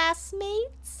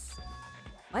classmates?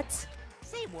 What?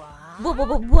 Say what?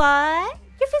 What?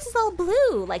 Your face is all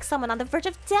blue, like someone on the verge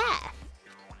of death.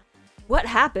 What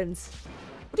happened?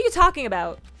 What are you talking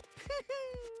about?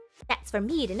 That's for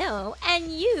me to know,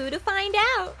 and you to find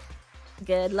out.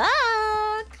 Good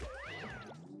luck!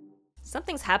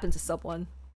 Something's happened to someone.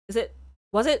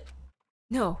 Was it?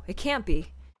 No, it can't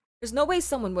be. There's no way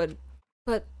someone would.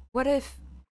 But what if?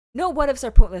 No what ifs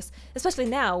are pointless, especially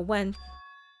now when...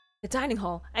 The dining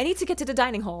hall. I need to get to the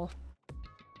dining hall.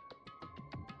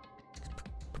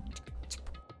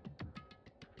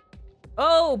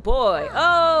 Oh boy,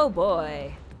 oh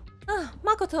boy. Ah,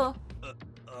 Makoto.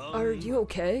 Are you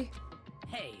okay?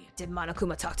 Hey. Did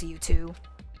Monokuma talk to you too?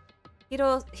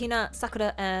 Hiro, Hina,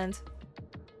 Sakura, and...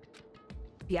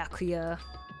 Byakuya.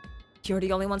 You're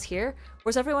the only ones here?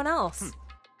 Where's everyone else?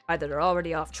 Either they're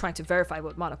already off trying to verify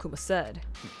what Monokuma said,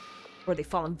 or they've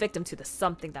fallen victim to the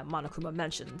something that Monokuma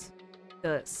mentioned.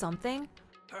 The something?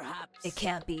 Perhaps. It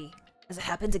can't be. Has it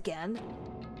happened again?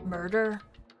 Murder?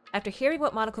 After hearing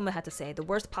what Monokuma had to say, the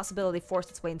worst possibility forced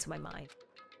its way into my mind.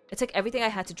 It took everything I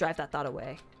had to drive that thought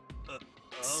away.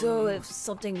 So if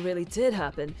something really did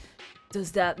happen,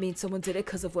 does that mean someone did it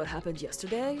because of what happened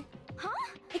yesterday? Huh?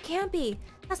 It can't be.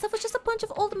 That stuff was just a bunch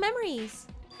of old memories.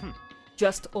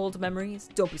 Just old memories?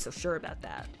 Don't be so sure about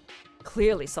that.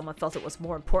 Clearly someone felt it was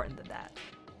more important than that.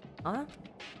 Huh?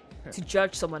 To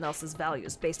judge someone else's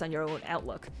values based on your own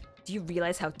outlook. Do you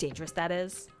realize how dangerous that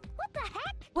is? What the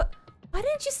heck? What? Why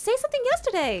didn't you say something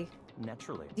yesterday?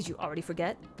 Naturally. Did you already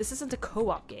forget? This isn't a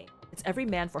co-op game. It's every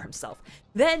man for himself.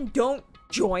 Then don't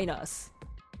join us.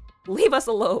 Leave us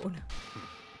alone.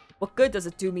 What good does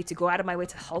it do me to go out of my way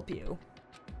to help you?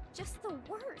 Just the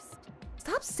worst.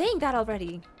 Stop saying that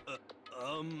already.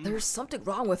 There's something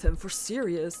wrong with him, for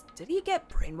serious. Did he get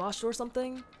brainwashed or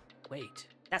something? Wait.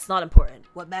 That's not important.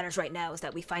 What matters right now is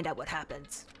that we find out what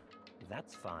happens.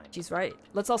 That's fine. She's right.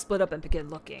 Let's all split up and begin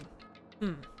looking.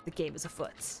 The game is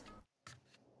afoot.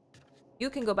 You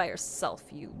can go by yourself,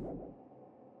 you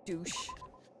douche.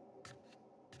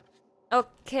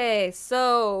 Okay,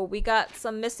 so we got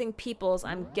some missing peoples.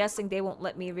 I'm guessing they won't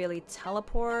let me really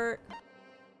teleport.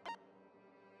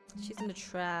 She's in the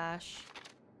trash.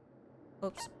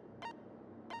 Oops.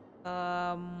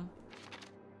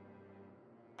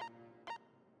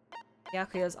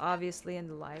 Byakuya's obviously in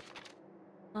the library.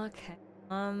 Okay.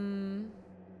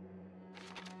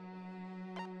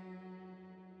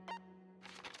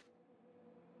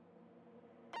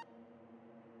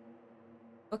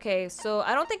 Okay, so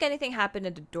I don't think anything happened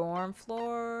in the dorm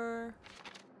floor.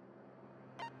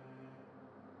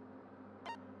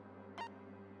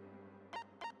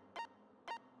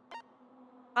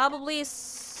 Probably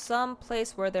some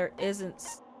place where there isn't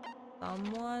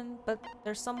someone, but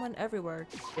there's someone everywhere,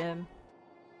 Jim.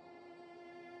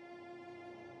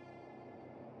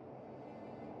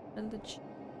 And the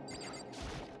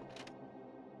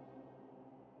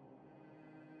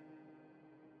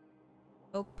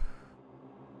nope.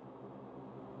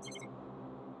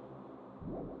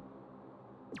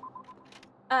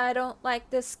 I don't like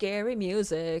this scary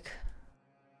music.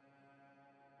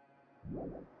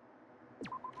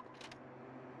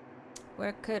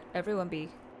 Where could everyone be?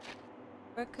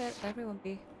 Where could everyone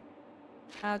be?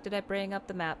 How did I bring up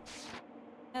the map?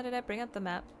 How did I bring up the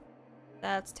map?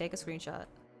 Let's take a screenshot.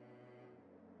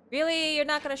 Really? You're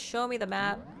not gonna show me the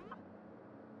map?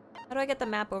 How do I get the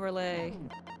map overlay?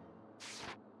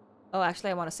 Oh,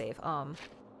 actually I want to save.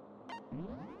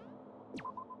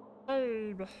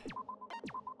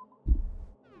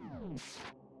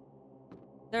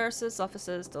 Nurses'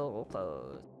 offices still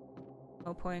closed.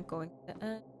 No point going to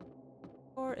end.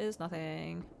 Or is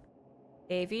nothing.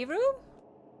 AV room?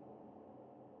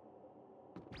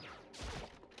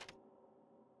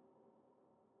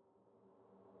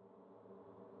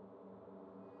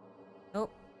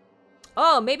 Nope.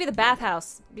 Oh, maybe the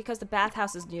bathhouse. Because the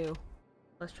bathhouse is new.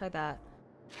 Let's try that.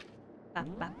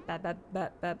 Bathhouse.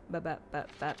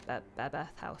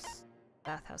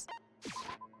 Bathhouse.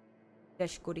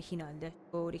 Let's go to Hina. Let's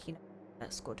go to Hina.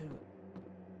 Let's go to...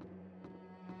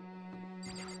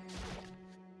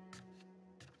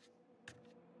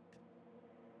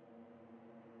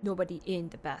 Nobody in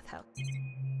the bathhouse.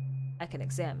 I can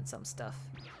examine some stuff.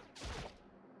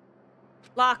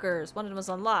 Lockers. One of them is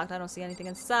unlocked. I don't see anything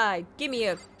inside. Give me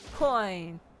a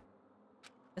coin.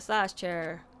 Massage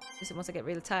chair. Use it once I get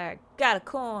really tired. Got a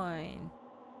coin.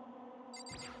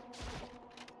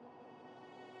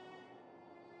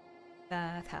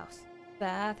 Bathhouse.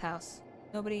 Bathhouse.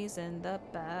 Nobody's in the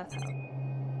bathhouse.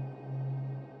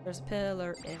 There's a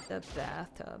pillar in the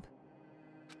bathtub.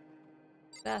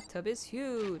 Bathtub is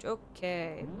huge.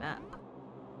 Okay, map.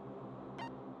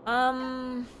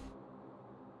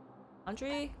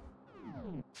 Laundry?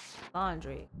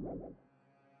 Laundry.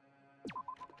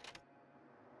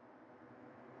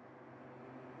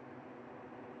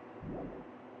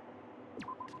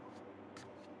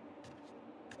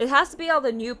 It has to be all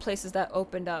the new places that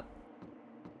opened up.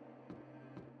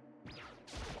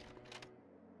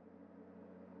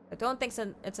 I don't think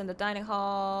it's in the dining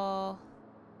hall.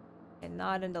 And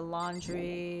not in the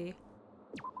laundry.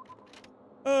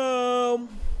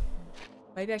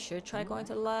 Maybe I should try going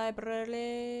to the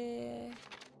library.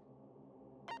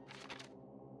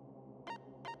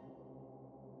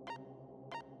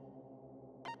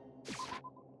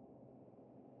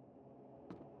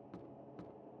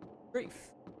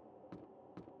 Brief.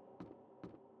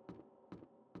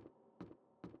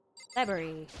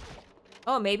 Library.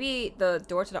 Oh, maybe the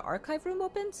door to the archive room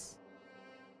opens?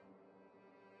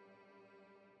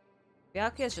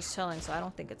 Byakuya is just chilling, so I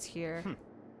don't think it's here.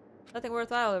 Nothing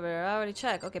worthwhile over here. I already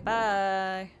checked. Okay,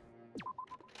 bye.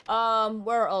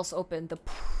 Where else open? The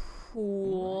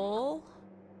pool?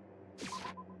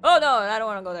 Oh no, I don't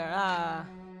want to go there. Ah.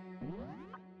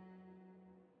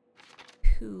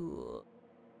 Pool.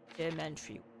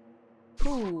 Elementary.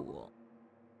 Pool.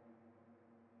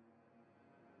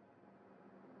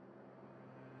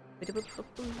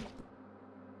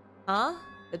 Huh?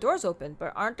 The door's open,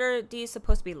 but aren't these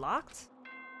supposed to be locked?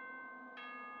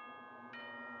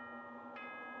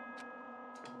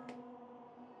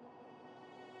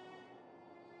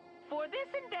 For this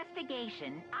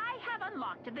investigation, I have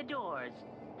unlocked the doors.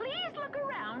 Please look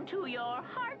around to your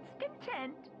heart's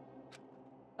content.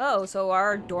 Oh, so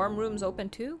our dorm room's open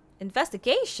too?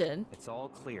 Investigation? It's all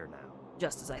clear now.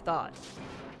 Just as I thought.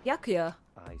 Byakuya.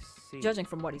 I see. Judging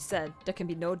from what he said, there can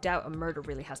be no doubt a murder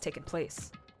really has taken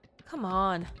place. Come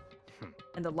on.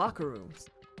 And the locker rooms.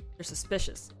 They're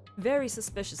suspicious. Very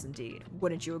suspicious indeed.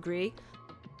 Wouldn't you agree?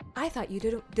 I thought you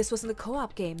didn't— this wasn't a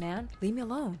co-op game, man. Leave me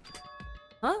alone.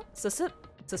 Huh?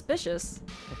 Suspicious?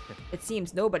 It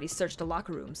seems nobody searched the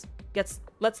locker rooms.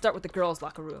 Let's start with the girls'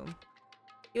 locker room.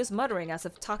 He was muttering as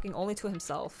if talking only to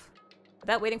himself.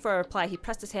 Without waiting for a reply, he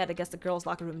pressed his hand against the girls'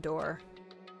 locker room door.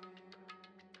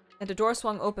 And the door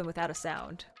swung open without a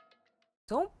sound.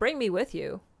 Don't bring me with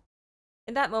you.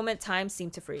 In that moment, time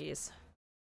seemed to freeze.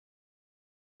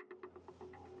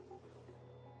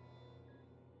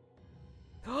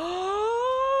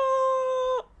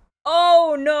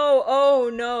 Oh no!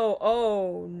 Oh no!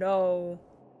 Oh no!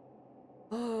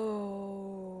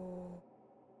 Oh.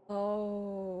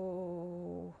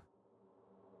 Oh.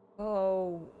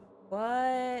 Oh.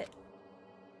 What?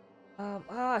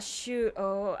 Shoot.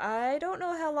 Oh, I don't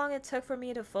know how long it took for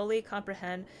me to fully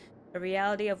comprehend the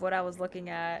reality of what I was looking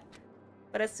at.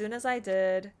 But as soon as I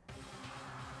did,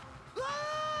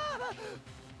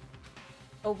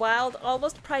 a wild,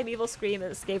 almost primeval scream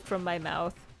escaped from my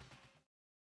mouth.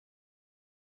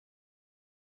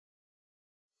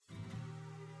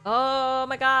 Oh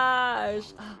my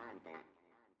gosh!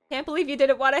 Can't believe you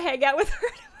didn't want to hang out with her.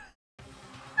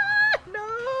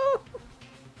 No!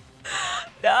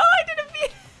 No, I didn't mean—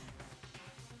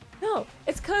 No,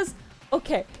 it's cause,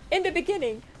 okay, in the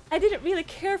beginning, I didn't really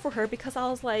care for her because I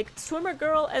was like, Swimmer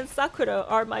Girl and Sakura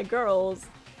are my girls.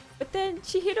 But then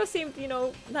Chihiro seemed, you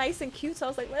know, nice and cute, so I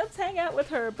was like, let's hang out with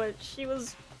her, but she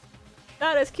was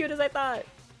not as cute as I thought.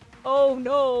 Oh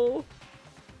no!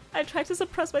 I tried to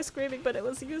suppress my screaming, but it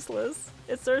was useless.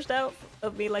 It surged out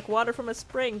of me like water from a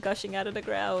spring gushing out of the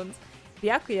ground.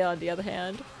 Byakuya, on the other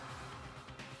hand.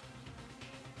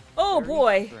 Oh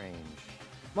boy! Strange.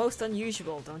 Most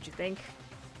unusual, don't you think?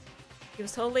 He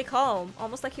was totally calm,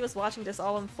 almost like he was watching this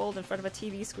all unfold in front of a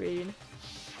TV screen.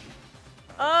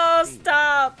 Oh,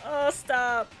 stop! Oh,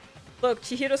 stop! Look,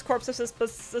 Chihiro's corpse is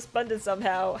suspended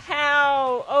somehow.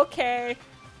 How? Okay.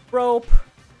 Rope.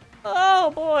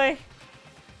 Oh boy!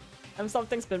 And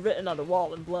something's been written on the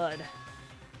wall in blood.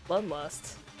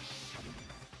 Bloodlust.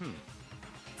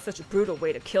 Such a brutal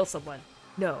way to kill someone.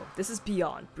 No, this is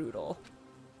beyond brutal.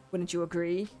 Wouldn't you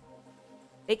agree?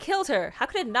 They killed her! How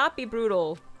could it not be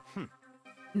brutal?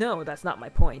 No, that's not my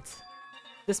point.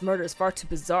 This murder is far too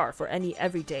bizarre for any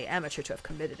everyday amateur to have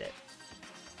committed it.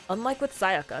 Unlike with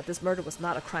Sayaka, this murder was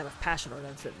not a crime of passion or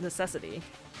necessity.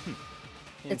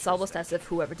 It's almost as if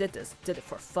whoever did this did it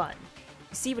for fun.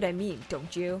 You see what I mean,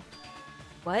 don't you?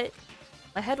 What?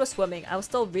 My head was swimming, I was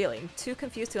still reeling, too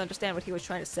confused to understand what he was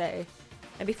trying to say.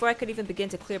 And before I could even begin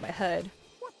to clear my head—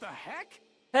 What the heck?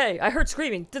 Hey, I heard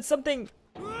screaming! Did something—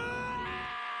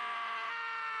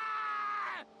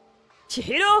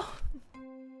 Chihiro?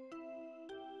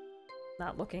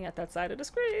 Not looking at that side of the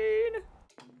screen.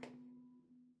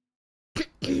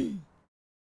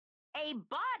 A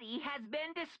body has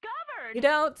been discovered! You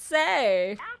don't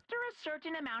say! After a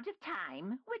certain amount of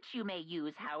time, which you may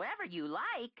use however you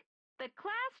like, the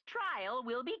class trial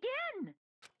will begin.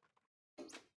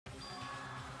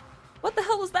 What the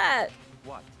hell was that?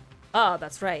 What? Ah,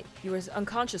 that's right. You were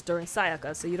unconscious during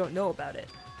Sayaka, so you don't know about it.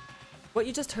 What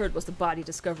you just heard was the body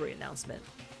discovery announcement.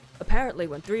 Apparently,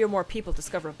 when 3 or more people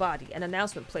discover a body, an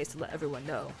announcement placed to let everyone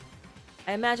know.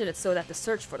 I imagine it's so that the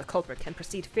search for the culprit can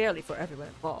proceed fairly for everyone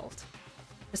involved.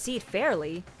 Proceed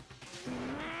fairly?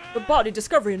 The body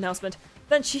discovery announcement!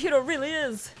 Then Chihiro really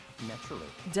is— Naturally.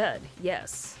 Dead,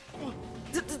 yes.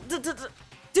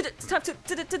 It's time to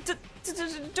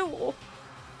duel!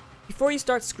 Before you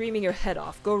start screaming your head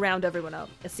off, go round everyone up.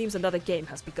 It seems another game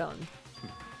has begun.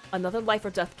 Another life or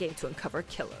death game to uncover a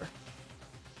killer.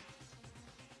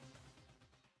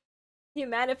 You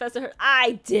manifested her—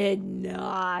 I did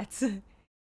not!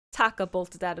 Taka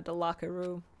bolted out of the locker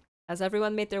room. As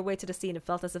everyone made their way to the scene, it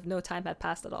felt as if no time had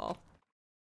passed at all.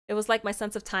 It was like my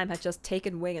sense of time had just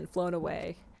taken wing and flown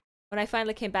away. When I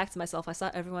finally came back to myself, I saw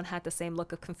everyone had the same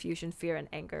look of confusion, fear, and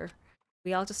anger.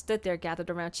 We all just stood there gathered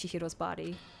around Chihiro's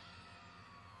body.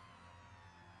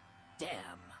 Damn.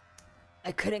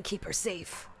 I couldn't keep her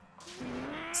safe.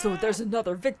 So there's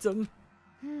another victim.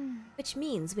 Which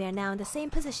means we are now in the same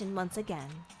position once again.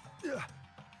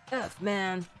 F,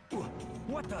 man.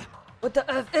 What the? What the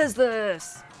F is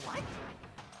this? What?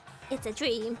 It's a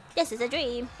dream. This is a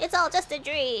dream. It's all just a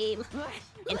dream.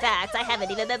 In fact, I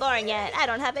haven't even been born yet. I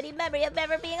don't have any memory of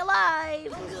ever being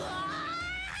alive.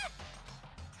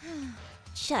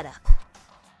 Shut up.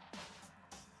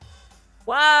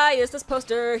 Why is this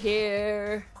poster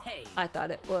here? Hey. I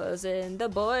thought it was in the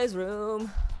boys'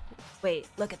 room. Wait,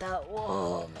 look at that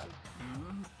wall.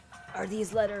 Are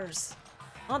these letters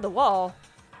On the wall.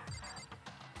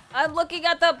 I'm looking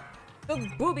at the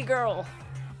booby girl.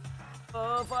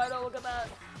 Oh, fine, look at that.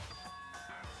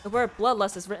 The word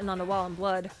bloodlust is written on the wall in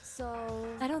blood. So...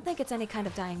 I don't think it's any kind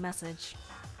of dying message.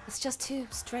 It's just too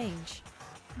strange.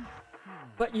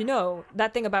 But you know,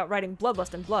 that thing about writing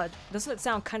bloodlust in blood, doesn't it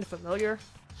sound kind of familiar?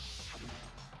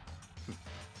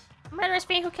 Murderous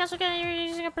fiend who kills again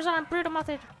using a bizarre and brutal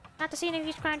method. Not the scene of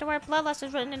each crime to where bloodlust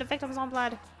is written in the victim's own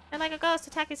blood. And like a ghost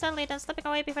attacking suddenly, then slipping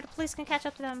away before the police can catch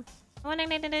up to them. One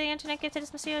nickname into the internet gives to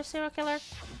this mysterious serial killer.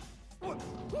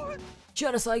 What?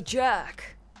 Genocide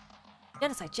Jack!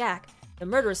 Genocide Jack? The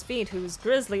murderous fiend whose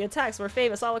grisly attacks were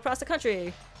famous all across the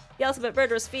country. The ultimate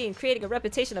murderous fiend, creating a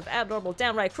reputation of abnormal,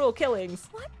 downright cruel killings.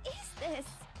 What is this?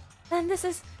 Then this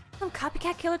is some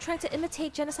copycat killer trying to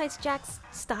imitate Genocide Jack's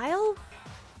style?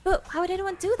 But why would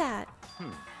anyone do that?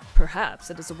 Perhaps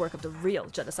it is the work of the real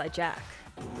Genocide Jack.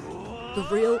 The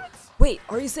real? Wait,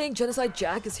 are you saying Genocide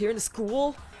Jack is here in the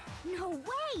school? No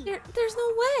way! There's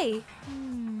no way!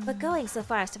 But going so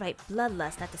far as to write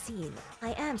bloodlust at the scene,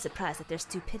 I am surprised at their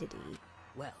stupidity.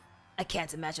 Well, I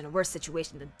can't imagine a worse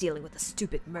situation than dealing with a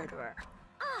stupid murderer.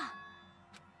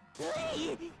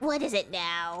 What is it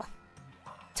now?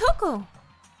 Toko!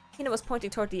 Hina was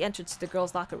pointing toward the entrance to the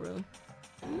girls' locker room.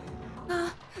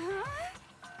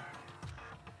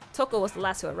 Toko was the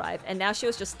last to arrive, and now she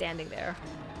was just standing there.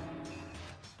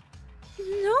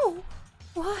 No!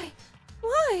 Why?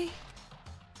 Why?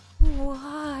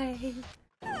 Why?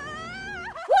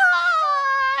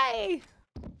 Why?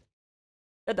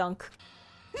 A dunk.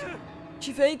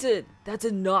 She fainted! That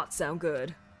did not sound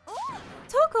good.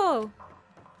 Toko!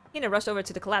 Hina rushed over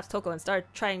to the collapsed Toko and started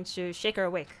trying to shake her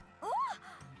awake.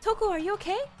 Toko, are you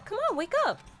okay? Come on, wake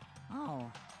up!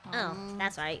 Oh,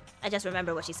 that's right. I just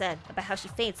remember what she said about how she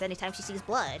faints anytime she sees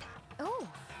blood. Oh.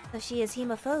 So she is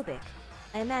hemophobic.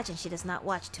 I imagine she does not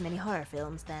watch too many horror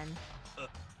films then.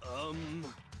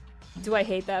 Do I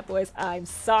hate that voice? I'm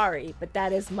sorry, but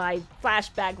that is my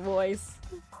flashback voice.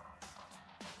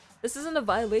 This isn't a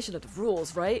violation of the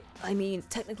rules, right? I mean,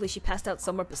 technically she passed out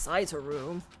somewhere besides her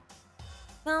room.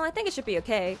 No, I think it should be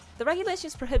okay. The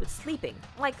regulations prohibit sleeping,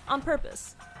 like on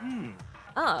purpose.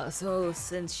 Ah, so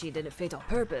since she didn't faint on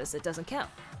purpose, it doesn't count.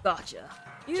 Gotcha.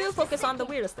 You focus on the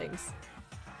weirdest things.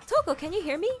 Toko, can you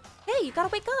hear me? Hey, you gotta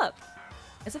wake up!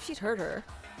 As if she'd heard her,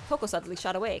 Toko suddenly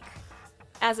shot awake.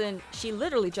 As in, she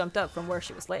literally jumped up from where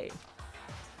she was laying.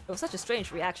 It was such a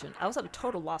strange reaction, I was at a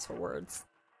total loss for words.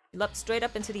 She leapt straight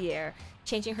up into the air,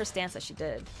 changing her stance as she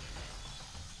did.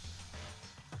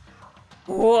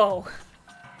 Whoa!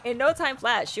 In no time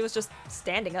flat, she was just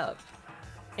standing up.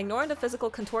 Ignoring the physical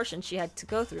contortion she had to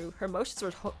go through, her motions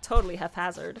were totally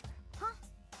haphazard.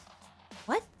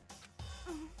 What?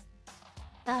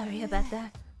 Sorry about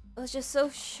that. I was just so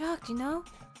shocked, you know?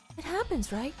 It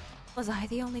happens, right? Was I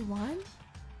the only one?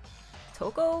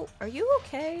 Toko, are you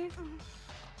okay?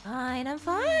 Fine, I'm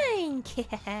fine.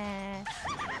 Yeah.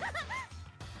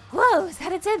 Whoa, is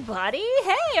that a dead body?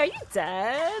 Hey, are you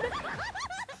dead?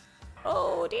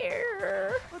 Oh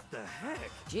dear. What the heck?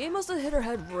 She must have hit her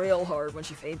head real hard when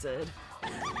she fainted.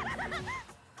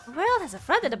 The world has a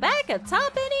front and a back, a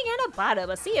top ending, and a bottom,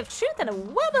 a sea of truth and a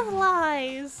web of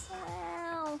lies.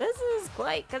 Well... This is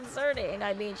quite concerning.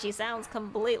 I mean, she sounds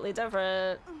completely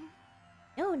different.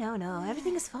 No,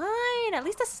 everything is fine. At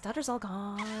least the stutter's all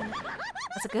gone.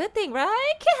 That's a good thing,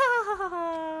 right?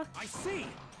 I see.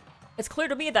 It's clear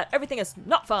to me that everything is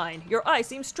not fine. Your eye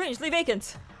seems strangely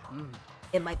vacant.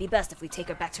 It might be best if we take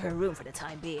her back to her room for the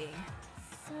time being.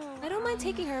 So... I don't mind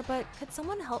taking her, but could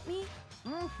someone help me?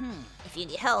 If you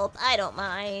need help, I don't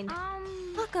mind.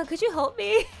 Baka, could you help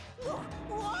me?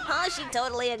 Oh, she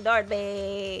totally ignored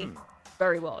me.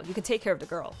 Very well, you can take care of the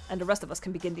girl, and the rest of us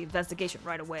can begin the investigation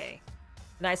right away.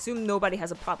 And I assume nobody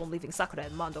has a problem leaving Sakura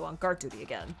and Mondo on guard duty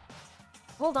again.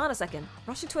 Hold on a second,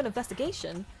 rushing to an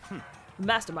investigation? The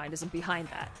mastermind isn't behind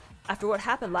that. After what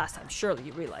happened last time, surely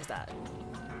you realize that.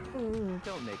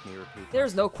 Don't make me repeat.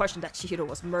 There's no question that Chihiro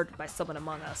was murdered by someone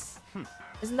among us.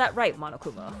 Isn't that right,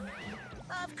 Monokuma?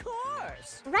 Of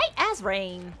course! Right as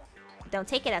rain. Don't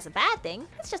take it as a bad thing.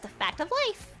 It's just a fact of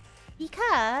life.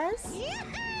 Because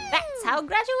that's how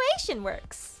graduation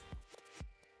works.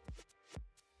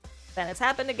 Then it's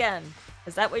happened again.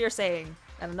 Is that what you're saying?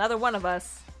 And another one of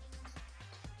us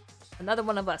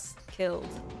killed.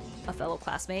 a fellow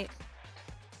classmate.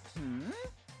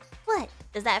 What?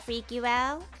 Does that freak you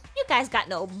out? You guys got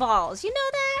no balls, you know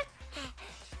that?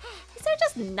 Is there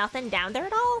just nothing down there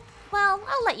at all? Well,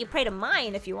 I'll let you pray to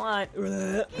mine if you want.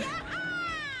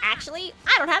 Actually,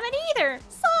 I don't have any either.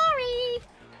 Sorry.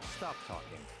 Stop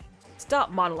talking.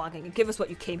 Stop monologuing and give us what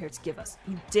you came here to give us.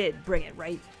 You did bring it,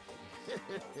 right?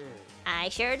 I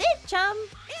sure did, chum.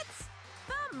 It's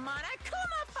the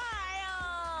Monokuma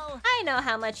file! I know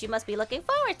how much you must be looking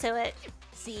forward to it.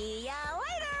 See ya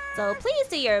later! So please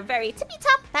do your very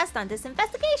tippy-top best on this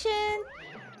investigation.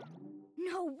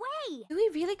 No way! Do we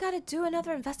really gotta do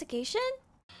another investigation?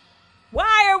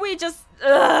 Why are we just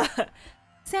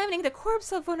examining the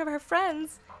corpse of one of our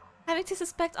friends? Having to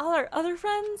suspect all our other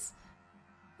friends?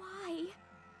 Why?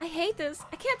 I hate this.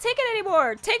 I can't take it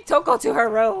anymore. Take Toko to her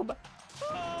room.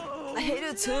 I hate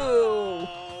it too.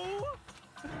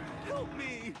 Help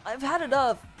me! I've had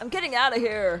enough. I'm getting out of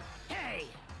here. Hey!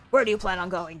 Where do you plan on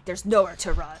going? There's nowhere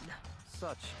to run.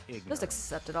 Such ignorance. Just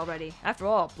accept it already. After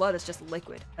all, blood is just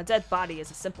liquid. A dead body is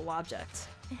a simple object.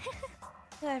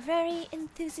 You are very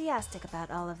enthusiastic about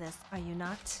all of this, are you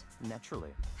not?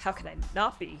 Naturally. How can I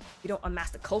not be? You don't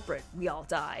unmask the culprit, we all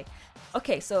die.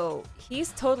 Okay, so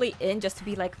he's totally in just to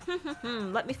be like,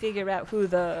 let me figure out who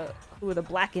the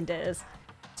blackened is,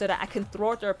 so that I can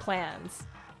thwart their plans.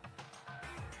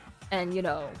 And you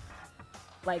know,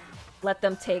 like let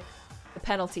them take the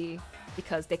penalty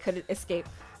because they couldn't escape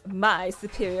my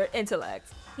superior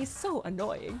intellect. He's so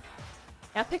annoying.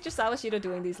 Now picture Sawashiro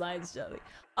doing these lines, Jelly.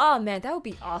 Oh man, that would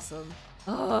be awesome.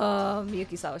 Oh,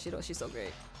 Miyuki Sawashiro, she's so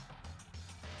great.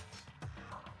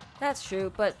 That's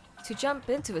true, but to jump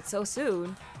into it so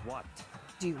soon. What?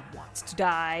 Do you want to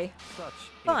die? Such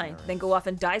Fine, ignorance. then go off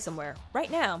and die somewhere.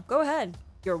 Right now, go ahead.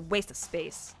 You're a waste of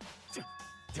space.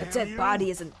 A dead body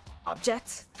is an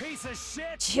object? Piece of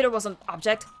shit! Chihiro was an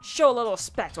object? Show a little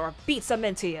respect or I'll beat some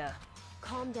into you.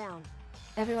 Calm down.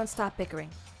 Everyone stop bickering.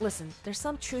 Listen, there's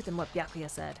some truth in what Byakuya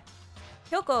said.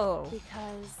 Kyoko!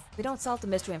 Because If we don't solve the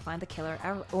mystery and find the killer,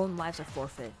 our own lives are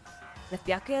forfeit. And if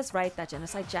Byakuya is right that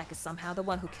Genocide Jack is somehow the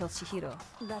one who killed Chihiro,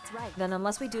 that's right. then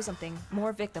unless we do something,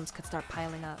 more victims could start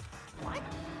piling up.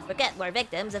 Forget more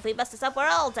victims. If we bust this up, we're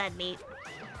all dead meat.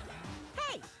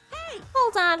 Hey! Hey!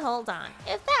 Hold on.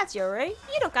 If that's your worry,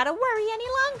 you don't gotta worry any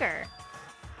longer.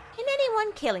 In any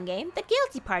one killing game, the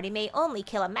guilty party may only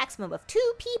kill a maximum of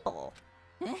 2 people.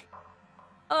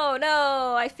 Oh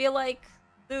no, I feel like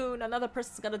soon another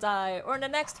person's gonna die. Or in the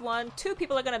next one, 2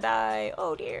 people are gonna die.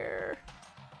 Oh dear.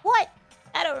 What?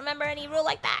 I don't remember any rule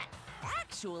like that.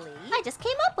 Actually... I just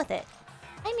came up with it.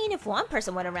 I mean, if one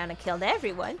person went around and killed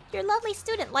everyone, your lovely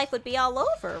student life would be all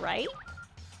over, right?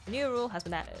 A new rule has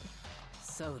been added.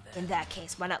 So then. In that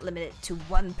case, why not limit it to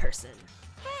one person?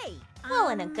 Hey! Well,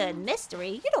 in a good mystery,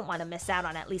 you don't want to miss out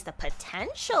on at least a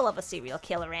potential of a serial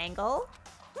killer angle.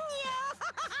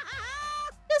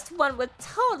 Just one would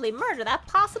totally murder that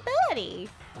possibility.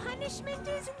 Punishment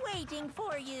is waiting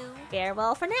for you.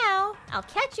 Farewell for now. I'll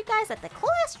catch you guys at the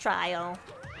class trial.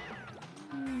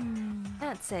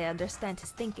 Can't say I understand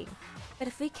his thinking, but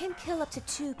if we can kill up to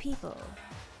 2 people,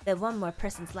 then one more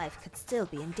person's life could still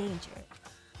be in danger.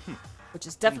 Which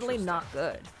is definitely not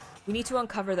good. We need to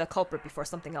uncover the culprit before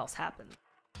something else happens.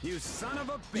 You son of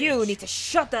a bitch! You need to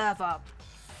shut the F up!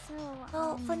 So,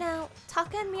 Well, for now,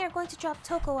 Taka and me are going to drop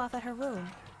Toko off at her room.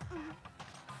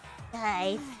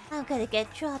 Guys, I'm gonna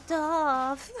get dropped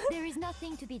off. there is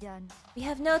nothing to be done. We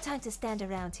have no time to stand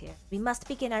around here. We must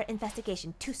begin our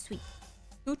investigation too sweet.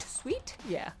 Too sweet?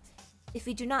 Yeah. If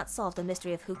we do not solve the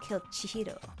mystery of who killed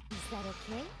Chihiro, Is that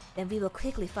okay? then we will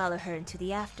quickly follow her into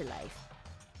the afterlife.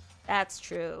 That's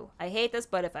true. I hate this,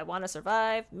 but if I want to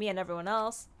survive, me and everyone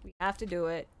else, we have to do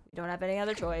it. We don't have any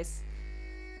other choice.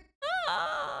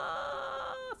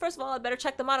 First of all, I better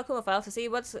check the Monokuma file to see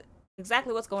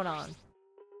exactly what's going on.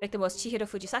 Victim was Chihiro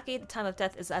Fujisaki. The time of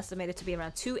death is estimated to be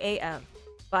around 2 a.m.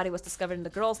 Body was discovered in the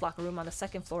girls' locker room on the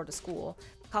 2nd floor of the school.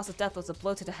 The cause of death was a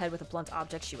blow to the head with a blunt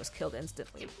object. She was killed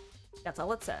instantly. That's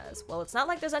all it says. Well, it's not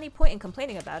like there's any point in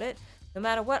complaining about it. No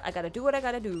matter what, I gotta do what I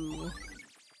gotta do.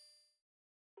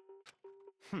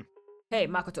 Hey,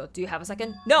 Makoto, do you have a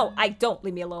second? No, I don't.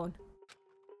 Leave me alone.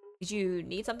 Did you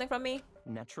need something from me?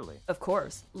 Naturally. Of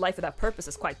course. Life without purpose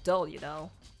is quite dull, you know.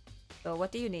 So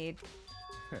what do you need?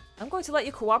 I'm going to let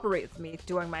you cooperate with me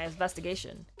during my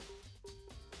investigation.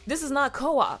 This is not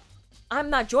co-op. I'm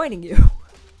not joining you.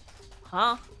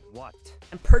 Huh? What?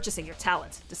 I'm purchasing your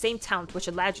talent. The same talent which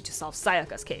allowed you to solve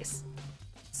Sayaka's case.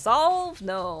 Solve?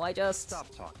 No, I just...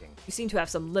 Stop talking. You seem to have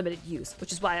some limited use,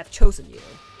 which is why I've chosen you.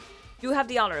 You have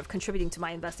the honor of contributing to my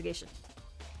investigation.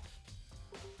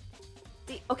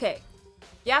 See, okay.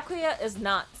 Byakuya is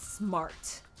not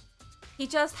smart. He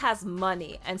just has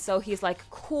money, and so he's like,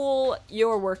 cool,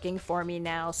 you're working for me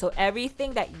now, so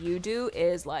everything that you do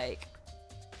is like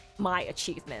my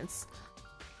achievements.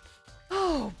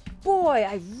 Oh boy,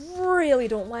 I really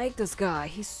don't like this guy.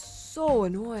 He's so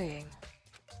annoying.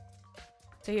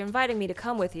 So you're inviting me to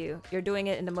come with you. You're doing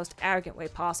it in the most arrogant way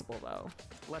possible, though.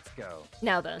 Let's go.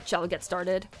 Now then, shall we get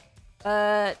started?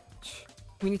 We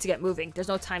need to get moving. There's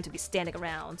no time to be standing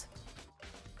around.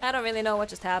 I don't really know what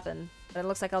just happened, but it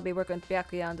looks like I'll be working with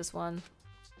Byakuya on this one.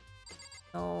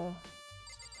 No.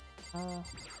 Oh.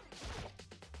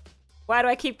 Why do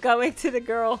I keep going to the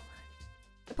girl?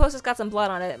 The poster's got some blood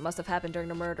on it. It must have happened during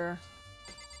the murder.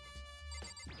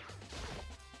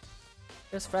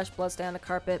 There's fresh blood stain on the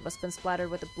carpet. Must have been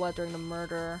splattered with the blood during the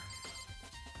murder.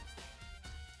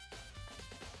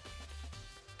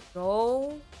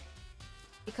 No.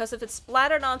 Because if it's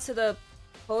splattered onto the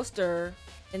poster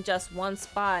in just one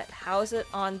spot, how is it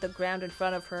on the ground in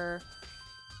front of her?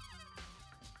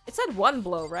 It said one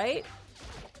blow, right?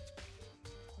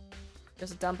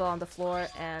 There's a dumbbell on the floor,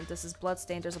 and this is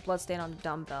bloodstained. There's a bloodstain on the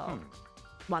dumbbell.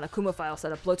 Monokuma file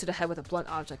said a blow to the head with a blunt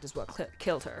object is what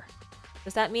killed her.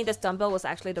 Does that mean this dumbbell was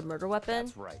actually the murder weapon?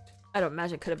 That's right. I don't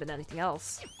imagine it could have been anything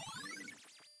else.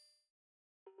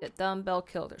 The dumbbell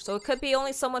killed her. So it could be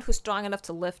only someone who's strong enough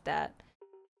to lift that.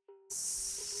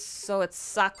 So it's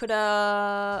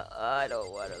Sakura. I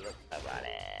don't want to look about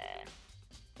it.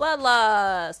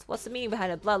 Bloodlust. What's the meaning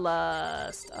behind it?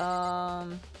 Bloodlust.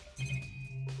 What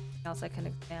else I can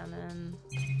examine?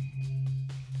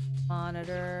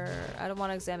 Monitor. I don't want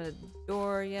to examine the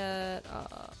door yet.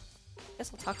 I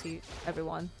guess I'll talk to you,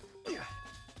 everyone.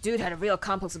 Dude had a real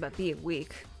complex about being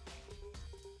weak.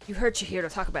 You heard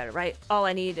Chihiro talk about it, right?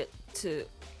 I need to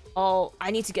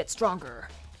get stronger.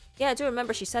 Yeah, I do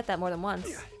remember she said that more than once.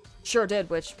 Sure did,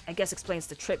 which I guess explains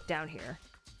the trip down here.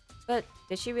 But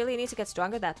did she really need to get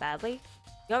stronger that badly?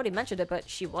 You already mentioned it, but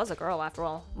she was a girl after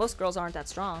all. Most girls aren't that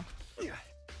strong.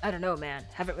 I don't know, man.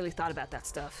 Haven't really thought about that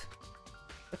stuff.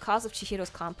 The cause of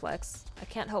Chihiro's complex. I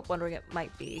can't help wondering it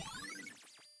might be.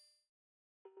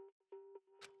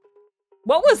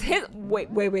 What was his— wait,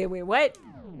 what?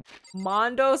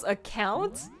 Mondo's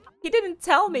account? He didn't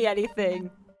tell me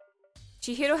anything.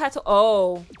 Chihiro had to—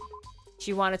 oh.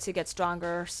 She wanted to get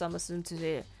stronger. Some assumed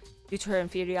due to her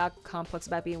inferiority complex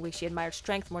about being weak, she admired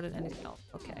strength more than anything else.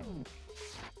 Okay.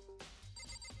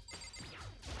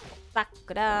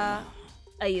 Sakura.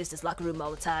 I use this locker room all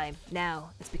the time.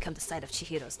 Now, it's become the site of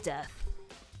Chihiro's death.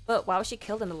 But why was she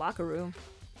killed in the locker room?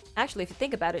 Actually, if you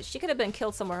think about it, she could have been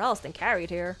killed somewhere else than carried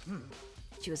here.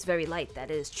 She was very light, that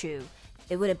is true.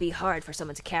 It wouldn't be hard for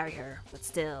someone to carry her, but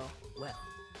still, well,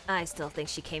 I still think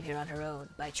she came here on her own,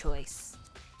 by choice.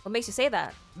 What makes you say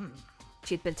that?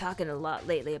 She'd been talking a lot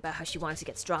lately about how she wanted to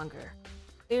get stronger.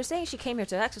 They were saying she came here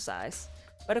to exercise,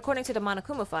 but according to the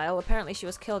Monokuma file, apparently she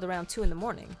was killed around 2 in the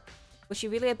morning. Would she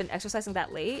really have been exercising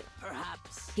that late?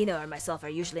 Perhaps. Hino and myself are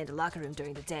usually in the locker room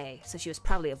during the day, so she was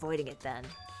probably avoiding it then.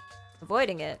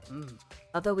 Avoiding it?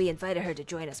 Although we invited her to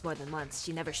join us more than once,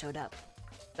 she never showed up.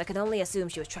 I can only assume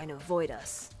she was trying to avoid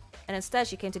us. And instead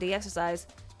she came to exercise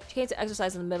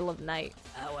in the middle of the night.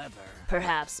 However.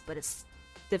 Perhaps, but it's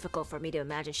difficult for me to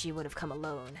imagine she would have come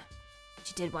alone.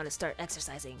 She did want to start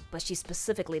exercising, but she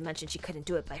specifically mentioned she couldn't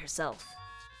do it by herself.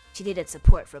 She needed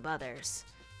support from others.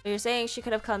 So you're saying she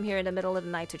could have come here in the middle of the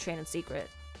night to train in secret,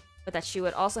 but that she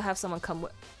would also have someone come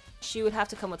with— she would have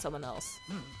to come with someone else.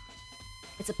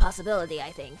 It's a possibility,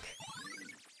 I think.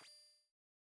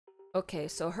 Okay,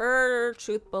 so her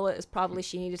truth bullet is probably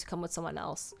she needed to come with someone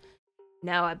else.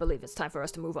 Now I believe it's time for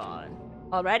us to move on.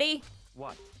 Already?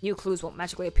 What? New clues won't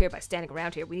magically appear by standing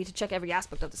around here. We need to check every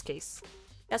aspect of this case.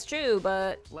 That's true,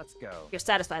 but— let's go. You're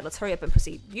satisfied. Let's hurry up and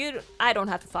proceed. I don't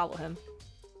have to follow him.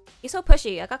 He's so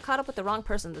pushy. I got caught up with the wrong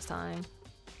person this time.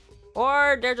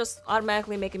 Or they're just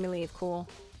automatically making me leave. Cool.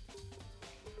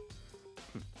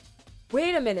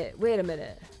 Wait a minute.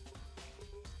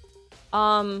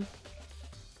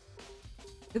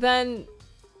 Then,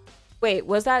 wait,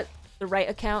 was that the right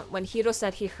account? When Hiro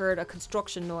said he heard a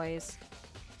construction noise,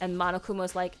 and Monokuma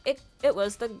was like, it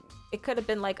could have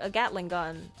been like a Gatling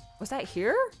gun. Was that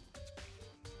here?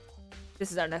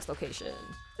 This is our next location.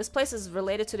 This place is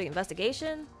related to the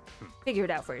investigation? Figure it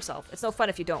out for yourself. It's no fun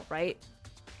if you don't, right?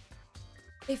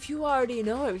 If you already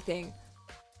know everything,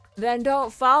 then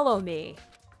don't follow me.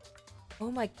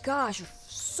 Oh my gosh, you're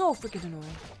so freaking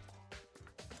annoying.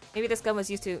 Maybe this gun was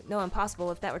used to— no,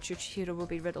 impossible. If that were true, Chihiro would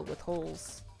be riddled with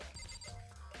holes.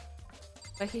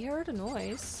 But he heard a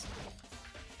noise.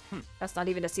 That's not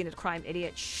even a scene of crime,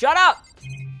 idiot. Shut up!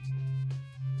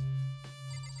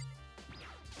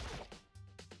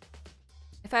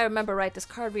 If I remember right, this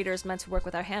card reader is meant to work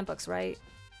with our handbooks, right?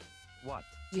 What?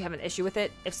 Do you have an issue with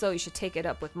it? If so, you should take it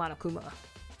up with Monokuma.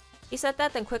 He said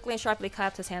that, then quickly and sharply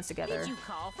clapped his hands together. Did you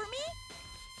call for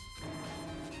me?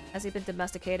 Has he been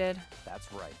domesticated? That's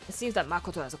right. It seems that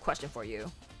Makoto has a question for you.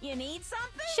 You need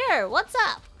something? Sure, what's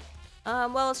up?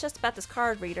 Well, it's just about this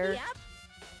card reader. Yep.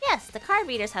 Yes, the card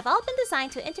readers have all been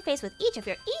designed to interface with each of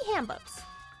your e-handbooks.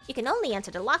 You can only enter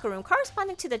the locker room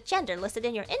corresponding to the gender listed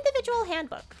in your individual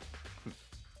handbook.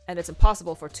 And it's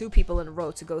impossible for 2 people in a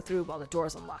row to go through while the door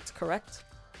is unlocked, correct?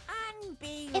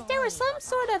 If there were some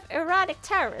sort of erotic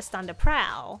terrorist on the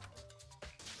prowl,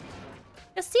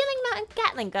 the ceiling mounted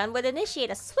Gatling gun would initiate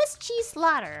a Swiss cheese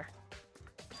slaughter.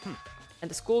 And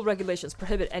the school regulations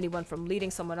prohibit anyone from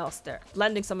lending someone else their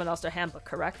handbook,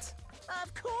 correct?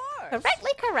 Of course.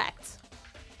 Correctly correct.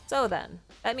 So then,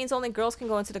 that means only girls can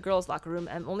go into the girls' locker room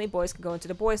and only boys can go into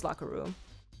the boys' locker room.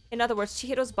 In other words,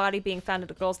 Chihiro's body being found in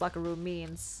the girls' locker room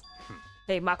means...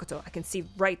 Hey, Makoto, I can see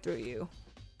right through you.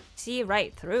 See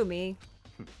right through me?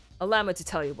 Allow me to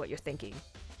tell you what you're thinking.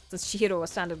 Since Chihiro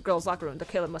was found in the girls' locker room, the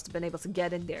killer must have been able to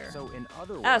get in there. So in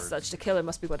other words... As such, the killer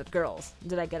must be one of the girls.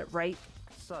 Did I get it right?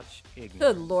 Such ignorance.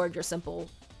 Good lord, you're simple.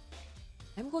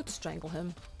 I'm going to strangle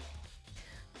him.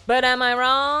 But am I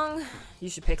wrong? You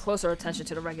should pay closer attention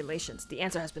to the regulations. The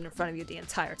answer has been in front of you the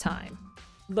entire time.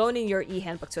 Loaning your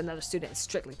e-handbook to another student is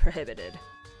strictly prohibited.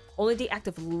 Only the act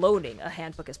of loaning a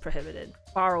handbook is prohibited.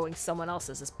 Borrowing someone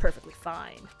else's is perfectly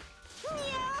fine.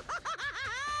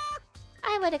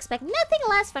 I would expect nothing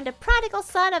less from the prodigal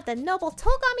son of the noble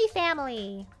Togami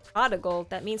family. Prodigal?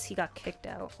 That means he got kicked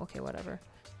out. Okay, whatever.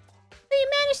 But you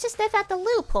managed to sniff out the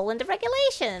loophole in the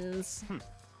regulations.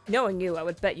 Knowing you, I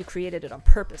would bet you created it on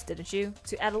purpose, didn't you?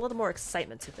 To add a little more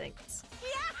excitement to things.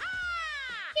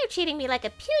 You're treating me like a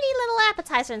puny little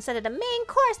appetizer instead of the main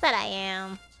course that I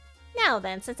am. Now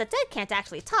then, since the dead can't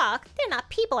actually talk, they're not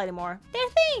people anymore. They're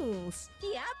things.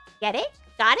 Yep. Get it?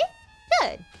 Got it?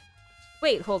 Good.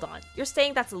 Wait, hold on. You're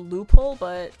saying that's a loophole,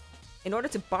 but in order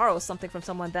to borrow something from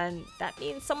someone, then that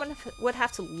means someone would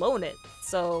have to loan it.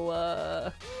 So,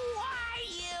 Why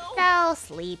you? So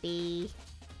sleepy.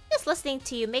 Just listening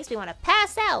to you makes me want to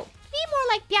pass out. Be more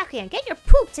like Byakuya and get your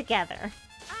poop together.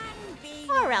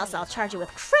 Or else I'll charge you with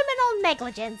criminal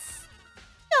negligence.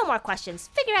 No more questions.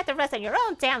 Figure out the rest on your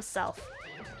own damn self.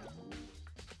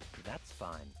 That's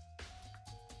fine.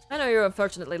 I know you're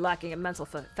unfortunately lacking in mental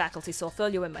faculty, so I'll fill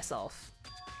you in myself.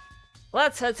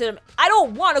 Let's head to the... I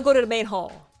don't want to go to the main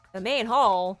hall. The main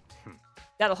hall?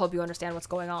 That'll help you understand what's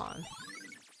going on.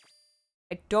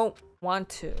 I don't want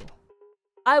to.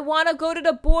 I want to go to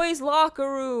the boys' locker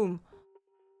room.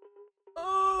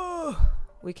 Ugh.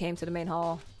 We came to the main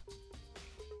hall.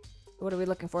 What are we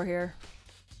looking for here?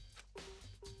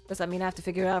 Does that mean I have to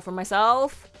figure it out for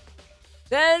myself?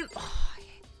 Then...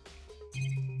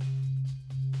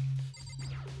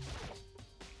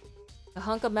 A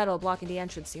hunk of metal blocking the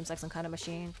entrance seems like some kind of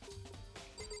machine.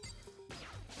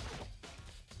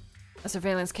 A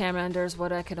surveillance camera enters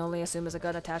what I can only assume is a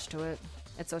gun attached to it.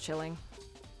 It's so chilling.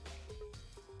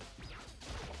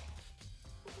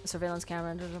 The surveillance camera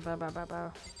enters...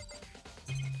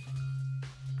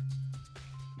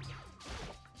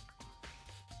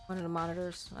 One of the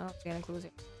monitors. I don't see any clues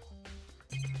here.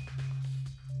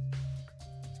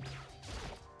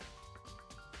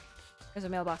 There's a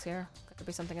mailbox here. Could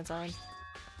be something inside.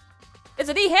 It's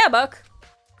an e-handbook!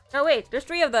 Oh wait, there's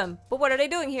 3 of them. But what are they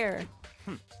doing here?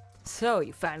 So,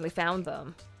 you finally found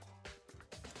them.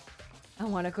 I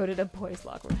want to go to the boys'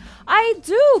 locker room. I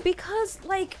do! Because,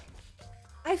 like,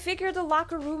 I figured the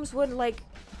locker rooms would, like...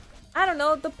 I don't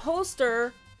know, the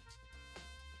poster...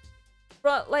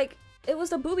 Like, it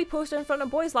was the booby poster in front of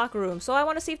the boys' locker room. So I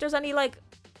want to see if there's any, like,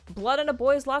 blood in the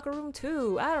boys' locker room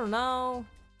too. I don't know.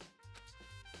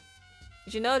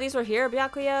 Did you know these were here,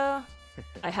 Byakuya?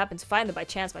 I happened to find them by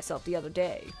chance myself the other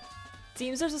day.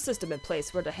 Seems there's a system in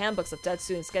place where the handbooks of dead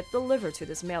students get delivered to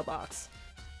this mailbox.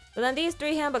 But then these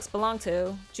 3 handbooks belong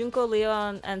to Junko,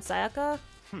 Leon, and Sayaka?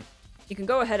 You can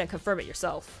go ahead and confirm it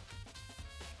yourself.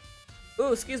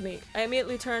 Ooh, excuse me. I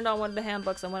immediately turned on one of the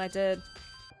handbooks, and when I did...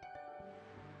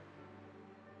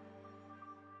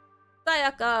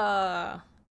 Sayaka!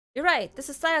 You're right, this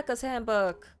is Sayaka's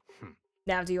handbook.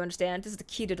 Now do you understand? This is the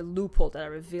key to the loophole that I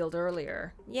revealed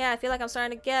earlier. Yeah, I feel like I'm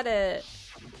starting to get it.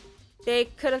 They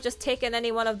could have just taken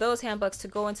any one of those handbooks to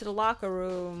go into the locker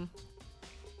room.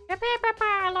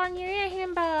 Loaning your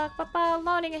handbook.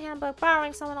 Loaning a handbook.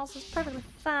 Borrowing someone else's is perfectly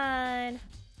fine.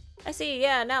 I see,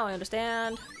 yeah, now I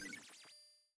understand.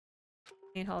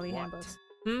 Ain't Holly handbooks.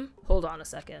 Hold on a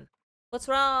second. What's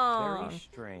wrong? Very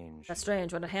strange. That's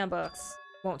strange when the handbooks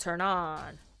won't turn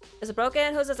on. Is it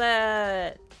broken? Whose is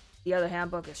it? The other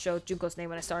handbook is showed Junko's name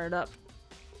when I started up.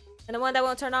 And the one that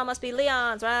won't turn on must be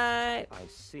Leon's, right? I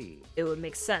see. It would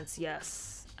make sense,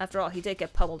 yes. After all, he did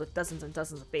get pummeled with dozens and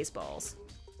dozens of baseballs.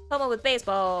 Pummeled with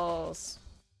baseballs!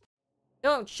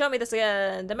 Don't show me this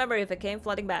again! The memory of it came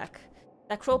flooding back.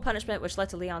 That cruel punishment which led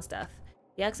to Leon's death.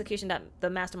 The execution that the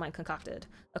mastermind concocted.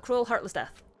 A cruel, heartless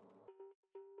death.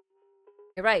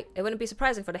 You're right. It wouldn't be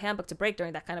surprising for the handbook to break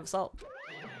during that kind of assault.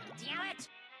 Damn it!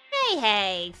 Hey,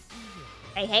 hey!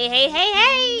 Hey, hey, hey, hey,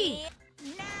 hey!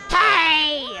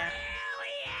 Hey!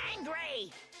 Really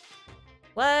angry.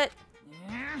 What?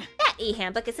 That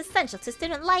e-handbook is essential to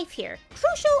student life here.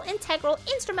 Crucial, integral,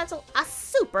 instrumental, a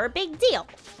super big deal.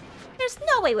 There's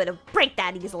no way it would break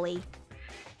that easily.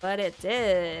 But it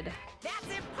did. That's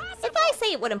impossible. If I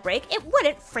say it wouldn't break, it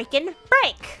wouldn't freaking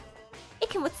break. It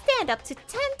can withstand up to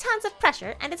 10 tons of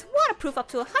pressure, and it's waterproof up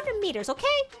to 100 meters, okay?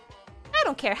 I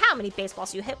don't care how many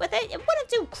baseballs you hit with it, it wouldn't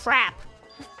do crap.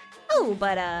 Oh,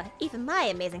 but even my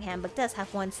amazing handbook does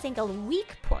have one single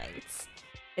weak point.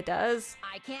 It does?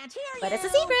 I can't hear you. But it's a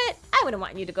secret. I wouldn't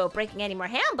want you to go breaking any more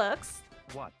handbooks.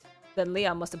 What? Then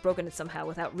Leon must have broken it somehow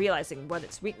without realizing what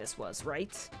its weakness was,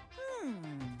 right?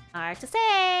 Hard to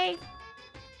say.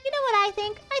 You know what I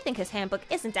think? I think his handbook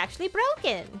isn't actually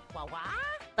broken. What?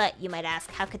 But you might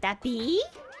ask, how could that be?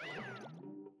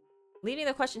 Leaving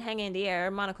the question hanging in the air,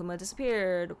 Monokuma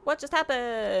disappeared. What just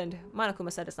happened?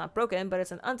 Monokuma said it's not broken, but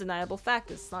it's an undeniable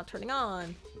fact it's not turning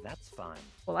on. That's fine.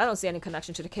 Well, I don't see any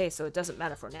connection to the case, so it doesn't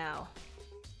matter for now.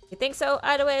 You think so?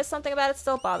 Either way, something about it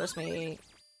still bothers me.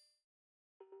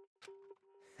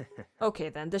 Okay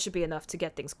then, this should be enough to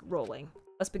get things rolling.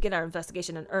 Let's begin our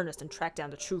investigation in earnest and track down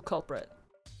the true culprit.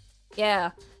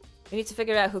 Yeah, we need to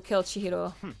figure out who killed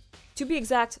Chihiro. To be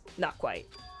exact, not quite.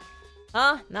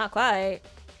 Huh? Not quite.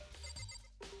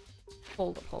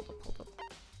 Hold up.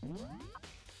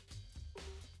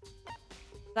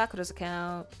 Sakura's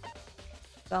account.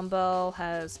 Dumbbell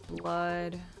has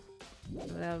blood.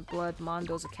 We have blood.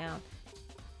 Mondo's account.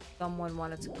 Someone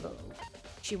wanted to go.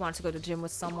 She wanted to go to gym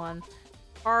with someone.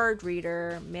 Card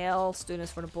reader. Male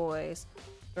students for the boys.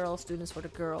 Girl students for the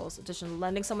girls. Additionally,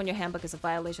 lending someone your handbook is a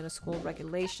violation of school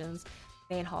regulations.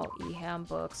 Main hall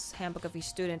e-handbooks. Handbook of each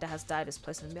student that has died is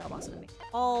placed in the mailbox in the main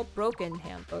hall. Broken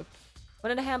handbook. One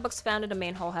of the handbooks found in the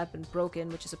main hall had been broken,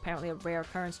 which is apparently a rare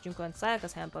occurrence. Junko and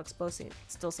Sayaka's handbooks both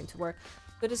still seem to work.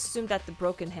 But it's assumed that the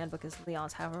broken handbook is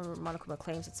Leon's. However, Monokuma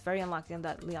claims it's very unlikely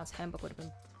that Leon's handbook would have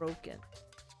been broken.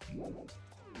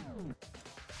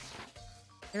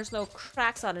 There's no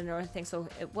cracks on it or anything, so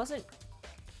it wasn't...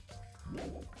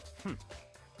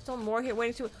 Still more here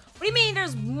waiting to... What do you mean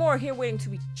there's more here waiting to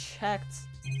be checked?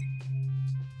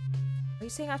 Are you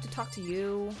saying I have to talk to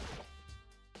you?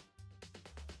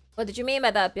 What did you mean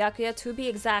by that, Byakuya? To be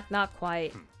exact, not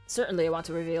quite. Certainly I want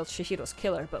to reveal Chihiro's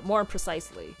killer, but more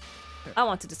precisely, I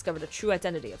want to discover the true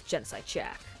identity of Genocide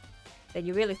Jack. Then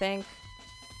you really think?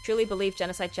 Truly believe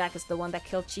Genocide Jack is the one that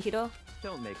killed Chihiro?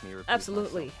 Don't make me repeat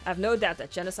Absolutely. myself. I have no doubt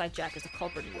that Genocide Jack is the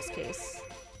culprit in this case.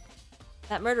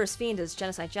 That murderous fiend is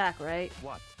Genocide Jack, right?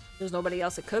 What? There's nobody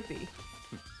else it could be.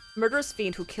 Murderous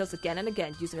fiend who kills again and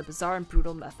again using a bizarre and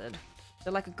brutal method.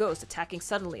 They're like a ghost, attacking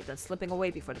suddenly, then slipping away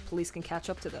before the police can catch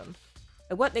up to them.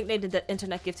 And what nickname did the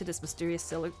internet give to this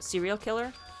mysterious serial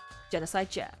killer? Genocide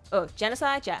Jack. Oh,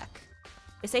 Genocide Jack.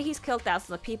 They say he's killed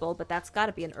thousands of people, but that's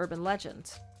gotta be an urban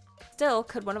legend. Still,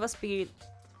 could one of us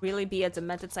really be a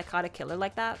demented psychotic killer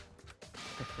like that?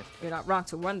 You're not wrong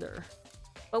to wonder.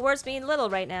 But words mean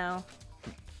little right now.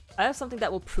 I have something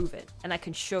that will prove it, and I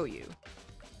can show you.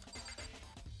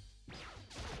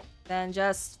 Then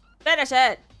just finish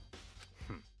it!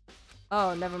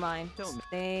 Oh, never mind.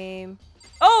 Same.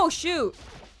 Oh, shoot!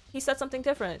 He said something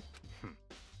different.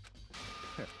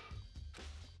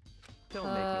 Don't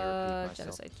make me repeat myself.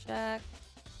 Genocide Jack.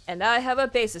 And I have a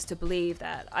basis to believe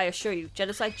that. I assure you,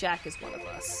 Genocide Jack is one of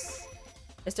us.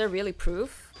 Is there really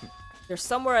proof? There's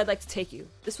somewhere I'd like to take you.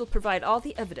 This will provide all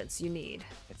the evidence you need.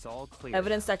 It's all clear.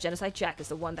 Evidence that Genocide Jack is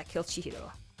the one that killed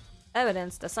Chihiro.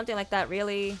 Evidence that something like that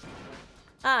really...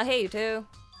 Ah, hey, you two.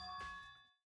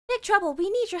 Big trouble, we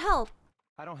need your help.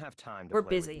 I don't have time to We're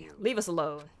play with busy. you. Leave us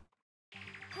alone.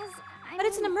 But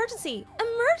it's an emergency!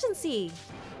 Emergency!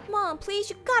 Mom, please,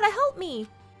 you gotta help me!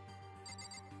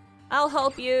 I'll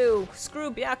help you! Screw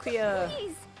Byakuya!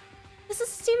 Please! This is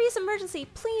a serious emergency!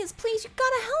 Please, please, you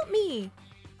gotta help me!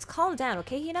 Let's calm down,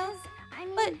 okay, Hina?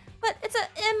 But it's an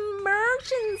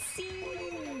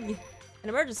emergency! An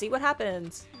emergency? What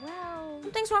happened? Well...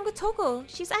 Something's wrong with Toko.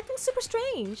 She's acting super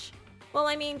strange. Well,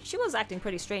 I mean, she was acting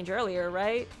pretty strange earlier,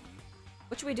 right?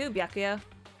 What should we do, Byakuya?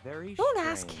 Very Don't strange.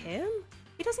 ask him.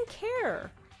 He doesn't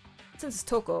care. Since it's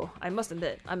Toko, I must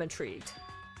admit, I'm intrigued.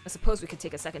 I suppose we could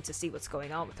take a second to see what's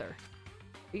going on with her.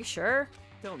 Are you sure?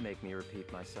 Don't make me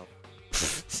repeat myself.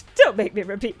 Don't make me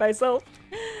repeat myself.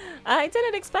 I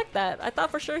didn't expect that. I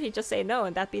thought for sure he'd just say no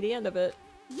and that'd be the end of it.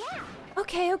 Yeah.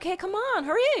 Okay, come on,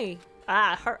 hurry!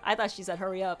 I thought she said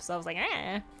hurry up, so I was like,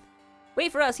 eh.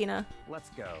 Wait for us, Hina. Let's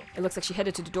go. It looks like she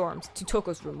headed to the dorms, to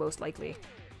Toko's room most likely.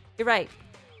 You're right.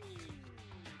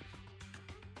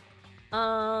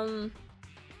 Oh,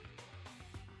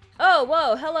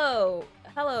 whoa, hello,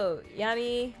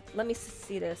 Yami. Let me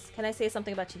see this. Can I say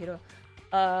something about Chihiro?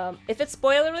 If it's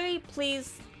spoilery,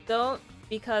 please don't,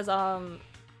 because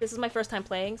this is my first time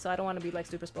playing, so I don't want to be like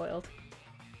super spoiled.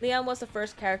 Leon was the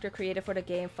first character created for the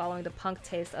game following the punk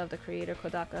taste of the creator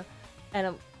Kodaka, and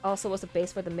it also was the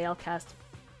base for the male cast.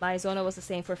 Maizono was the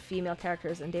same for female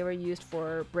characters, and they were used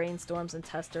for brainstorms and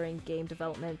tests during game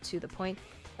development, to the point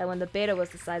that when the beta was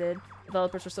decided,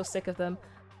 developers were so sick of them,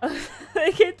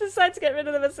 they decided to get rid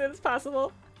of them as soon as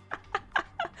possible.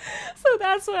 So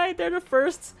that's why they're the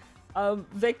first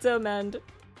victim and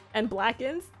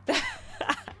blackens.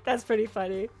 That's pretty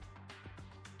funny.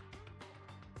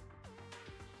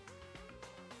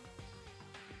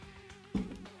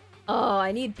 Oh,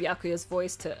 I need Byakuya's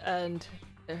voice to end.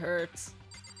 It hurts.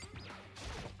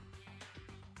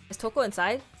 Is Toko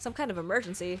inside? Some kind of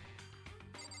emergency.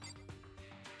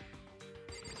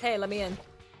 Hey, let me in.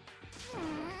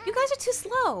 You guys are too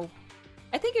slow.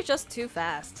 I think you're just too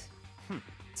fast.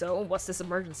 So, what's this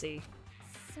emergency?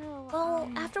 Well,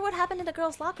 After what happened in the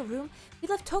girls' locker room, we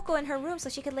left Toko in her room so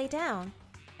she could lay down.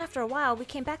 After a while, we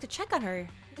came back to check on her.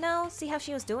 You know, see how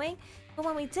she was doing? But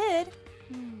when we did,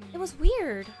 it was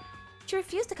weird. She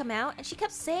refused to come out, and she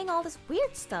kept saying all this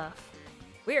weird stuff.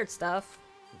 Weird stuff?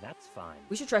 That's fine.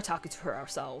 We should try talking to her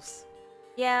ourselves.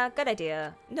 Yeah, good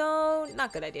idea. No,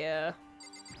 not good idea.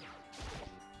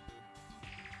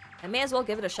 I may as well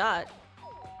give it a shot.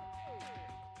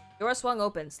 Door swung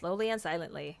open, slowly and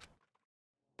silently.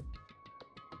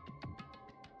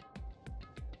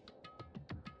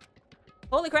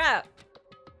 Holy crap!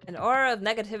 An aura of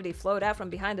negativity flowed out from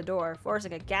behind the door,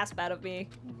 forcing a gasp out of me.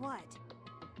 What?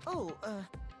 Oh,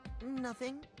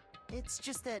 nothing. It's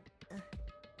just that,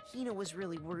 Hina was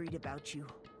really worried about you,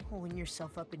 holding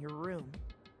yourself up in your room.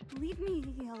 Leave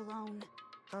me alone.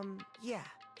 Yeah,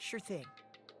 sure thing.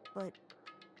 But,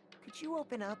 could you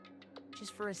open up,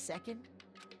 just for a second?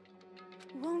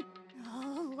 Won't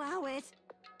allow it.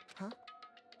 Huh?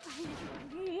 I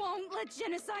won't let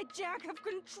Genocide Jack have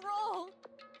control.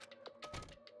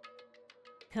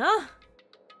 Huh?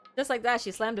 Just like that, she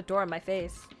slammed the door in my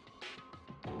face.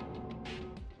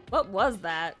 What was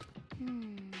that?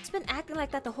 It's been acting like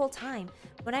that the whole time.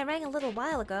 When I rang a little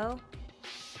while ago...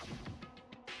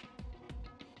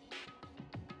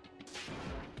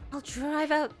 I'll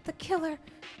drive out the killer.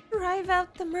 Drive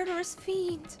out the murderous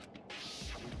fiend.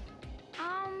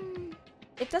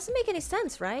 It doesn't make any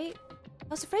sense, right? I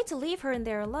was afraid to leave her in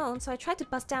there alone, so I tried to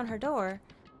bust down her door.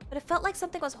 But it felt like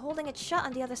something was holding it shut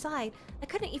on the other side. I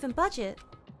couldn't even budge it.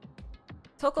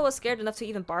 Toko was scared enough to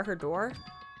even bar her door?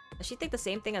 Does she think the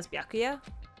same thing as Byakuya?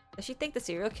 Does she think the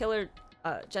serial killer,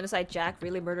 Genocide Jack,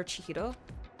 really murdered Chihiro?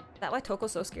 Is that why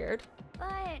Toko's so scared?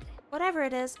 But... Whatever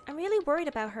it is, I'm really worried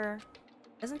about her.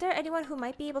 Isn't there anyone who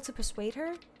might be able to persuade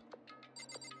her?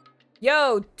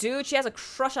 Yo, dude, she has a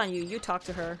crush on you. You talk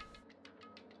to her.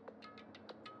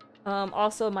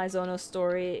 Also, Maizono's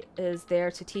story is there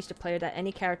to teach the player that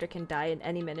any character can die in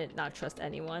any minute, not trust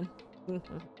anyone.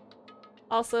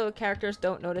 Also, characters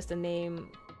don't notice the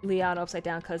name Leon upside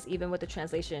down because even with the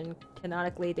translation,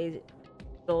 canonically they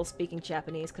still speaking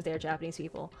Japanese because they are Japanese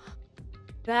people.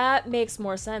 That makes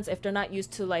more sense if they're not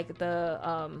used to like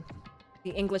the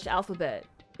English alphabet.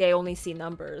 They only see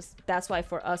numbers. That's why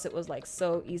for us it was like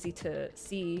so easy to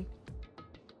see.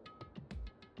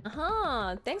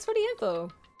 Thanks for the info.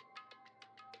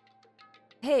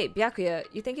 Hey, Byakuya,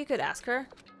 you think you could ask her?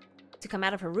 To come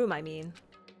out of her room, I mean.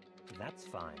 That's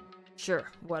fine.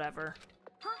 Sure, whatever.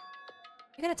 Huh?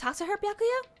 You're gonna talk to her,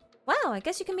 Byakuya? Wow, I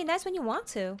guess you can be nice when you want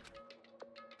to.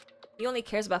 He only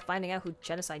cares about finding out who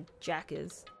Genocide Jack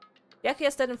is.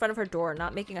 Byakuya stood in front of her door,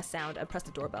 not making a sound, and pressed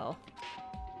the doorbell.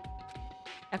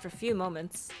 After a few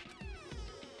moments...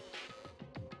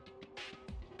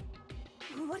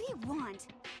 What do you want?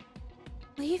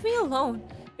 Leave me alone.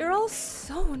 You're all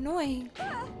so annoying.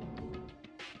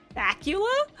 Byakuya?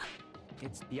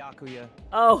 It's Byakuya.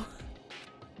 Oh.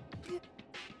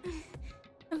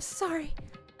 I'm sorry.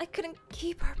 I couldn't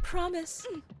keep our promise.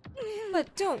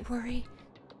 But don't worry.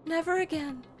 Never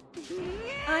again.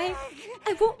 I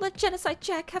won't let Genocide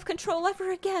Jack have control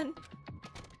ever again.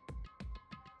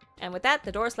 And with that,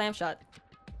 the door slammed shut.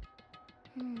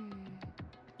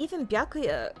 Even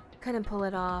Byakuya Couldn't pull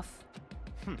it off.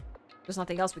 There's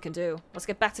nothing else we can do. Let's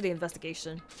get back to the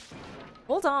investigation.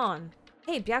 Hold on.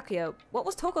 Hey, Byakuya, what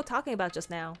was Toko talking about just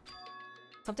now?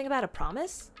 Something about a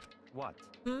promise? What?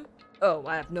 Oh,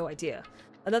 I have no idea.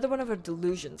 Another one of her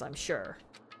delusions, I'm sure.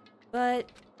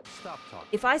 But Stop talking.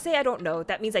 if I say I don't know,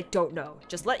 that means I don't know.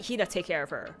 Just let Hina take care of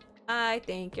her. I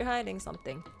think you're hiding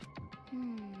something.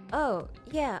 Oh,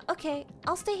 yeah, okay.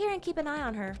 I'll stay here and keep an eye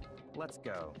on her. Let's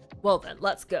go. Well then,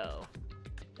 let's go.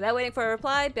 Without waiting for a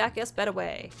reply, Byakuya sped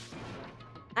away.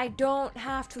 I don't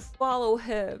have to follow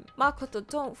him. Makoto,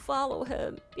 don't follow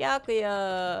him.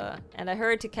 Byakuya. And I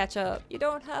heard to catch up. You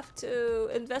don't have to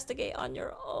investigate on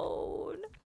your own.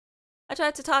 I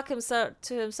tried to talk to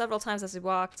him several times as he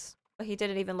walked, but he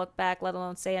didn't even look back, let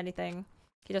alone say anything.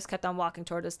 He just kept on walking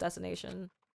toward his destination.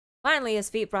 Finally, his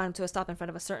feet brought him to a stop in front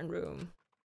of a certain room.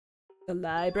 The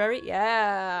library?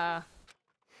 Yeah.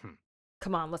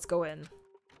 Come on, let's go in.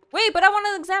 Wait, but I want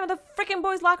to examine the freaking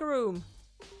boys' locker room.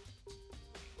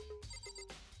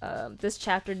 This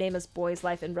chapter name is Boy's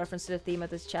Life in reference to the theme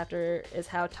of this chapter is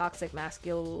how toxic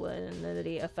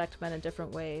masculinity affects men in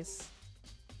different ways.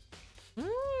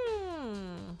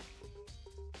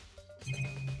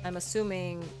 I'm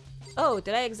assuming... Oh,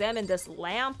 did I examine this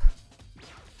lamp?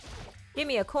 Give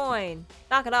me a coin.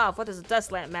 Knock it off. What does a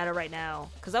dust lamp matter right now?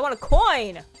 Because I want a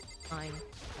coin! Fine.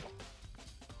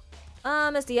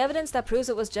 Is the evidence that proves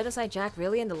it was Genocide Jack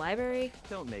really in the library?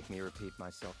 Don't make me repeat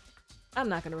myself. I'm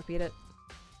not gonna repeat it.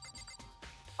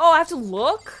 Oh, I have to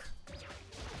look?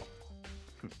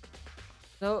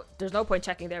 No, there's no point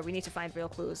checking there. We need to find real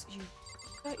clues. You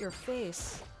got your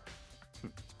face.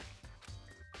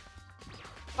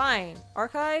 Fine.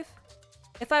 Archive?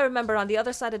 If I remember, on the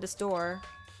other side of this door,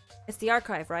 it's the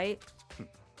archive, right?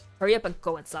 Hurry up and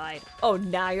go inside. Oh,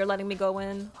 now you're letting me go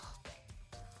in?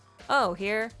 Oh,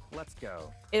 here? Let's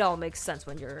go. It all makes sense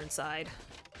when you're inside.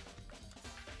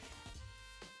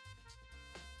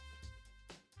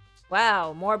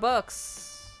 Wow, more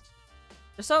books.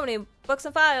 There's so many books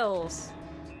and files.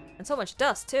 And so much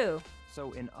dust, too.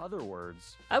 So, in other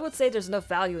words... I would say there's enough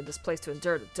value in this place to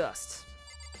endure the dust.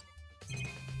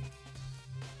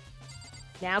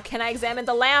 Now can I examine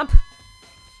the lamp?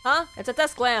 Huh? It's a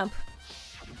desk lamp.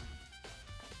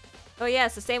 Oh yeah,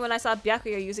 it's the same one I saw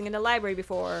Byakuya using in the library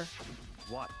before.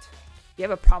 What? You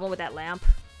have a problem with that lamp?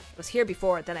 It was here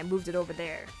before, then I moved it over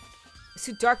there. It's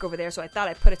too dark over there, so I thought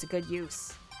I'd put it to good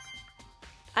use.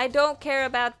 I don't care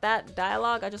about that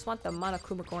dialogue, I just want the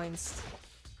Monokuma coins.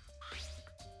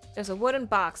 There's a wooden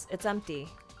box, it's empty.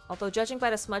 Although judging by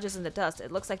the smudges in the dust,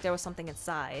 it looks like there was something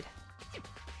inside.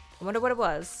 I wonder what it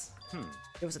was.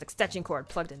 There was an extension cord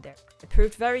plugged in there. It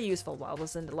proved very useful while I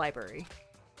was in the library.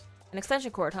 An extension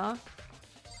cord, huh?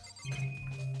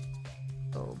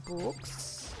 Oh,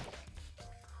 books.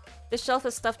 This shelf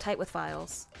is stuffed tight with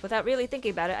files. Without really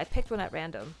thinking about it, I picked one at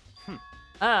random.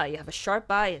 Ah, you have a sharp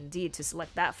eye indeed to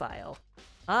select that file.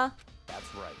 Huh?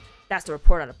 That's right. That's the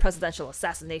report on a presidential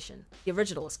assassination. The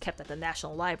original is kept at the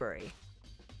National Library.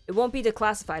 It won't be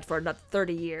declassified for another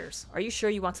 30 years. Are you sure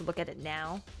you want to look at it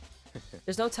now?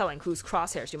 There's no telling whose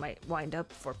crosshairs you might wind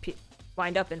up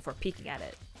in for peeking at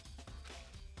it.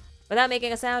 Without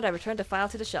making a sound, I returned the file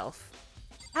to the shelf.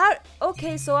 How?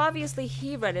 Okay, so obviously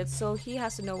he read it, so he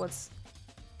has to know what's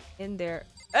in there.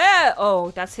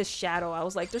 Oh, that's his shadow. I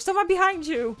was like, there's someone behind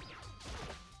you.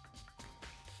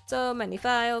 So many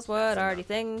files. What are the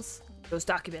things? Those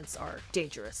documents are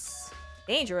dangerous.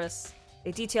 Dangerous?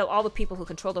 They detail all the people who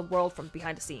control the world from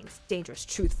behind the scenes. Dangerous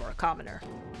truth for a commoner.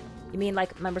 You mean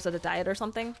like members of the Diet or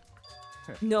something?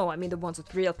 No, I mean the ones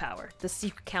with real power. The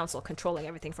secret council controlling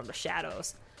everything from the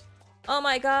shadows. Oh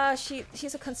my gosh,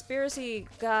 he's a conspiracy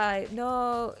guy.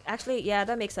 No, actually, yeah,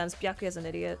 that makes sense. Byakuya's an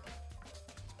idiot.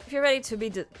 If you're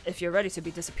ready to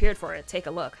be disappeared for it, take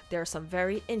a look. There are some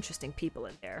very interesting people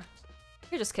in there.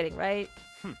 You're just kidding, right?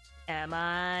 Am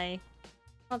I?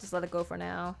 I'll just let it go for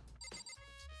now.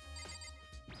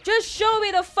 Just show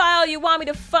me the file you want me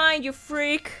to find, you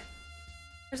freak!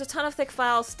 There's a ton of thick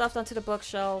files stuffed onto the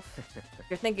bookshelf. If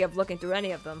you're thinking of looking through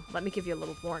any of them, let me give you a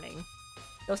little warning.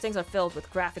 Those things are filled with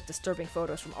graphic, disturbing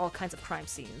photos from all kinds of crime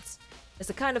scenes. It's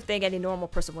the kind of thing any normal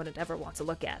person wouldn't ever want to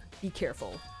look at. Be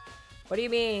careful. What do you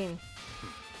mean?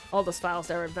 All those files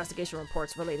are investigation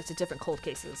reports related to different cold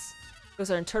cases.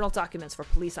 Those are internal documents for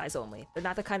police eyes only. They're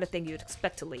not the kind of thing you'd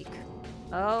expect to leak.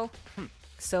 Oh?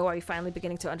 So are you finally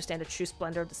beginning to understand the true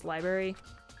splendor of this library?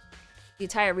 The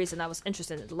entire reason I was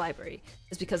interested in the library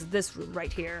is because of this room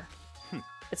right here.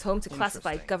 It's home to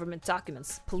classified government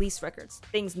documents, police records,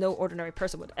 things no ordinary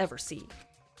person would ever see.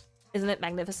 Isn't it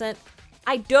magnificent?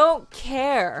 I don't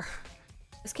care!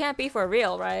 This can't be for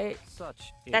real, right?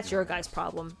 Such That's your ignorance. guy's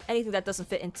problem. Anything that doesn't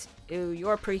fit into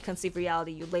your preconceived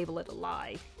reality, you label it a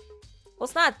lie. Well,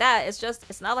 it's not that.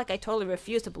 It's not like I totally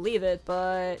refuse to believe it,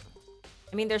 but...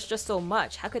 I mean, there's just so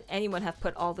much. How could anyone have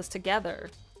put all this together?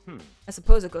 I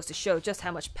suppose it goes to show just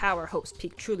how much power Hope's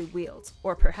Peak truly wields.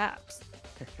 Or perhaps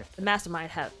the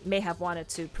mastermind may have wanted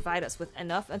to provide us with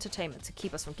enough entertainment to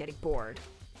keep us from getting bored.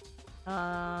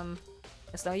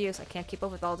 It's no use. I can't keep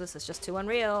up with all this. It's just too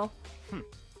unreal.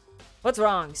 What's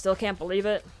wrong? You still can't believe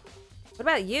it? What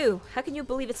about you? How can you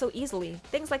believe it so easily?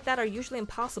 Things like that are usually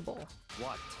impossible.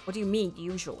 What? What do you mean,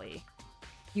 usually?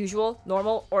 Usual,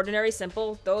 normal, ordinary,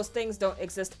 simple. Those things don't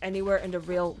exist anywhere in the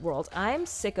real world. I'm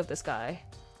sick of this guy.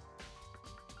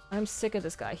 I'm sick of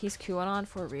this guy. He's QAnon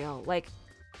for real. Like,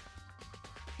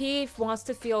 he wants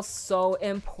to feel so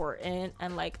important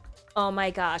and like, oh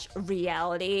my gosh,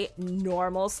 reality,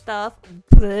 normal stuff.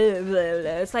 Blah, blah,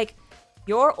 blah. It's like,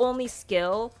 your only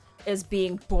skill is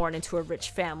being born into a rich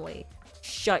family.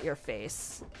 Shut your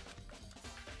face.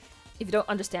 If you don't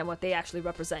understand what they actually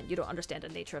represent, you don't understand the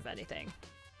nature of anything.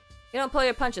 You don't pull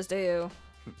your punches, do you?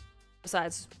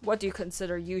 Besides, what do you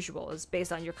consider usual is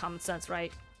based on your common sense,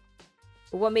 right?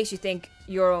 But what makes you think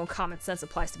your own common sense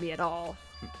applies to me at all?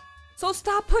 So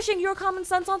stop pushing your common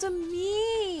sense onto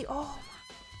me! Oh my.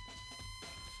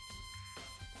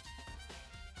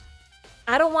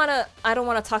 I don't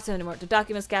wanna talk to him anymore. The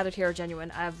documents gathered here are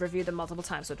genuine. I've reviewed them multiple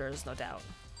times, so there is no doubt.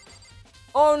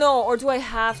 Oh no, or do I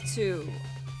have to?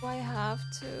 Do I have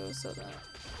to so that...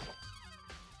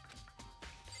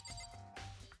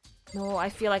 No, I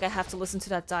feel like I have to listen to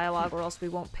that dialogue or else we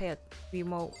won't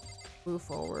move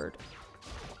forward.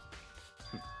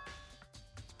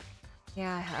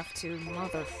 Yeah, I have to.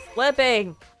 Mother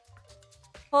flipping!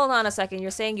 Hold on a second,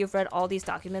 you're saying you've read all these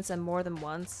documents and more than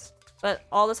once? But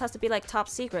all this has to be like top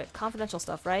secret, confidential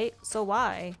stuff, right? So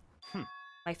why?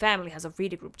 My family has a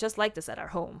reading group just like this at our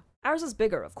home. Ours is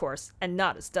bigger, of course, and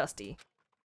not as dusty.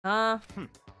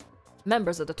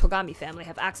 Members of the Togami family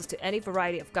have access to any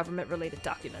variety of government-related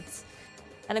documents.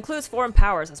 And includes foreign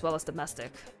powers as well as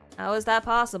domestic. How is that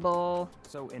possible?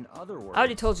 So in other words... I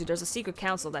already told you there's a secret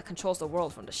council that controls the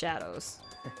world from the shadows.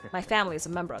 My family is a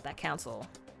member of that council.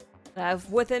 I have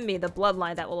within me the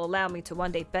bloodline that will allow me to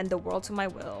one day bend the world to my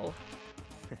will.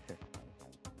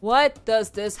 What does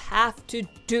this have to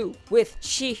do with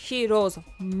Chihiro's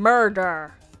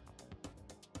murder?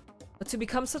 But to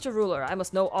become such a ruler, I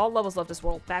must know all levels of this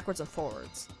world backwards and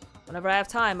forwards. Whenever I have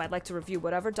time, I'd like to review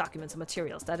whatever documents and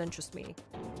materials that interest me.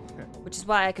 Which is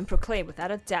why I can proclaim without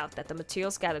a doubt that the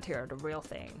materials gathered here are the real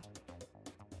thing.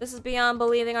 This is beyond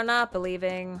believing or not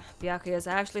believing. Byakuya is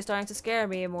actually starting to scare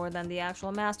me more than the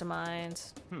actual mastermind.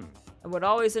 And what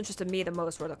always interested me the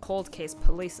most were the cold case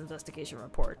police investigation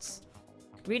reports.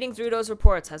 Reading through those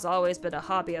reports has always been a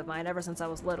hobby of mine ever since I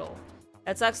was little.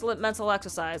 It's excellent mental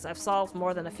exercise. I've solved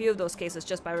more than a few of those cases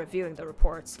just by reviewing the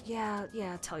reports. Yeah,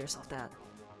 tell yourself that.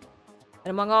 And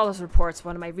among all those reports,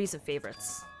 one of my recent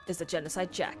favorites is the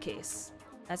Genocide Jack case.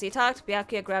 As he talked,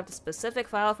 Byakuya grabbed a specific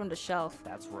file from the shelf.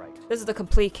 That's right. This is the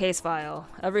complete case file.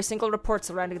 Every single report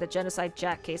surrounding the Genocide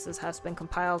Jack cases has been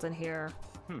compiled in here.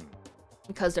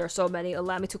 Because there are so many,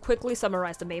 allow me to quickly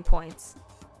summarize the main points.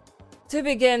 To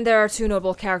begin, there are two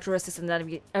noble characteristics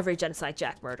in every Genocide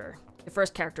Jack murder. The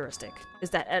first characteristic is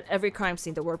that at every crime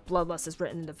scene the word bloodlust is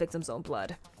written in the victim's own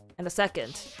blood. And the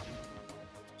second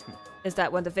is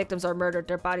that when the victims are murdered,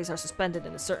 their bodies are suspended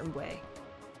in a certain way.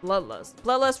 Bloodlust.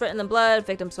 Bloodlust written in blood,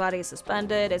 victim's body is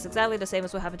suspended. It's exactly the same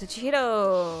as what happened to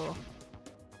Chihiro.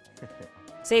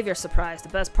 Save your surprise, the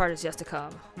best part is yet to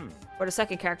come. For the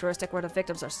second characteristic where the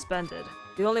victims are suspended,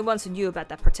 the only ones who knew about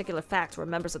that particular fact were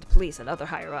members of the police and other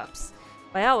higher-ups.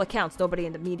 By all accounts, nobody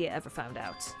in the media ever found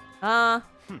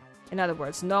out. In other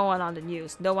words, no one on the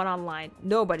news, no one online,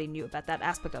 nobody knew about that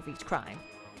aspect of each crime.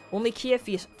 Only key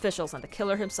officials and the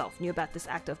killer himself knew about this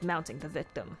act of mounting the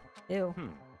victim. Ew.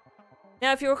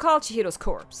 Now, if you recall Chihiro's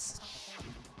corpse,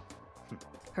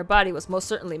 her body was most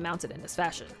certainly mounted in this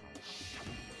fashion.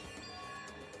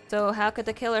 So how could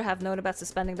the killer have known about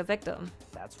suspending the victim?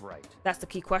 That's right. That's the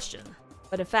key question.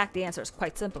 But in fact, the answer is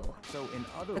quite simple. So in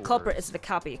other the culprit isn't the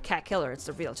copycat killer, it's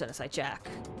the real Genocide Jack.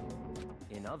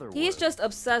 In other words, he's just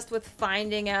obsessed with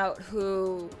finding out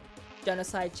who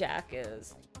Genocide Jack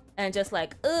is. And just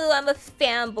like, ooh, I'm a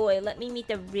fanboy, let me meet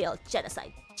the real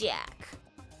Genocide Jack.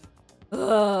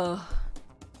 Ugh.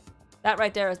 That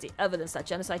right there is the evidence that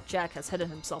Genocide Jack has hidden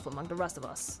himself among the rest of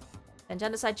us. And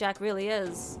Genocide Jack really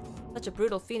is. Such a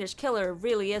brutal, fiendish killer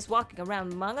really is walking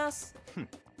around among us.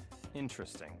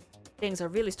 Interesting. Things are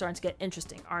really starting to get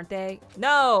interesting, aren't they?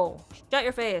 No! Shut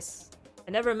your face!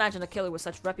 I never imagined a killer with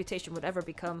such reputation would ever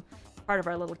become part of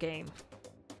our little game.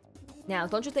 Now,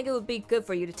 don't you think it would be good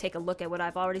for you to take a look at what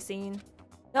I've already seen?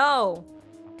 No!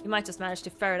 You might just manage to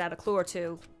ferret out a clue or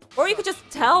two. Or you could just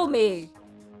tell me!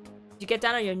 If you get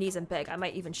down on your knees and beg, I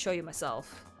might even show you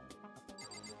myself.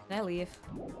 Can I leave?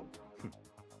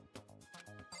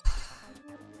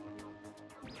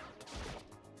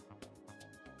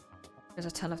 There's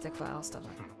a ton of thick file stuff.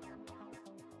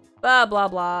 Blah blah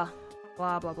blah.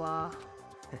 Blah blah blah.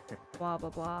 Blah blah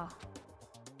blah.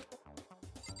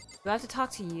 Do I have to talk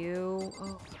to you?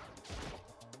 Oh.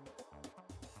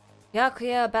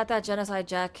 Byakuya, about that Genocide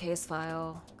Jack case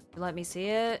file. You let me see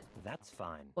it? That's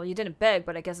fine. Well, you didn't beg,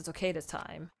 but I guess it's okay this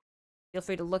time. Feel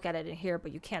free to look at it in here,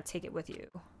 but you can't take it with you.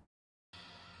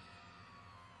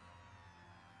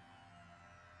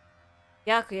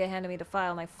 Byakuya handed me the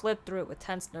file and I flipped through it with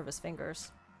tense, nervous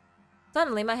fingers.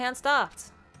 Suddenly, my hand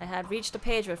stopped. I had reached a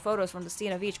page where photos from the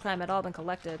scene of each crime had all been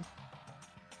collected.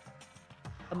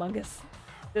 Among Us.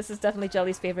 This is definitely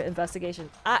Jelly's favorite investigation.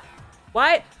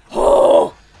 Why?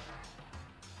 Oh!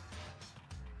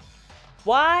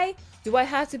 Why do I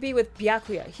have to be with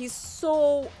Byakuya? He's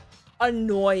so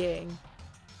annoying.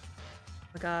 Oh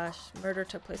my gosh. Murder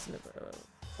took place in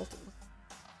the...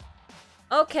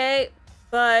 Okay,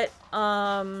 but,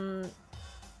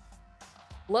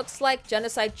 looks like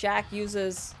Genocide Jack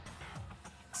uses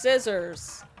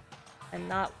scissors and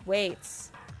not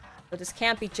weights. But this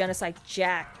can't be Genocide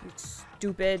Jack, you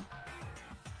stupid.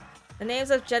 The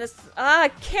names of I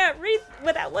can't read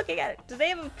without looking at it. The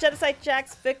name of Genocide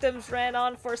Jack's victims ran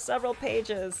on for several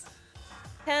pages.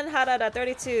 Ken Harada,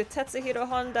 32. Tetsuhiro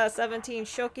Honda, 17.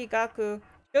 Shoji Gaku,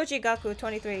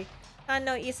 23.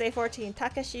 Kanno Issei, 14.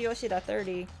 Takeshi Yoshida,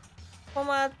 30.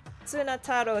 Komatsuna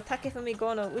Taro, Takefumi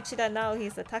Gono, Uchida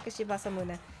Naohisa, Takeshi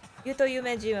Masamune, Yuto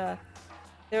Yumejima.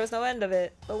 There was no end of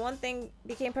it, but one thing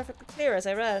became perfectly clear as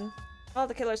I read. All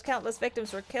the killer's countless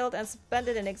victims were killed and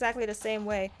suspended in exactly the same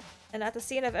way, and at the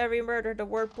scene of every murder, the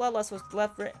word bloodlust was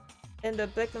left in the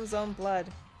victim's own blood.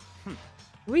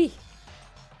 Wee!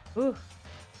 Ooh.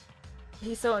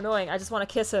 He's so annoying. I just want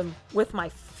to kiss him with my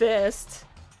fist.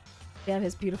 Damn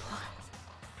his beautiful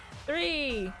eyes.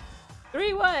 3!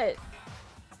 3 what?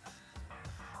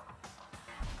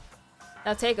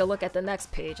 Now take a look at the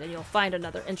next page and you'll find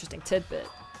another interesting tidbit.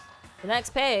 The next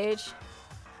page...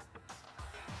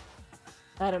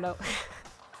 I don't know.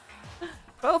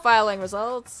 Profiling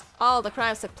results. All the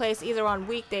crimes took place either on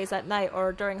weekdays at night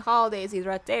or during holidays, either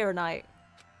at day or night.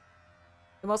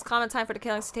 The most common time for the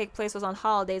killings to take place was on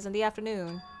holidays in the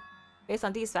afternoon. Based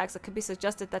on these facts, it could be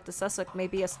suggested that the suspect may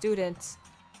be a student.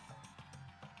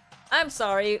 I'm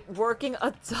sorry, working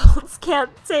adults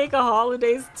can't take a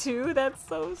holidays too? That's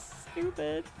so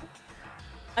stupid.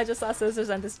 I just saw scissors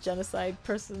and this genocide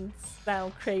person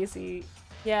sound crazy.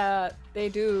 Yeah, they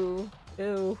do.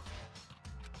 Ew.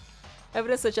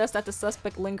 Evidence suggests that the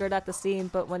suspect lingered at the scene,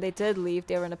 but when they did leave,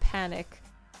 they were in a panic.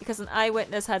 Because an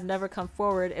eyewitness had never come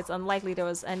forward, it's unlikely there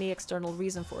was any external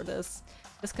reason for this.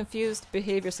 This confused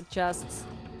behavior suggests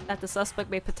that the suspect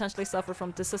may potentially suffer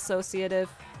from dissociative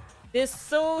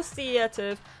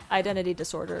identity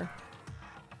disorder.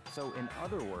 So, in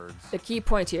other words... The key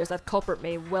point here is that culprit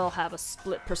may well have a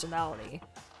split personality.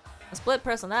 A split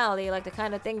personality, like the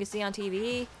kind of thing you see on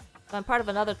TV? I'm part of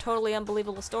another totally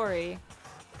unbelievable story.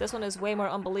 This one is way more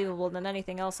unbelievable than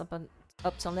anything else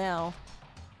up till now.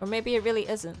 Or maybe it really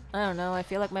isn't. I don't know, I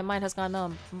feel like my mind has gone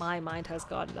numb. My mind has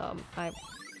gone numb.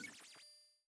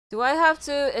 Do I have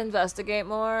to investigate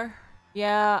more?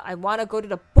 Yeah, I want to go to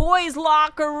the boys'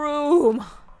 locker room!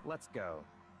 Let's go.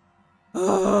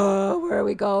 Where are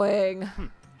we going?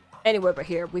 Anywhere but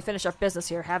here. We finished our business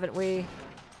here, haven't we?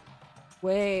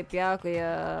 Wait,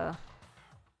 Byakuya.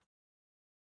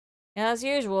 As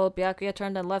usual, Byakuya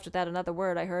turned and left without another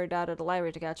word. I hurried out of the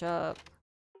library to catch up.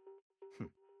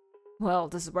 Well,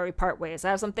 this is where we part ways. I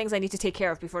have some things I need to take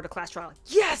care of before the class trial.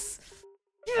 Yes!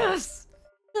 Yes!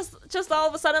 Just all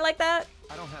of a sudden like that?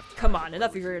 I don't have to. Come on,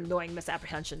 enough of your annoying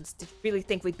misapprehensions. Did you really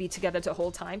think we'd be together the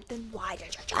whole time? Then why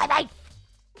did you join me?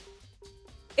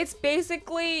 It's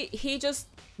basically, he just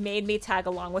made me tag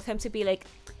along with him to be like,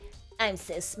 I'm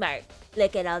so smart.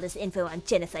 Look at all this info on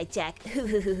Genocide Jack.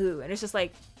 And it's just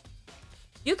like,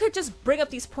 you could just bring up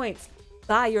these points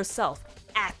by yourself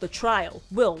at the trial.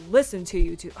 We'll listen to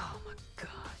you too. Oh my god.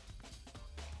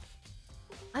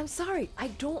 I'm sorry. I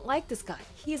don't like this guy.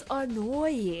 He's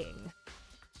annoying.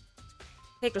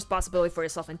 Take responsibility for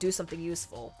yourself and do something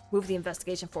useful. Move the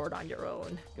investigation forward on your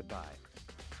own. Goodbye.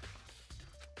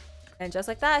 And just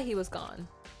like that, he was gone.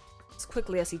 As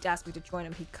quickly as he'd asked me to join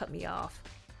him, he cut me off.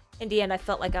 In the end, I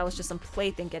felt like I was just some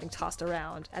plaything getting tossed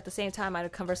around. At the same time, I'd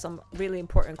uncovered some really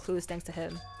important clues thanks to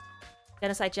him.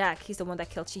 Genocide Jack, he's the one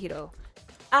that killed Chihiro.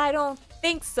 I don't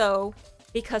think so,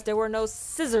 because there were no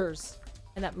scissors.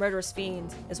 And that murderous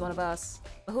fiend is one of us.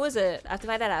 But who is it? I have to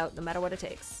find that out, no matter what it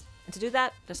takes. And to do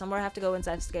that, there's somewhere I have to go and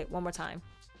investigate one more time.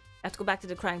 I have to go back to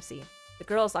the crime scene. The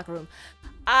girls' locker room.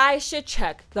 I should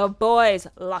check the boys'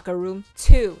 locker room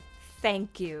too.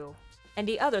 Thank you. And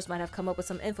the others might have come up with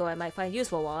some info I might find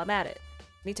useful while I'm at it.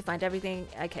 Need to find everything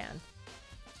I can.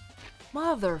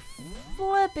 Mother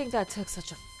flipping, that took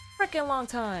such a freaking long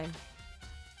time.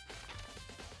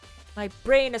 My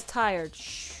brain is tired.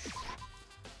 Shh.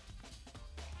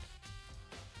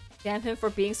 Damn him for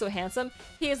being so handsome.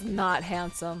 He is not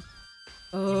handsome.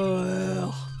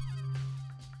 Ugh.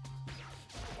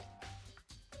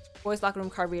 Boys' locker room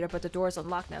card reader, but the door is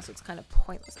unlocked now, so it's kind of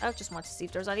pointless. I just want to see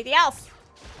if there's anything else.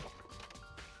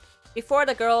 Before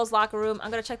the girls' locker room,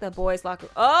 I'm gonna check the boys' locker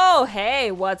room. Oh,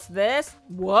 hey, what's this?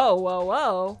 Whoa, whoa,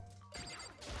 whoa.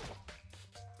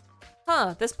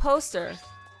 Huh, this poster.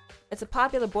 It's a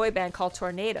popular boy band called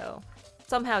Tornado.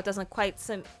 Somehow it doesn't quite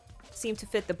seem to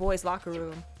fit the boys' locker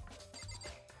room.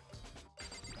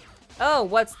 Oh,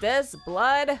 what's this?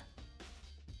 Blood?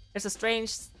 There's a strange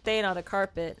stain on the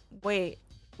carpet. Wait,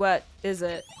 what is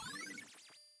it?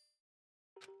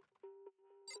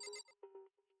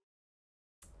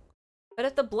 But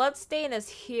if the blood stain is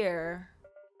here,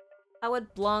 how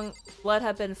would blood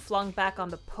have been flung back on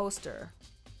the poster?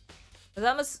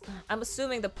 'Cause I'm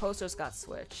assuming the posters got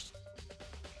switched.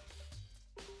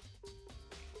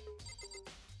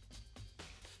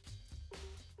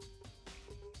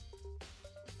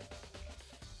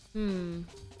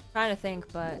 Trying to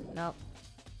think, but nope.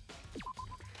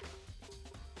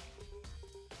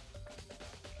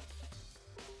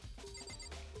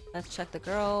 Let's check the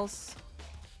girls.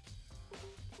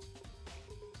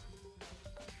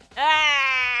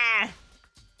 Ah!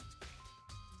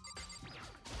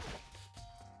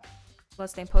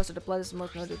 Bloodstained poster. The blood is the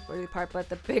most noteworthy part, but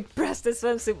the big-breasted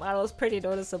swimsuit model is pretty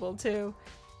noticeable too.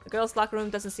 The girls' locker room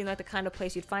doesn't seem like the kind of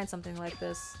place you'd find something like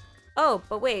this. Oh,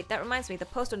 but wait, that reminds me, the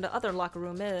poster in the other locker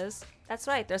room is... That's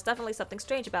right, there's definitely something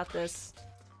strange about this.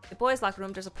 The boys' locker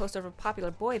room, there's a poster of a popular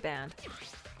boy band.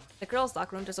 The girls'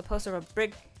 locker room, there's a poster of a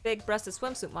big-breasted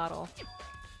swimsuit model.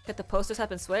 Could the posters have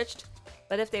been switched?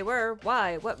 But if they were,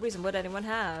 why? What reason would anyone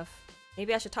have?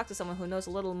 Maybe I should talk to someone who knows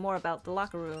a little more about the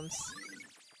locker rooms.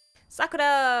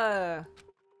 Sakura!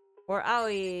 Or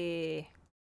Aoi.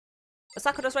 But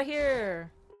Sakura's right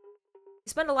here! You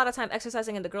spend a lot of time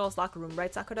exercising in the girls' locker room,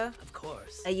 right, Sakura? Of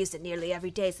course. I used it nearly every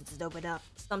day since it opened up.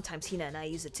 Sometimes Hina and I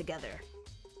use it together.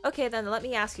 Okay, then let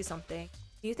me ask you something.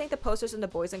 Do you think the posters in the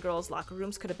boys' and girls' locker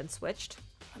rooms could have been switched?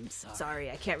 I'm sorry.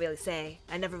 Sorry, I can't really say.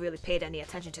 I never really paid any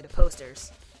attention to the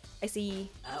posters. I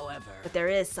see. However... But there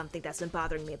is something that's been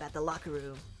bothering me about the locker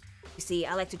room. You see,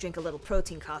 I like to drink a little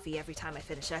protein coffee every time I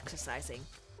finish exercising.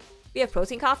 We have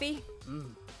protein coffee?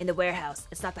 In the warehouse.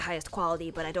 It's not the highest quality,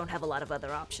 but I don't have a lot of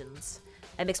other options.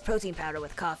 I mix protein powder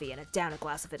with coffee and I down a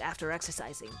glass of it after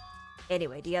exercising.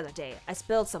 Anyway, the other day, I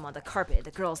spilled some on the carpet in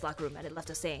the girls' locker room and it left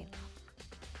a stain.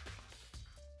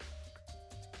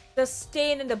 The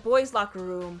stain in the boys' locker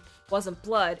room wasn't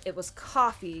blood, it was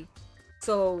coffee.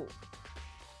 So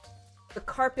the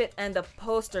carpet and the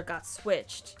poster got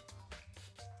switched.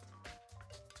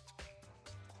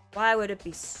 Why would it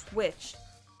be switched?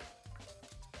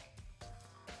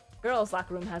 Girls'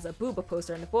 locker room has a booba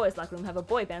poster and the boys' locker room have a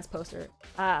boy band's poster.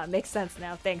 Ah, makes sense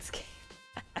now. Thanks, Kate.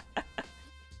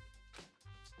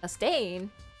 A stain?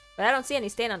 But I don't see any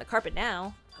stain on the carpet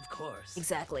now. Of course.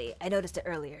 Exactly. I noticed it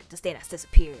earlier. The stain has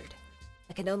disappeared.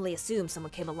 I can only assume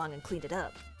someone came along and cleaned it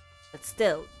up. But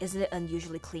still, isn't it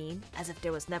unusually clean? As if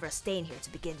there was never a stain here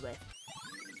to begin with.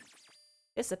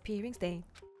 Disappearing stain.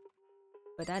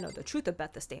 But I know the truth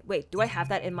about the stain. Wait, do I have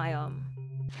that in my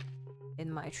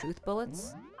truth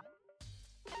bullets?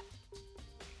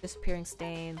 Disappearing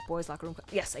stain, boys' locker room.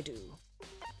 Yes, I do.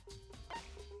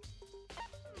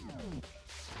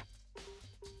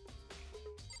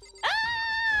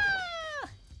 Ah!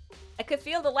 I could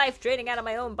feel the life draining out of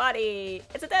my own body.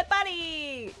 It's a dead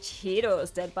body!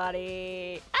 Cheeto's dead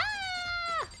body.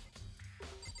 Ah!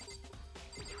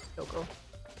 Kyoko.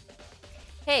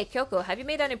 Hey, Kyoko, have you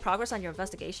made any progress on your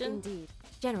investigation? Indeed.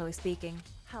 Generally speaking.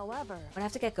 However... But I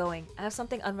have to get going. I have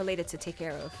something unrelated to take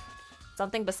care of.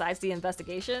 Something besides the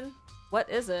investigation? What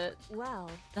is it?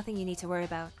 Well... Nothing you need to worry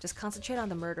about. Just concentrate on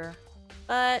the murder.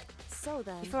 But... So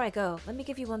then... Before I go, let me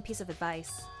give you one piece of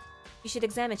advice. You should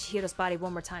examine Chihiro's body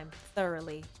one more time,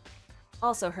 thoroughly.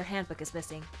 Also, her handbook is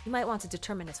missing. You might want to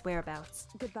determine its whereabouts.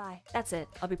 Goodbye. That's it.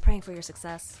 I'll be praying for your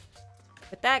success.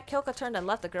 With that, Kyoko turned and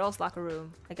left the girls' locker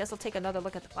room. I guess I'll take another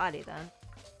look at the body then.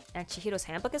 And Chihiro's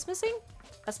handbook is missing?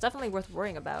 That's definitely worth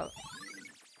worrying about.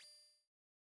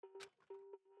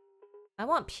 I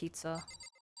want pizza.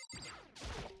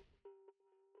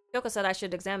 Kyoko said I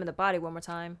should examine the body one more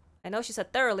time. I know she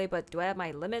said thoroughly, but do I have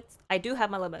my limits? I do have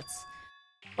my limits.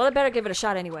 Well, I better give it a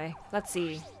shot anyway. Let's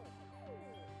see.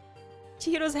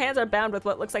 Chihiro's hands are bound with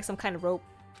what looks like some kind of rope.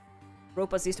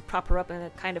 Rope was used to prop her up in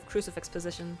a kind of crucifix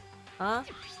position. Huh?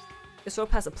 This rope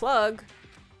has a plug.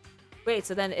 Wait,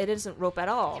 so then it isn't rope at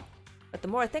all. But the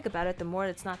more I think about it, the more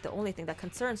it's not the only thing that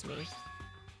concerns me.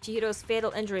 Chihiro's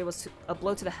fatal injury was a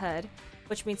blow to the head,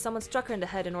 which means someone struck her in the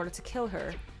head in order to kill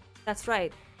her. That's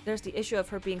right. There's the issue of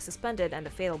her being suspended and the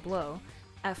fatal blow.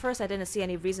 At first, I didn't see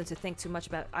any reason to think too much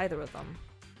about either of them.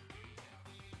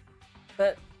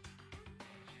 But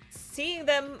seeing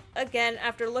them again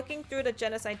after looking through the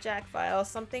Genocide Jack file,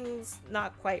 something's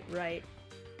not quite right.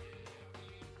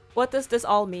 What does this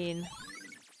all mean?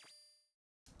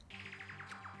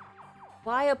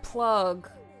 Why a plug?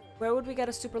 Where would we get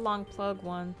a super long plug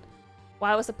one?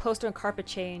 Why was the poster and carpet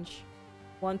change?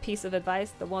 One piece of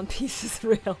advice, the one piece is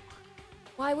real.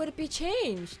 Why would it be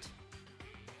changed?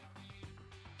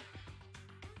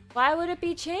 Why would it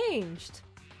be changed?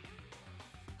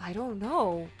 I don't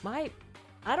know.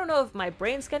 I don't know if my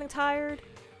brain's getting tired.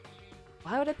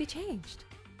 Why would it be changed?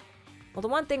 Well, the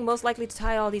one thing most likely to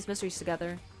tie all these mysteries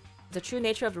together is the true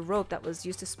nature of the rope that was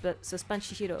used to suspend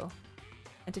Chihiro.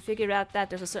 And to figure out that,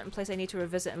 there's a certain place I need to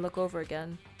revisit and look over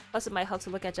again. Plus, it might help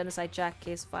to look at Genocide Jack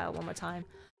case file one more time.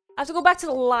 I have to go back to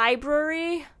the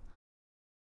library?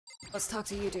 Let's talk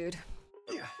to you, dude.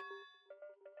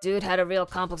 Dude had a real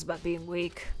complex about being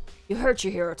weak. You heard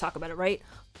Chihiro talk about it, right?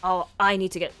 Oh, I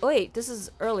need to get— wait, this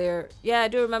is earlier. Yeah, I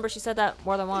do remember she said that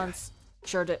more than once.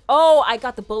 Sure did. Oh, I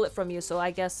got the bullet from you, so I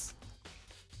guess—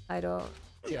 I don't—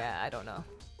 yeah, I don't know.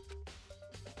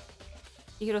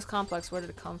 Chihiro's complex, where did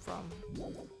it come from?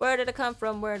 Where did it come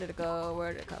from? Where did it go?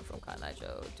 Where did it come from,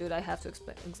 Kanaijo? Dude, I have to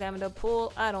examine the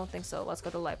pool? I don't think so. Let's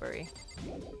go to the library.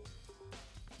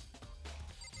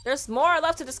 There's more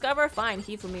left to discover? Fine,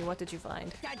 Hifumi, what did you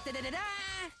find?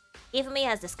 Hifumi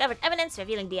has discovered evidence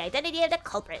revealing the identity of the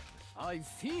culprit. I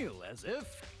feel as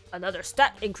if... Another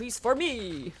stat increase for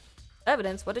me!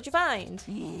 Evidence? What did you find?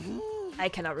 I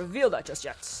cannot reveal that just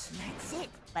yet. That's it.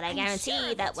 But I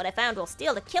guarantee that what I found will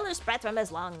steal the killer's breath from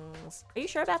his lungs. Are you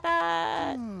sure about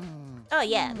that? Oh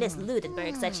yeah, Miss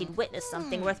Ludenberg said she'd witnessed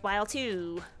something worthwhile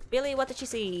too. Really? What did she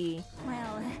see?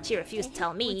 Well, she refused to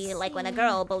tell me, like when a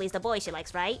girl bullies the boy she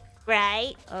likes, right?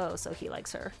 Right? Oh, so he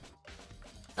likes her.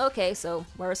 Okay, so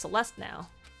where is Celeste now?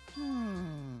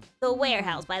 The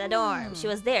warehouse by the dorm. She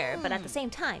was there, but at the same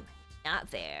time, not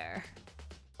there.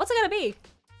 What's it gonna be?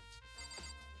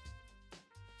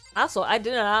 Also, I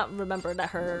did not remember that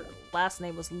her last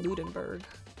name was Ludenberg.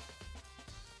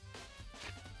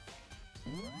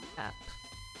 App.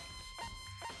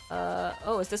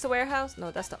 Oh, is this a warehouse? No,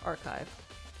 that's the archive.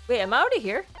 Wait, am I already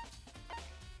here?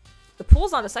 The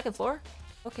pool's on the second floor?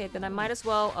 Okay, then I might as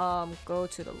well, go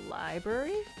to the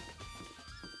library?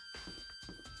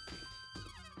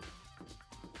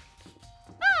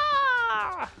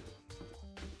 Ah!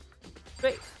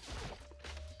 Great.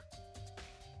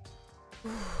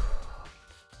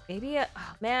 Maybe,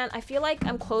 man, I feel like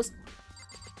I'm close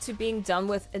to being done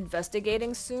with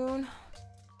investigating soon.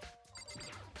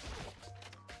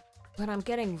 But I'm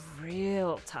getting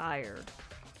real tired.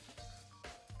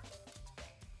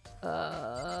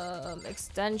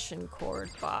 Extension cord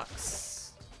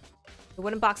box. The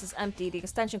wooden box is empty. The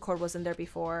extension cord was in there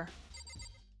before.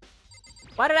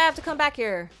 Why did I have to come back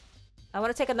here? I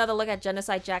want to take another look at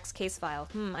Genocide Jack's case file.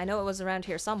 I know it was around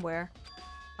here somewhere.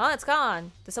 Oh, it's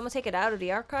gone. Did someone take it out of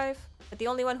the archive? But the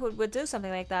only one who would do something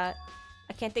like that.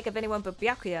 I can't think of anyone but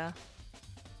Byakuya.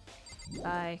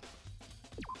 Bye.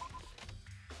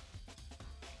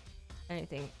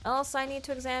 Anything else I need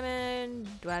to examine?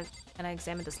 Can I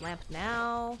examine this lamp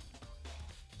now?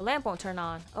 The lamp won't turn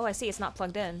on. Oh, I see. It's not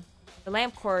plugged in. The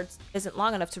lamp cord isn't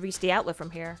long enough to reach the outlet from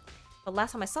here. But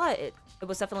last time I saw it, it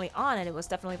was definitely on and it was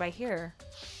definitely right here.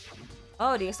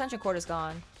 Oh, the extension cord is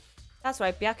gone. That's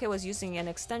right, Byakuya was using an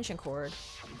extension cord.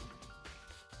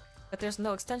 But there's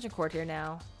no extension cord here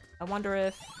now. I wonder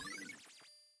if...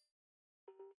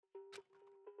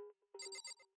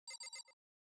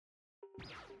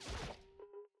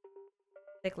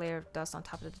 Thick layer of dust on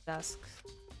top of the desk.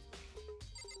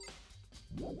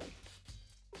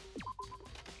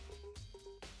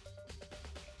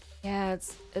 Yeah,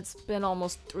 it's been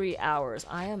almost 3 hours.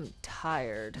 I am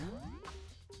tired.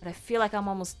 But I feel like I'm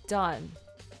almost done.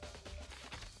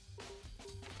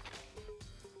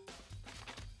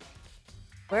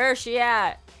 Where is she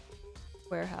at?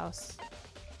 Warehouse.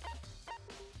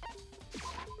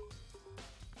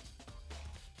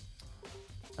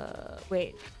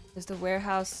 Wait. Is the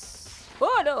warehouse...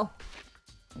 Oh, no!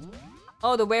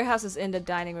 Oh, the warehouse is in the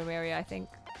dining room area, I think.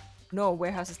 No,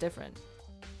 warehouse is different.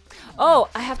 Oh,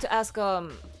 I have to ask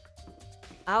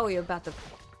Aoi about the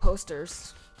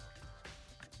posters.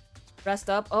 Rest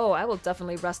up? Oh, I will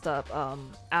definitely rest up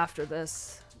after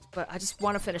this. But I just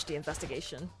want to finish the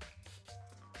investigation.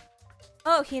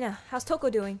 Oh, Hina, how's Toko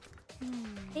doing?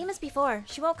 Same as before.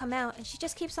 She won't come out, and she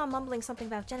just keeps on mumbling something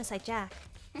about Genocide Jack.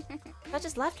 I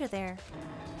just left her there.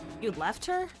 You left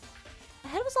her? My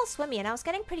head was all swimmy, and I was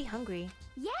getting pretty hungry.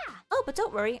 Yeah. Oh, but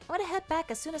don't worry. I'm gonna head back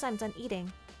as soon as I'm done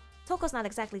eating. Toko's not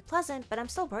exactly pleasant, but I'm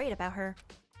still worried about her.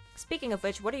 Speaking of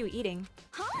which, what are you eating?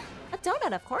 Huh? A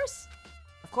donut, of course.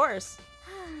 Of course.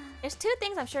 There's two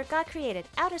things I'm sure God created: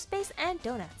 outer space and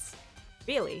donuts.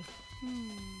 Really?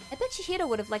 I bet Chihiro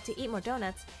would have liked to eat more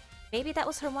donuts. Maybe that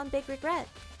was her one big regret.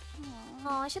 Oh,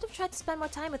 I should have tried to spend more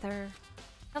time with her.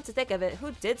 Come to think of it,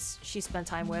 who did she spend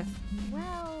time with?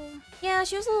 Well... Yeah,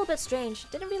 she was a little bit strange.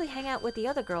 Didn't really hang out with the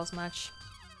other girls much.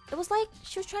 It was like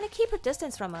she was trying to keep her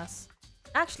distance from us.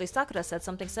 Actually, Sakura said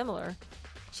something similar.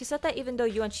 She said that even though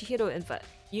you and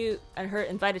her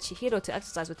invited Chihiro to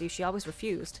exercise with you, she always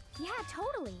refused. Yeah,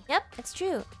 totally. Yep, it's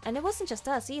true. And it wasn't just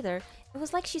us either. It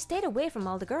was like she stayed away from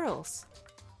all the girls.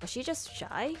 Was she just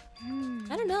shy?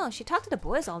 I don't know, she talked to the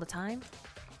boys all the time.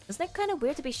 Isn't it kind of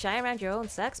weird to be shy around your own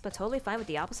sex, but totally fine with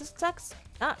the opposite sex?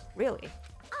 Not really.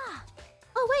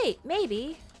 Oh wait,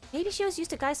 maybe. Maybe she was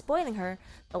used to guys spoiling her.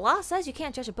 The law says you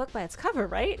can't judge a book by its cover,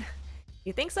 right?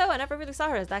 You think so? I never really saw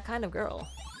her as that kind of girl.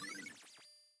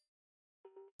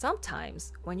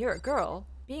 Sometimes, when you're a girl,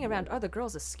 being around other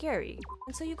girls is scary,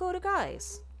 and so you go to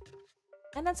guys.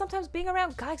 And then sometimes being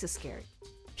around guys is scary.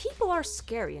 People are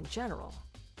scary in general.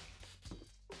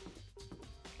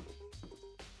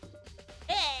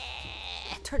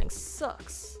 Turning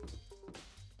sucks.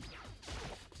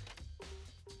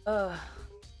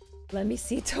 Let me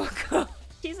see Toko.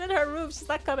 She's in her room, she's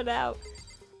not coming out.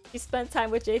 She spent time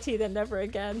with JT, then never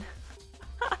again.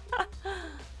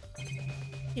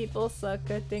 People suck,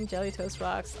 good thing Jelly Toast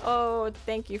rocks. Oh,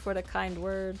 thank you for the kind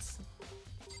words.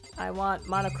 I want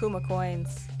Monokuma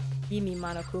coins. Give me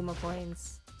Monokuma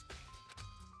coins.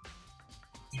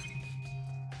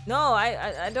 No,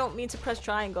 I don't mean to press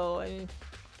triangle. I mean...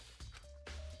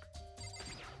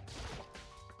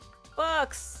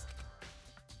 Books!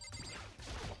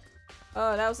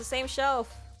 Oh, that was the same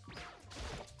shelf.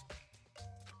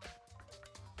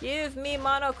 Give me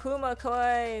Monokuma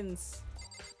coins!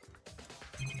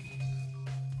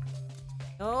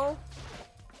 No?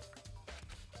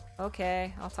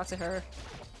 Okay, I'll talk to her.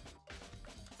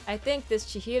 I think this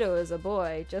Chihiro is a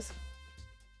boy, just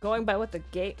going by what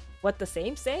the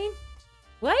same saying?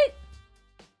 What?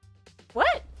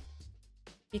 What?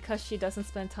 Because she doesn't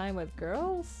spend time with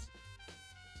girls?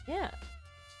 Yeah.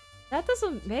 That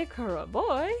doesn't make her a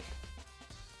boy.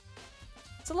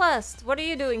 Celeste, what are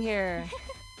you doing here?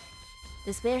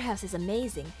 This warehouse is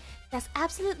amazing. It has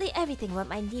absolutely everything one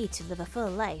might need to live a full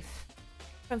life.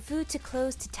 From food to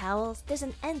clothes to towels, there's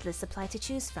an endless supply to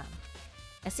choose from.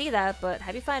 I see that, but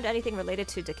have you found anything related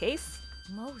to the case?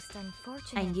 Most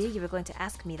unfortunate. I knew you were going to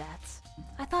ask me that.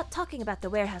 I thought talking about the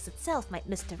warehouse itself might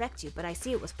misdirect you, but I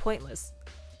see it was Pointless.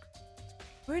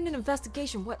 We're in an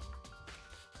investigation, what?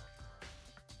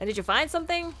 And did you find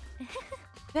something?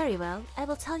 Very well, I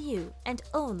will tell you, and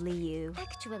only you.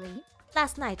 Actually...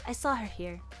 Last night, I saw her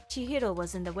here. Chihiro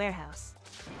was in the warehouse.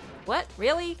 What?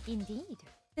 Really? Indeed.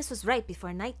 This was right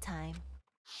before nighttime.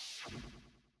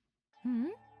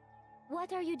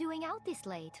 What are you doing out this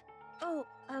late? Oh,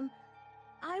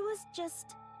 I was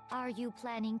just... Are you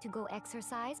planning to go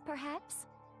exercise, perhaps?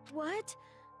 What?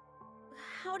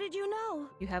 How did you know?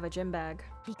 You have a gym bag.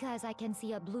 Because I can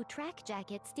see a blue track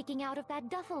jacket sticking out of that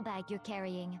duffel bag you're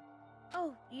carrying.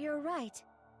 Oh, you're right.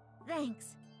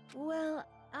 Thanks. Well,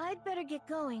 I'd better get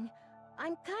going.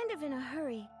 I'm kind of in a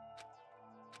hurry.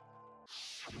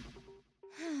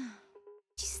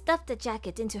 She stuffed the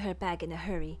jacket into her bag in a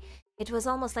hurry. It was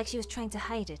almost like she was trying to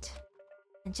hide it.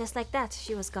 And just like that,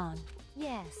 she was gone.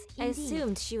 Yes, I indeed.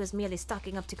 assumed she was merely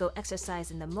stocking up to go exercise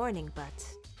in the morning, but...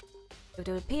 It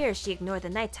would appear she ignored the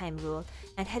nighttime rule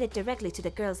and headed directly to the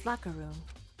girls' locker room.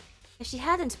 If she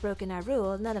hadn't broken our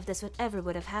rule, none of this would ever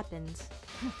have happened.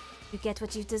 You get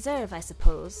what you deserve, I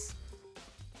suppose.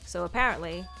 So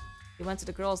apparently, you went to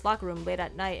the girls' locker room late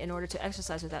at night in order to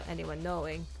exercise without anyone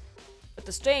knowing. But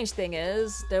the strange thing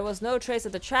is, there was no trace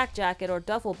of the track jacket or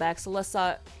duffel bag Celeste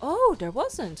saw. Oh, there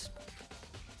wasn't!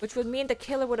 Which would mean the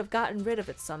killer would have gotten rid of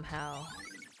it somehow.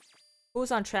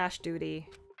 Who's on trash duty?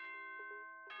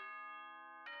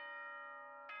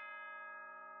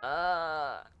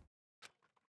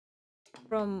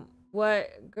 From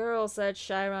What girl said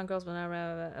shy around girls but not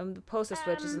around the poster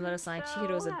switch is another sign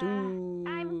Chihiro's a dude.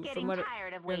 I'm getting From what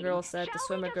tired of your waiting. girl said, the Shall we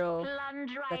swimmer just girl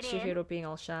plunge that right in? Chihiro being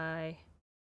all shy.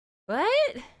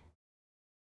 What?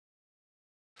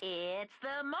 It's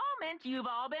the moment you've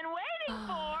all been waiting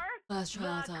for. Class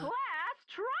trial the time. class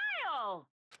trial.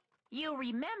 You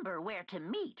remember where to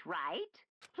meet, right?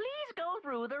 Please go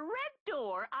through the red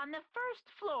door on the first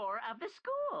floor of the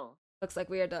school. Looks like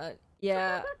we are done.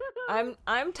 Yeah, I'm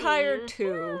See tired you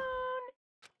too. soon.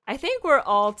 I think we're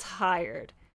all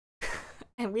tired.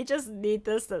 And we just need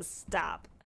this to stop.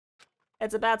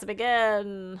 It's about to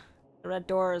begin. The red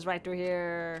door is right through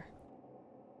here.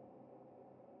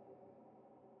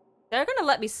 They're gonna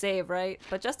let me save, right?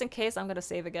 But just in case, I'm gonna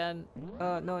save again.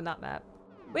 Oh, no, not map.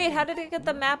 Wait, how did it get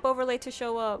the map overlay to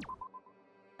show up?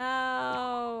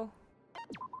 No.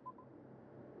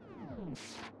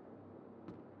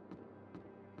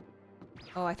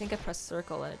 Oh, I think I pressed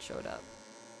circle and it showed up.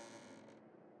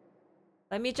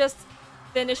 Let me just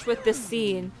finish with this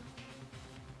scene.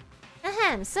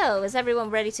 Ahem, so is everyone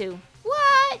ready to...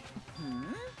 What?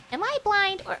 Am I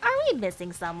blind or are we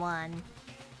missing someone?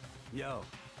 Yo.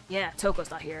 Yeah,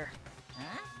 Toko's not here.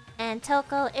 And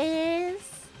Toko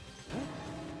is...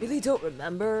 Really don't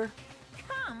remember?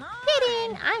 Come on.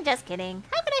 Kidding, I'm just kidding.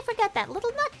 How could I forget that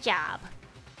little nut job?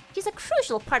 She's a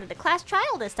crucial part of the class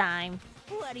trial this time.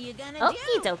 What are you gonna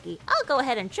Okie dokie, I'll go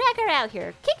ahead and drag her out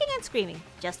here, kicking and screaming.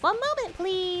 Just one moment,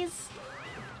 please.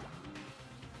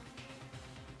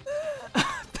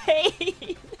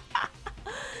 Pain!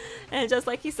 And just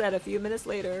like he said, a few minutes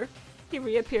later, he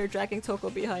reappeared dragging Toko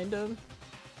behind him.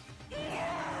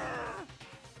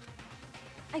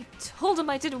 I told him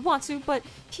I didn't want to, but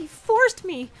he forced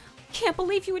me. Can't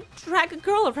believe you would drag a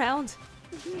girl around.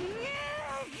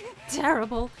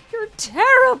 Terrible. You're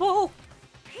terrible.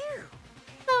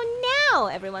 So now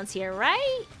everyone's here,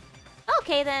 right?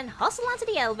 Okay then, hustle onto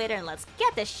the elevator and let's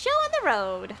get this show on the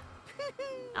road.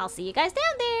 I'll see you guys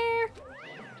down there.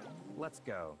 Let's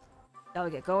go. Now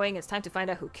we get going. It's time to find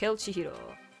out who killed Chihiro.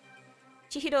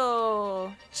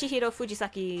 Chihiro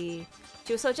Fujisaki.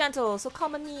 She was so gentle, so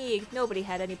calm and meek. Nobody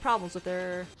had any problems with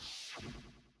her.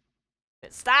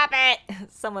 Stop it!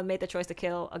 Someone made the choice to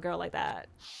kill a girl like that.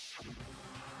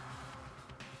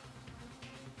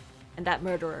 And that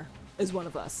murderer is one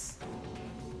of us.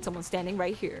 Someone standing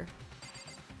right here.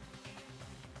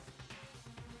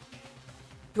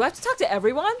 Do I have to talk to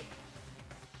everyone?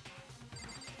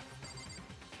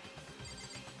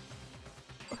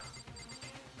 Do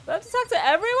I have to talk to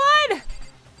everyone?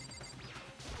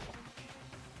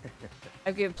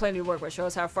 I've given plenty of work, but it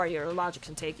shows how far your logic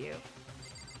can take you.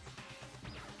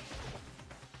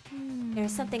 There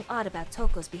is something odd about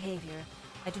Toko's behavior.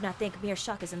 I do not think mere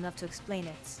shock is enough to explain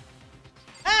it.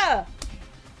 Ah!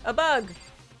 A bug!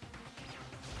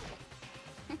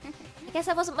 I guess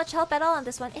I wasn't much help at all on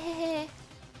this one. I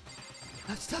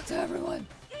have to talk to everyone.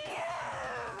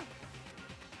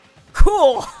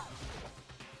 Cool!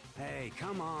 Hey,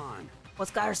 come on.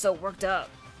 What's got her so worked up?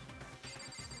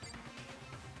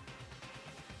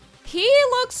 He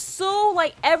looks so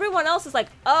like everyone else is like,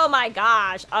 oh my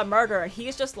gosh, a murderer.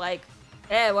 He's just like,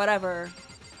 eh, whatever.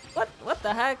 What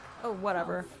the heck? Oh,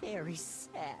 whatever. Very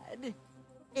sad.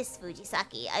 Miss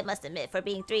Fujisaki, I must admit, for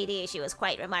being 3D, she was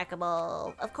quite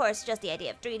remarkable. Of course, just the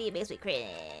idea of 3D makes me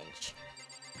cringe.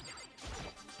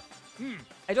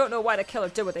 I don't know why the killer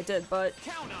did what they did, but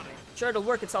sure it'll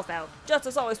work itself out.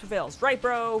 Justice always prevails, right,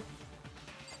 bro?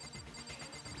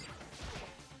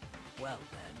 Well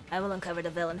then. I will uncover the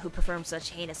villain who performed such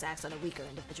heinous acts on a weaker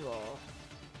individual.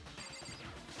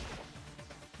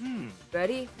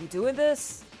 Ready? We doing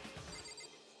this?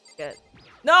 Good.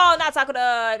 No, not Sakura!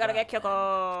 I gotta get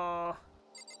Kyoko!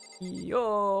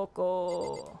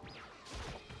 Yoko!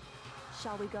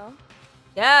 Shall we go?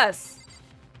 Yes!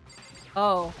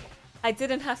 Oh. I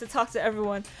didn't have to talk to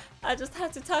everyone. I just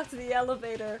had to talk to the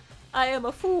elevator. I am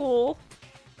a fool.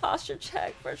 Posture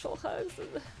check, virtual hugs.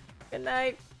 Good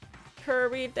night,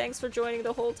 Kirby. Thanks for joining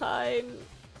the whole time.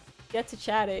 Get to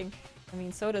chatting. I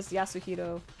mean, so does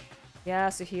Yasuhiro.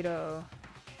 Yasuhiro.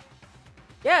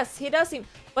 Yes, he does seem...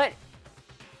 But...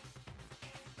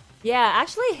 Yeah,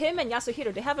 actually him and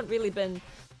Yasuhiro, they haven't really been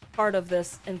part of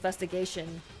this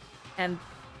investigation. And...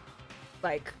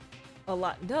 like... a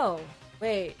lot... No.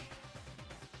 Wait.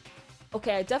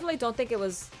 Okay, I definitely don't think it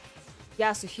was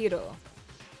Yasuhiro.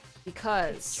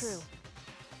 Because... It's true.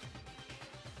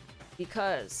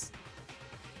 Because...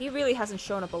 he really hasn't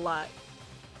shown up a lot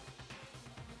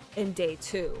in day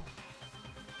 2.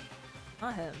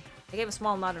 Not him. I gave a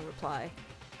small nod in reply.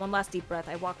 One last deep breath,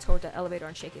 I walked toward the elevator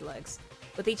on shaky legs.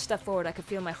 With each step forward, I could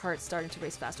feel my heart starting to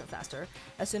race faster and faster,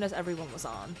 as soon as everyone was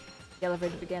on. The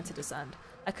elevator began to descend.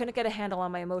 I couldn't get a handle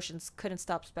on my emotions, couldn't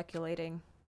stop speculating.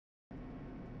 The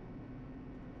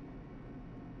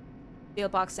steel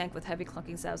box sank with heavy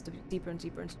clunking sounds deeper and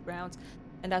deeper into the ground,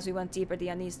 and as we went deeper, the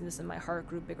uneasiness in my heart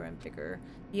grew bigger and bigger.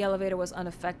 The elevator was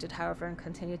unaffected, however, and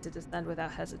continued to descend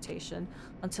without hesitation,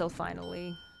 until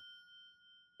finally,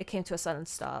 it came to a sudden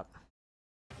stop.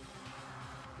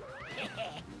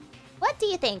 What do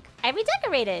you think? I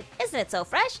redecorated. Isn't it so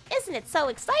fresh? Isn't it so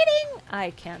exciting?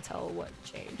 I can't tell what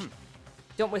changed.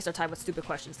 Don't waste our time with stupid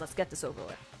questions. Let's get this over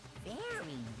with.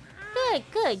 Good,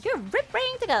 good. You're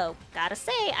ready to go. Gotta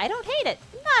say, I don't hate it.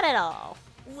 Not at all.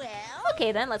 Well,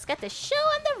 Okay then, let's get the show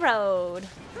on the road.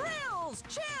 thrills,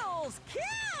 chills,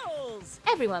 kills!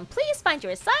 Everyone, please find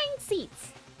your assigned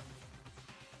seats.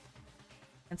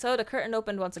 And so the curtain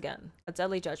opened once again. A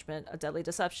deadly judgment, a deadly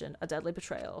deception, a deadly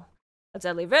betrayal. A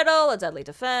deadly riddle, a deadly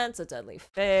defense, a deadly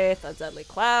faith, a deadly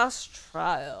class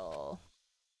trial.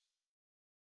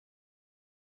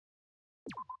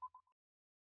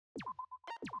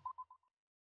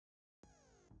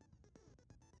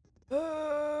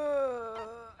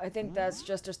 I think that's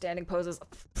just her standing poses.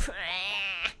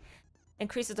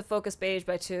 Increases the focus beige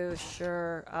by 2.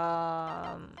 Sure.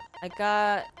 I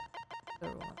got...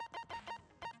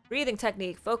 Breathing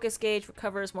technique. Focus gauge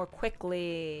recovers more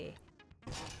quickly.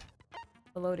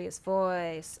 Melodious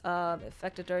voice.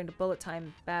 Effective during the bullet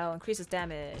time battle. Increases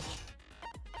damage.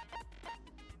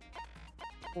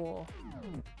 Cool.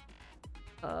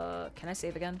 Can I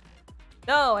save again?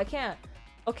 No, I can't.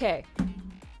 Okay.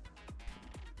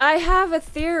 I have a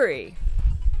theory.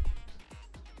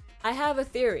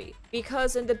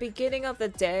 Because in the beginning of the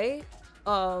day,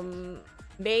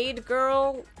 Maid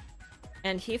Girl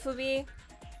and Hifumi,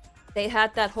 they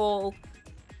had that whole,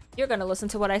 you're gonna listen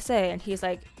to what I say, and he's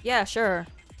like, yeah, sure.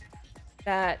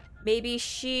 That maybe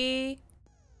she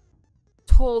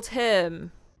told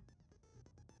him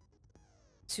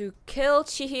to kill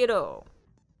Chihiro.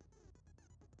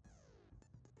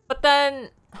 But then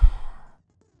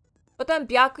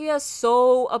Byakuya's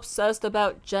so obsessed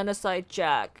about Genocide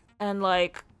Jack, and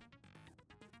like,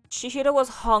 Chihiro was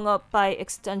hung up by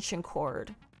extension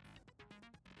cord.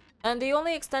 And the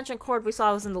only extension cord we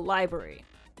saw was in the library.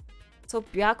 So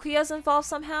Byakuya's involved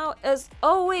somehow?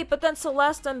 Oh wait, but then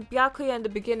Celeste and Byakuya in the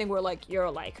beginning were like, you're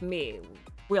like me,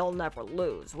 we'll never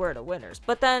lose, we're the winners.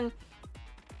 But then,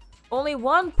 only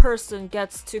one person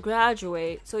gets to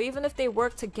graduate, so even if they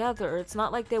work together, it's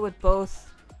not like they would both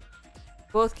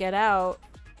get out.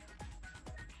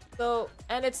 So,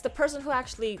 and it's the person who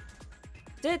actually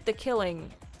did the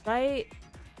killing, right?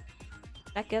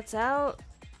 That gets out?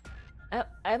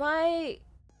 Am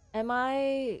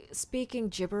I speaking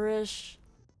gibberish?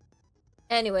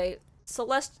 Anyway,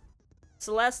 Celeste,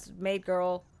 Maid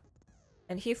Girl,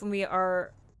 and Hifumi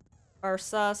are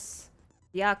sus.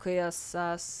 Byakuya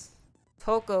sus.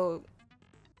 Toko,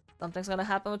 something's gonna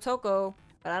happen with Toko,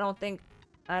 but I don't think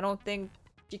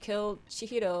she killed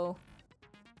Chihiro.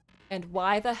 And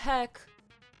why the heck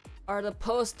are the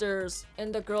posters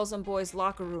in the girls and boys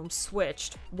locker room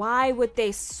switched? Why would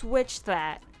they switch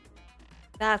that?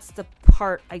 That's the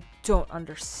part I don't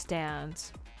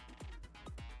understand.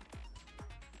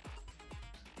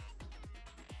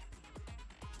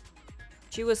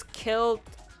 She was killed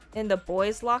in the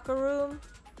boys' locker room?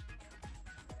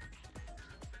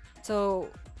 So...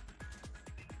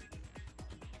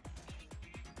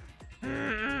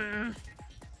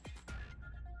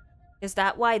 Is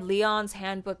that why Leon's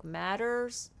handbook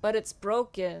matters? But it's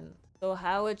broken. So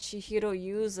how would Chihiro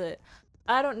use it?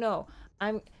 I don't know.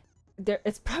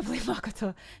 It's probably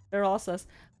Makoto. They're all sus.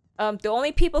 The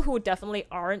only people who definitely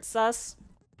aren't sus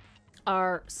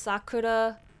are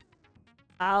Sakura,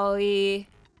 Aoi,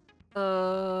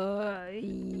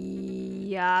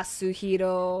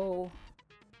 Yasuhiro,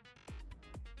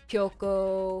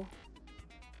 Kyoko,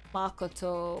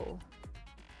 Makoto.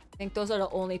 I think those are the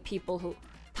only people who...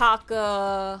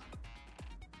 Taka,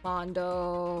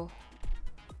 Mondo.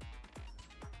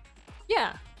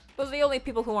 Yeah, those are the only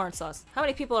people who aren't sus. How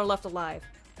many people are left alive?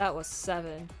 That was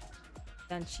 7.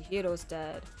 Then Chihiro's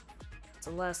dead.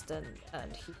 Celeste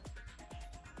and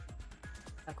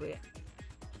Byakuya.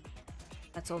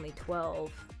 That's only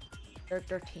 12. There are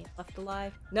 13 left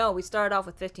alive. No, we started off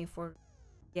with 15 for...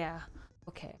 Yeah,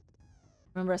 okay.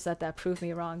 Remember I said that proved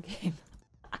me wrong game.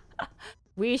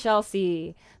 We shall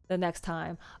see the next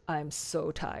time. I'm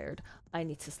so tired. I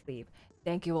need to sleep.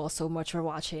 Thank you all so much for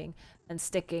watching and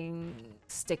sticking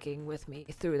with me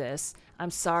through this.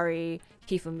 I'm sorry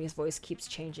Hifumi's voice keeps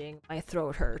changing. My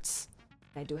throat hurts.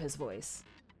 I do his voice.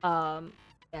 Yeah,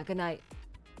 good night.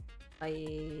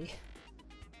 Bye.